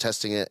it. I was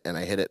testing it, and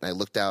I hit it, and I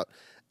looked out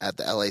at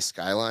the LA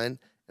skyline,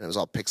 and it was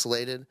all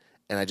pixelated.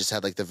 And I just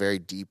had like the very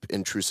deep,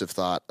 intrusive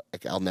thought,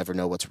 like I'll never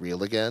know what's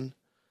real again.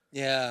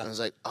 Yeah. And I was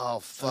like, oh,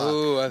 fuck.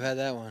 Oh, I've had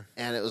that one.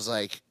 And it was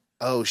like,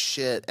 oh,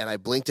 shit. And I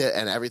blinked it,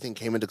 and everything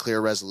came into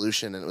clear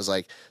resolution. And it was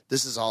like,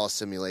 this is all a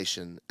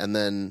simulation. And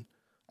then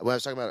what I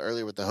was talking about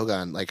earlier with the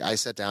Hogan, like I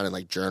sat down and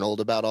like journaled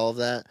about all of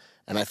that,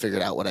 and I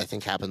figured out what I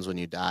think happens when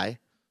you die.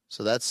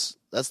 So that's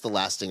the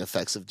lasting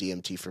effects of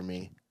DMT for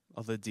me.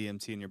 All the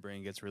DMT in your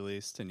brain gets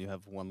released, and you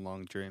have one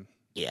long dream.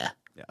 Yeah.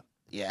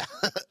 Yeah.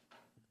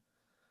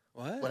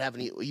 What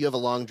happened? You have a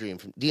long dream.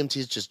 DMT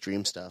is just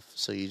dream stuff.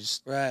 So you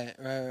just Right.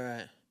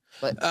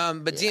 But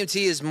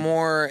DMT is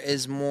more.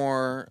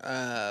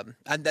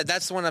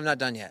 That's the one I've not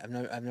done yet.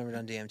 I've never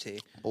done DMT.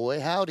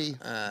 Boy, howdy.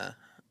 And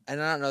I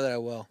don't know that I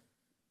will.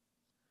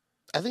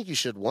 I think you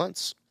should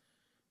once.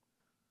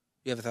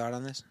 You have a thought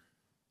on this?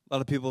 A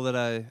lot of people that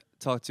I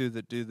talk to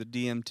that do the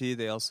DMT,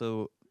 they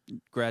also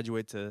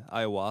graduate to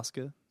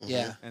ayahuasca.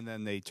 Yeah. And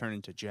then they turn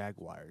into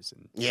jaguars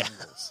and Yeah.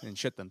 jungles and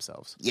shit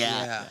themselves.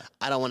 Yeah.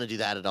 I don't want to do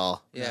that at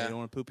all. No, Yeah. you don't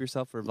want to poop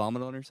yourself or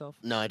vomit on yourself?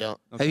 No, I don't.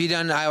 Okay. Have you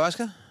done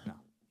ayahuasca? No.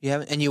 You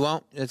haven't, and you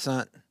won't. It's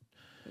not.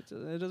 It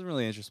doesn't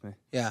really interest me.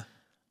 Yeah.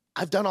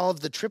 I've done all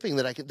of the tripping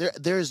that I can.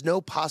 There is no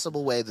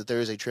possible way that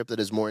there is a trip that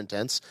is more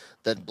intense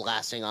than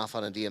blasting off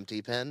on a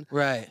DMT pen.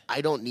 Right.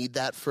 I don't need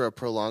that for a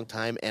prolonged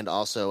time, and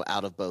also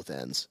out of both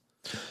ends.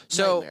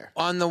 So Nightmare.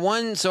 on the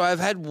one, so I've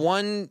had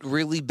one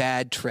really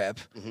bad trip,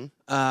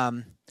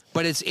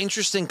 but it's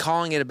interesting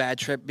calling it a bad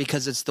trip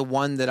because it's the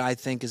one that I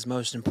think is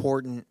most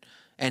important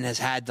and has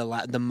had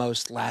the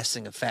most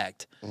lasting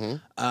effect.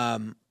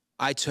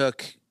 I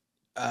took,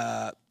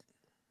 all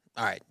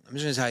right, I'm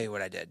just going to tell you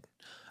what I did.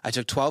 I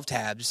took 12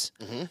 tabs,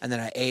 and then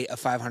I ate a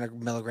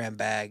 500 milligram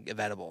bag of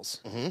edibles,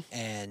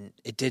 and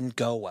it didn't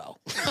go well.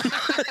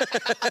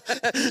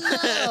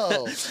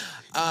 No,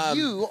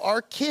 you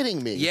are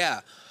kidding me.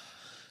 Yeah.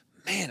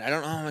 Man, I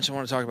don't know how much I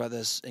want to talk about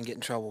this and get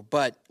in trouble,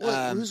 but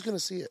Well, who's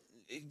gonna see it?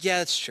 yeah,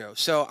 that's true.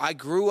 So I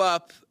grew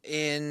up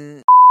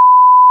in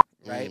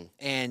right,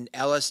 and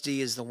LSD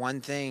is the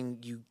one thing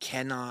you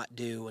cannot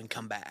do and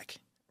come back,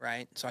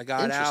 right? So I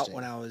got out Interesting.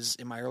 when I was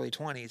in my early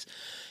 20s,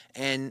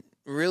 and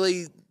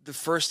really the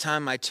first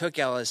time I took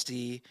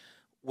LSD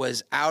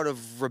was out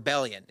of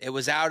rebellion. It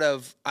was out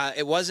of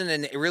it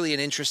wasn't really an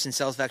interest in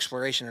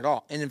self-exploration at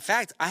all. And in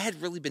fact, I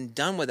had really been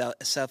done with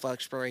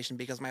self-exploration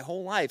because my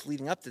whole life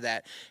leading up to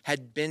that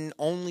had been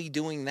only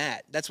doing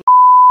that. That's what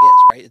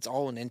is, right? It's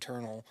all an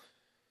internal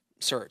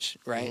search,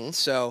 right?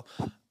 So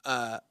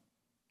I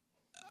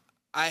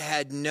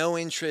had no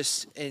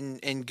interest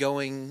in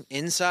going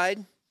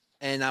inside,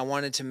 and I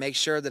wanted to make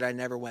sure that I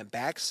never went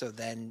back. So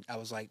then I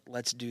was like,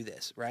 let's do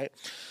this, right?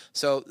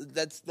 So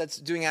that's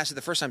doing acid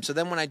the first time. So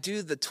then when I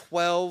do the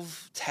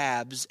 12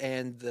 tabs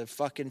and the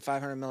fucking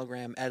 500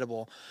 milligram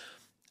edible,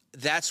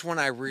 that's when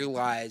I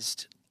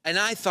realized, and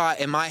I thought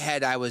in my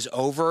head I was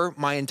over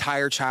my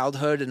entire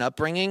childhood and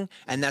upbringing,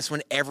 and that's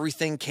when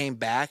everything came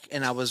back,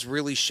 and I was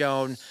really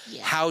shown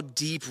how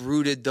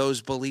deep-rooted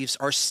those beliefs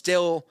are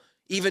still,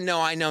 even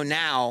though I know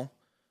now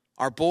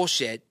are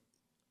bullshit.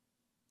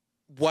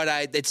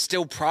 It's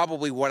still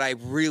probably what I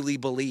really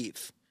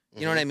believe.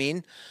 You know what I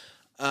mean?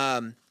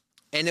 And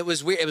it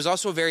was weird. It was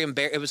also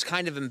it was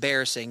kind of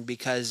embarrassing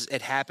because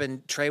it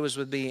happened. Trey was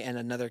with me and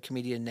another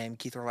comedian named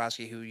Keith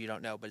Orlowski, who you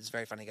don't know, but he's a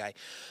very funny guy.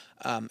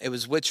 It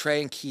was with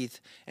Trey and Keith,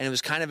 and it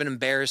was kind of an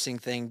embarrassing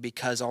thing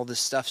because all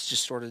this stuff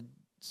just sort of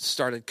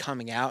started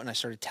coming out, and I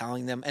started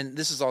telling them. And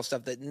this is all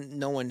stuff that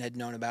no one had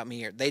known about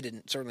me, or they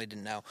certainly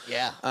didn't know.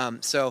 Yeah.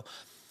 So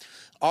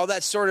all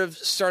that sort of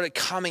started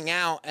coming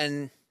out,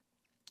 and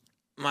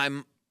I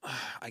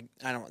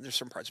don't. There's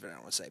certain parts of it I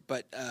don't want to say,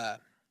 but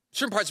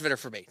certain parts of it are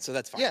for me, so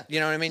that's fine. Yeah. You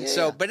know what I mean?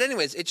 Yeah. But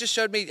anyways, it just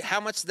showed me how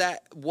much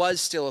that was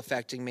still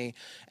affecting me,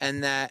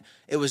 and that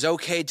it was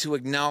okay to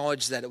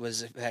acknowledge that it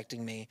was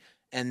affecting me,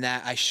 and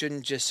that I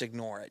shouldn't just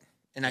ignore it,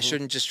 and I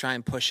shouldn't just try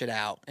and push it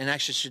out, and I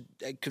should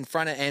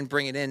confront it and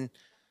bring it in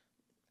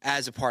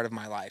as a part of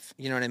my life.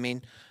 You know what I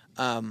mean?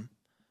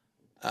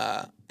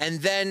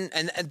 And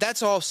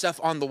that's all stuff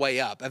on the way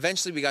up.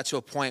 Eventually, we got to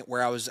a point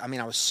where I was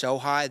so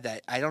high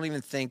that I don't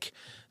even think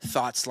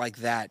thoughts like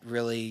that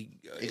really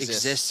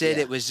existed.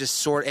 Yeah. It was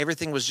just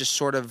everything was just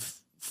sort of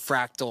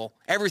fractal.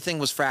 Everything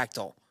was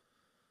fractal.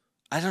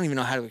 I don't even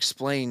know how to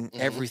explain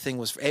everything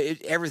was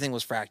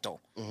fractal.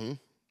 Mm-hmm.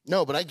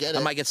 No, but I get it.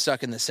 I might get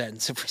stuck in this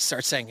sentence if we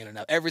start saying it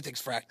enough.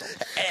 Everything's fractal.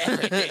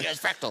 Everything is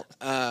fractal.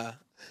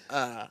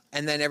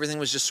 And then everything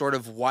was just sort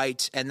of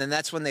white. And then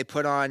that's when they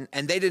put on,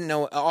 and they didn't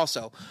know.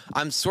 Also,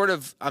 I'm sort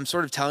of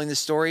telling this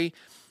story.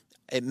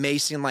 It may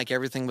seem like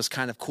everything was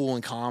kind of cool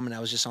and calm, and I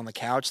was just on the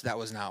couch. That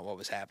was not what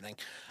was happening.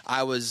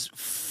 I was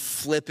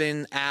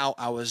flipping out.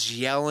 I was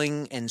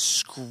yelling and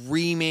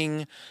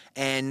screaming,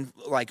 and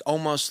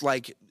almost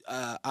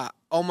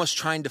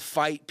trying to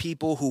fight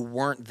people who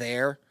weren't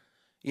there.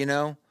 You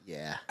know.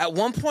 Yeah. At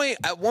one point,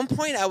 I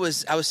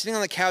was sitting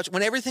on the couch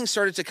when everything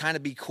started to kind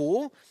of be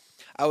cool.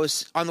 I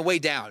was on the way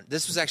down.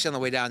 This was actually on the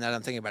way down now that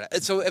I'm thinking about it.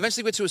 And so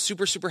eventually went to a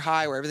super, super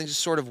high where everything's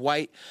just sort of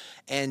white.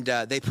 And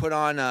they put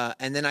on,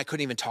 and then I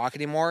couldn't even talk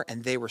anymore.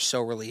 And they were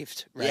so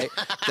relieved, right?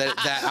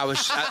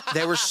 Yeah.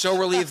 They were so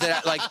relieved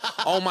that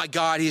oh my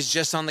God, he's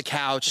just on the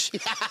couch.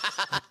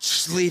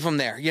 Just leave him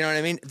there. You know what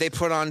I mean? They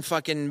put on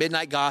fucking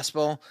Midnight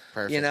Gospel,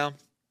 Perfect. You know?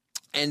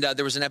 And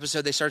there was an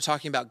episode they started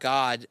talking about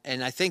God,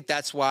 and I think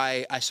that's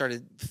why I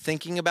started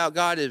thinking about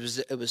God. It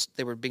was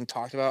they were being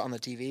talked about on the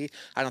TV.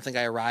 I don't think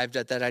I arrived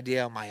at that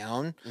idea on my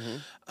own.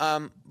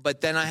 Mm-hmm. But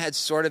then I had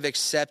sort of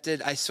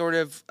accepted. I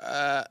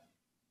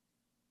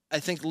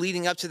think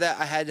leading up to that,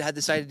 I had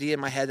this idea in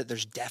my head that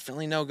there's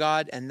definitely no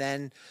God, and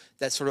then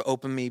that sort of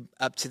opened me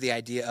up to the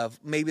idea of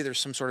maybe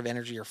there's some sort of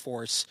energy or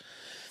force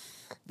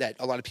that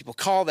a lot of people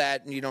call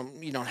that, and you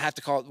don't have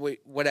to call it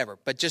whatever,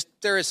 but just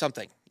there is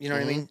something, you know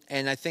what I mean?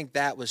 And I think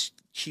that was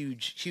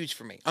huge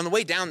for me. On the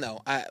way down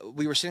though,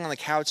 we were sitting on the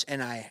couch,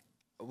 and I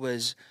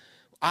was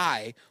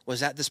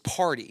at this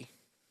party,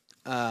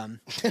 and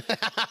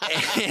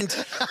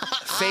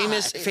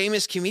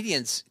famous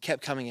comedians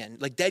kept coming in,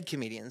 like dead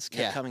comedians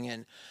kept coming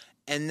in.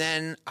 And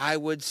then I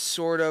would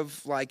sort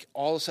of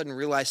all of a sudden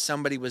realize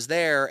somebody was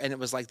there, and it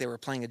was like they were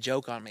playing a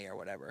joke on me or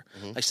whatever.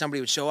 Mm-hmm. Like somebody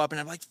would show up,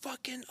 and I'm like,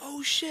 fucking,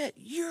 oh shit,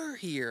 you're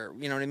here.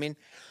 You know what I mean?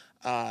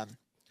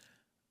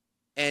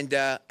 And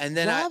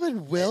then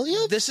Robin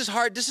Williams? This is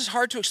hard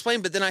to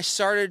explain, but then I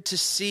started to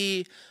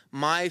see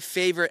my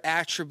favorite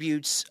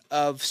attributes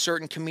of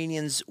certain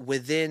comedians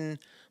within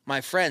my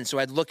friends. So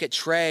I'd look at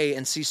Trey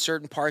and see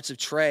certain parts of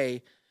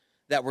Trey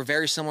that were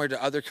very similar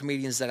to other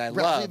comedians that I loved.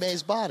 Ralphie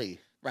May's body.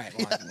 Right.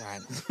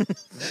 Right.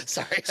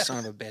 Sorry. Son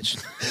of a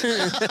bitch.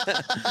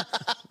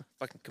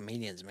 Fucking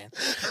comedians, man.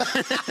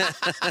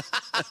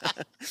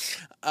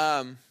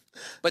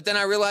 But then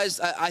I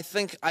realized, I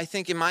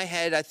think in my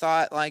head, I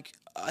thought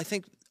I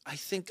think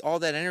all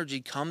that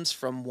energy comes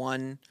from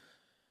one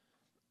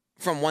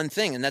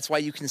thing, and that's why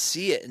you can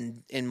see it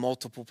in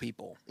multiple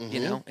people, you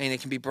know, and it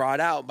can be brought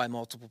out by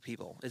multiple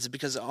people. It's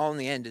because all in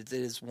the end, it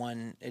is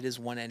one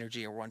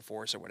energy or one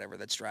force or whatever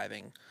that's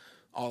driving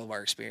all of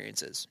our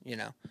experiences, you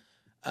know.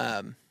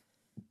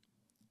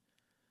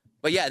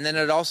 But yeah, and then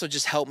it also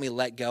just helped me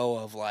let go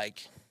of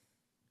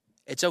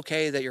it's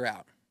okay that you're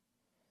out.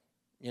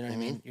 You know what I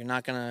mean? You're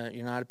not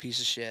a piece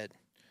of shit.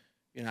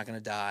 You're not gonna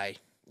die.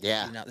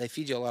 Yeah. You know, they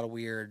feed you a lot of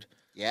weird.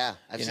 Yeah.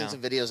 I've seen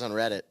some videos on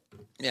Reddit.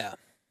 Yeah.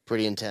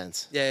 Pretty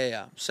intense.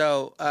 Yeah.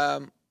 So,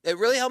 it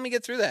really helped me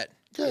get through that.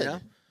 Good. You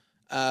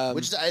know?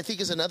 Which I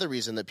think is another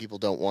reason that people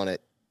don't want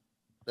it.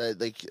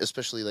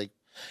 Especially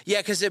yeah,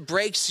 because it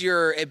breaks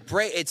your.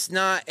 It's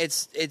not.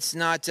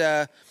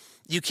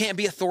 You can't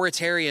be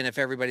authoritarian if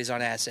everybody's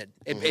on acid.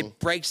 It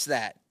breaks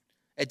that.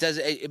 It does.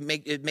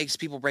 It makes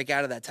people break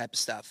out of that type of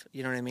stuff.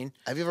 You know what I mean?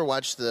 Have you ever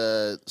watched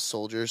the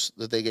soldiers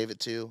that they gave it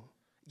to?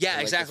 Yeah,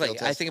 exactly.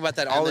 I think about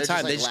that all the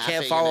time. They just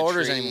can't follow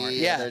orders anymore.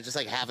 Yeah, they're just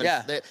having.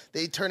 Yeah.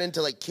 They turn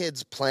into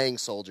kids playing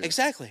soldiers.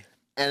 Exactly.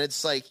 And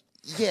it's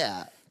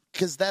yeah,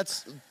 because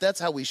that's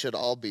how we should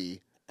all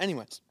be.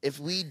 Anyways, if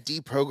we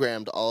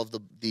deprogrammed all of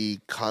the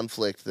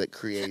conflict that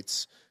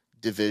creates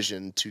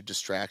division to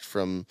distract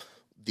from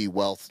the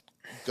wealth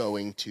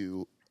going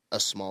to a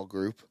small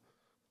group,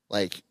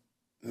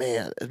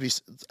 man, it'd be.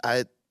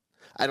 I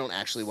don't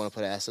actually want to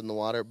put acid in the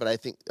water, but I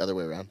think the other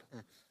way around.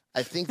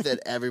 I think that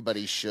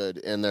everybody should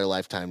in their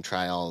lifetime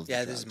try all of the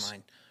drugs. This is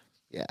mine.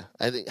 Yeah,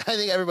 I think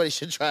everybody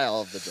should try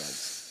all of the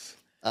drugs.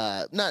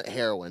 Not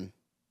heroin.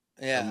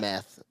 Yeah. Or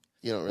meth.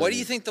 You don't really. What do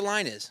you think the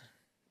line is?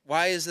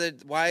 Why is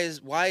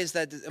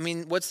that? I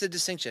mean, what's the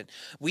distinction?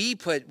 We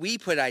put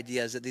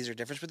ideas that these are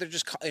different, but they're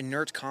just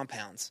inert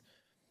compounds.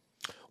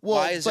 Well,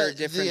 why is there a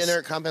difference? The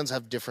inert compounds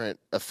have different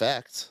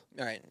effects.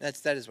 All right,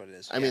 that is what it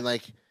is. I mean,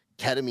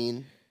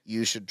 ketamine,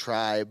 you should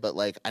try, but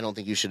I don't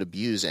think you should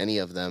abuse any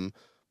of them.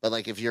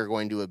 But if you're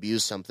going to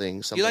abuse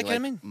something you like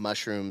ketamine?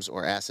 Mushrooms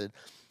or acid,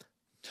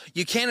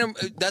 you can't.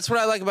 That's what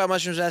I like about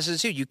mushrooms and acid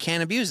too. You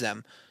can't abuse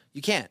them.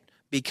 You can't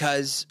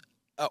because.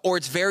 Or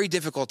it's very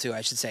difficult to, I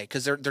should say,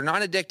 because they're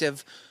not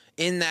addictive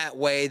in that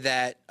way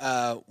that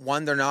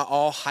one, they're not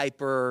all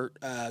hyper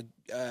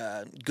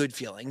good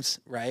feelings,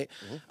 right?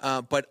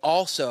 But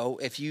also,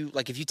 if you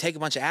take a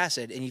bunch of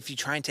acid and if you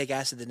try and take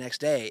acid the next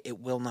day, it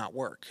will not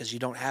work because you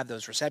don't have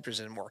those receptors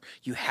anymore.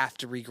 You have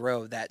to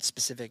regrow that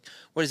specific,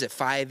 what is it,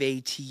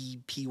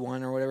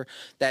 5-ATP1 or whatever,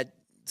 that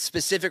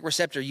specific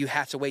receptor. You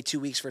have to wait 2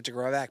 weeks for it to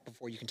grow back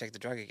before you can take the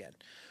drug again.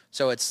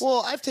 So it's...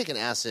 Well, I've taken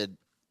acid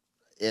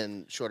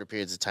in shorter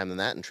periods of time than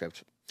that and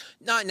tripped.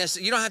 Not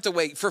necessarily. You don't have to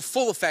wait for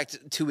full effect.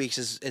 2 weeks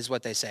is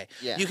what they say.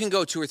 Yeah. You can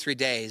go 2 or 3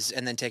 days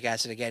and then take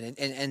acid again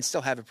and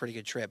still have a pretty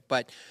good trip.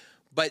 But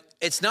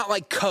it's not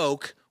like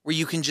Coke where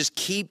you can just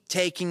keep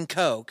taking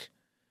Coke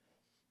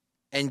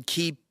and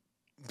keep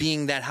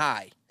being that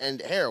high.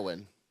 And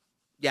heroin.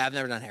 Yeah, I've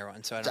never done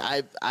heroin, so I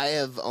don't. I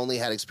have only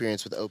had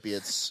experience with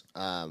opiates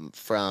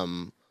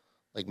from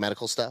like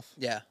medical stuff.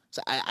 Yeah.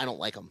 So I don't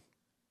like them.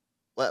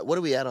 What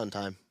are we at on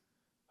time?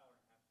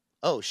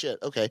 Oh, shit.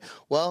 Okay.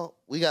 Well,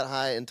 we got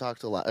high and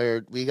talked a lot.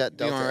 Or we got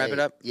Delta. You want to wrap it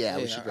up? Yeah,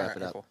 we should wrap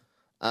it up.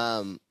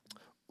 Cool.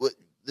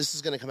 This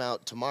is going to come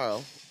out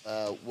tomorrow.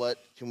 What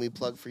can we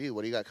plug for you?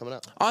 What do you got coming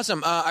up?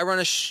 Awesome. I run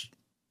a...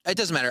 It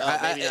doesn't matter.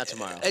 Maybe not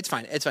tomorrow. It's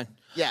fine.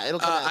 Yeah, it'll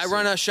come out I soon.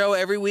 run a show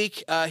every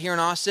week here in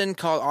Austin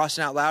called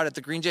Austin Out Loud at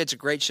the Green Jay. It's a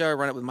great show. I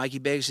run it with Mikey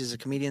Biggs. He's a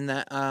comedian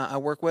that I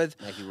work with.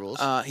 Mikey rules.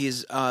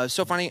 He's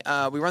so funny.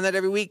 We run that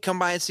every week. Come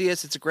by and see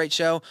us. It's a great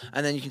show.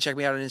 And then you can check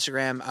me out on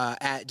Instagram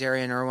at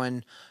Darian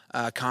Irwin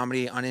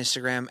Comedy on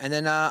Instagram. And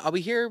then I'll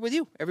be here with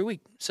you every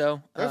week.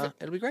 So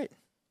it'll be great.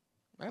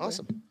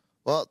 Awesome.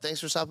 Well, thanks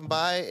for stopping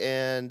by.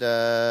 And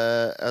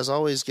as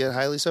always, get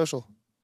highly social.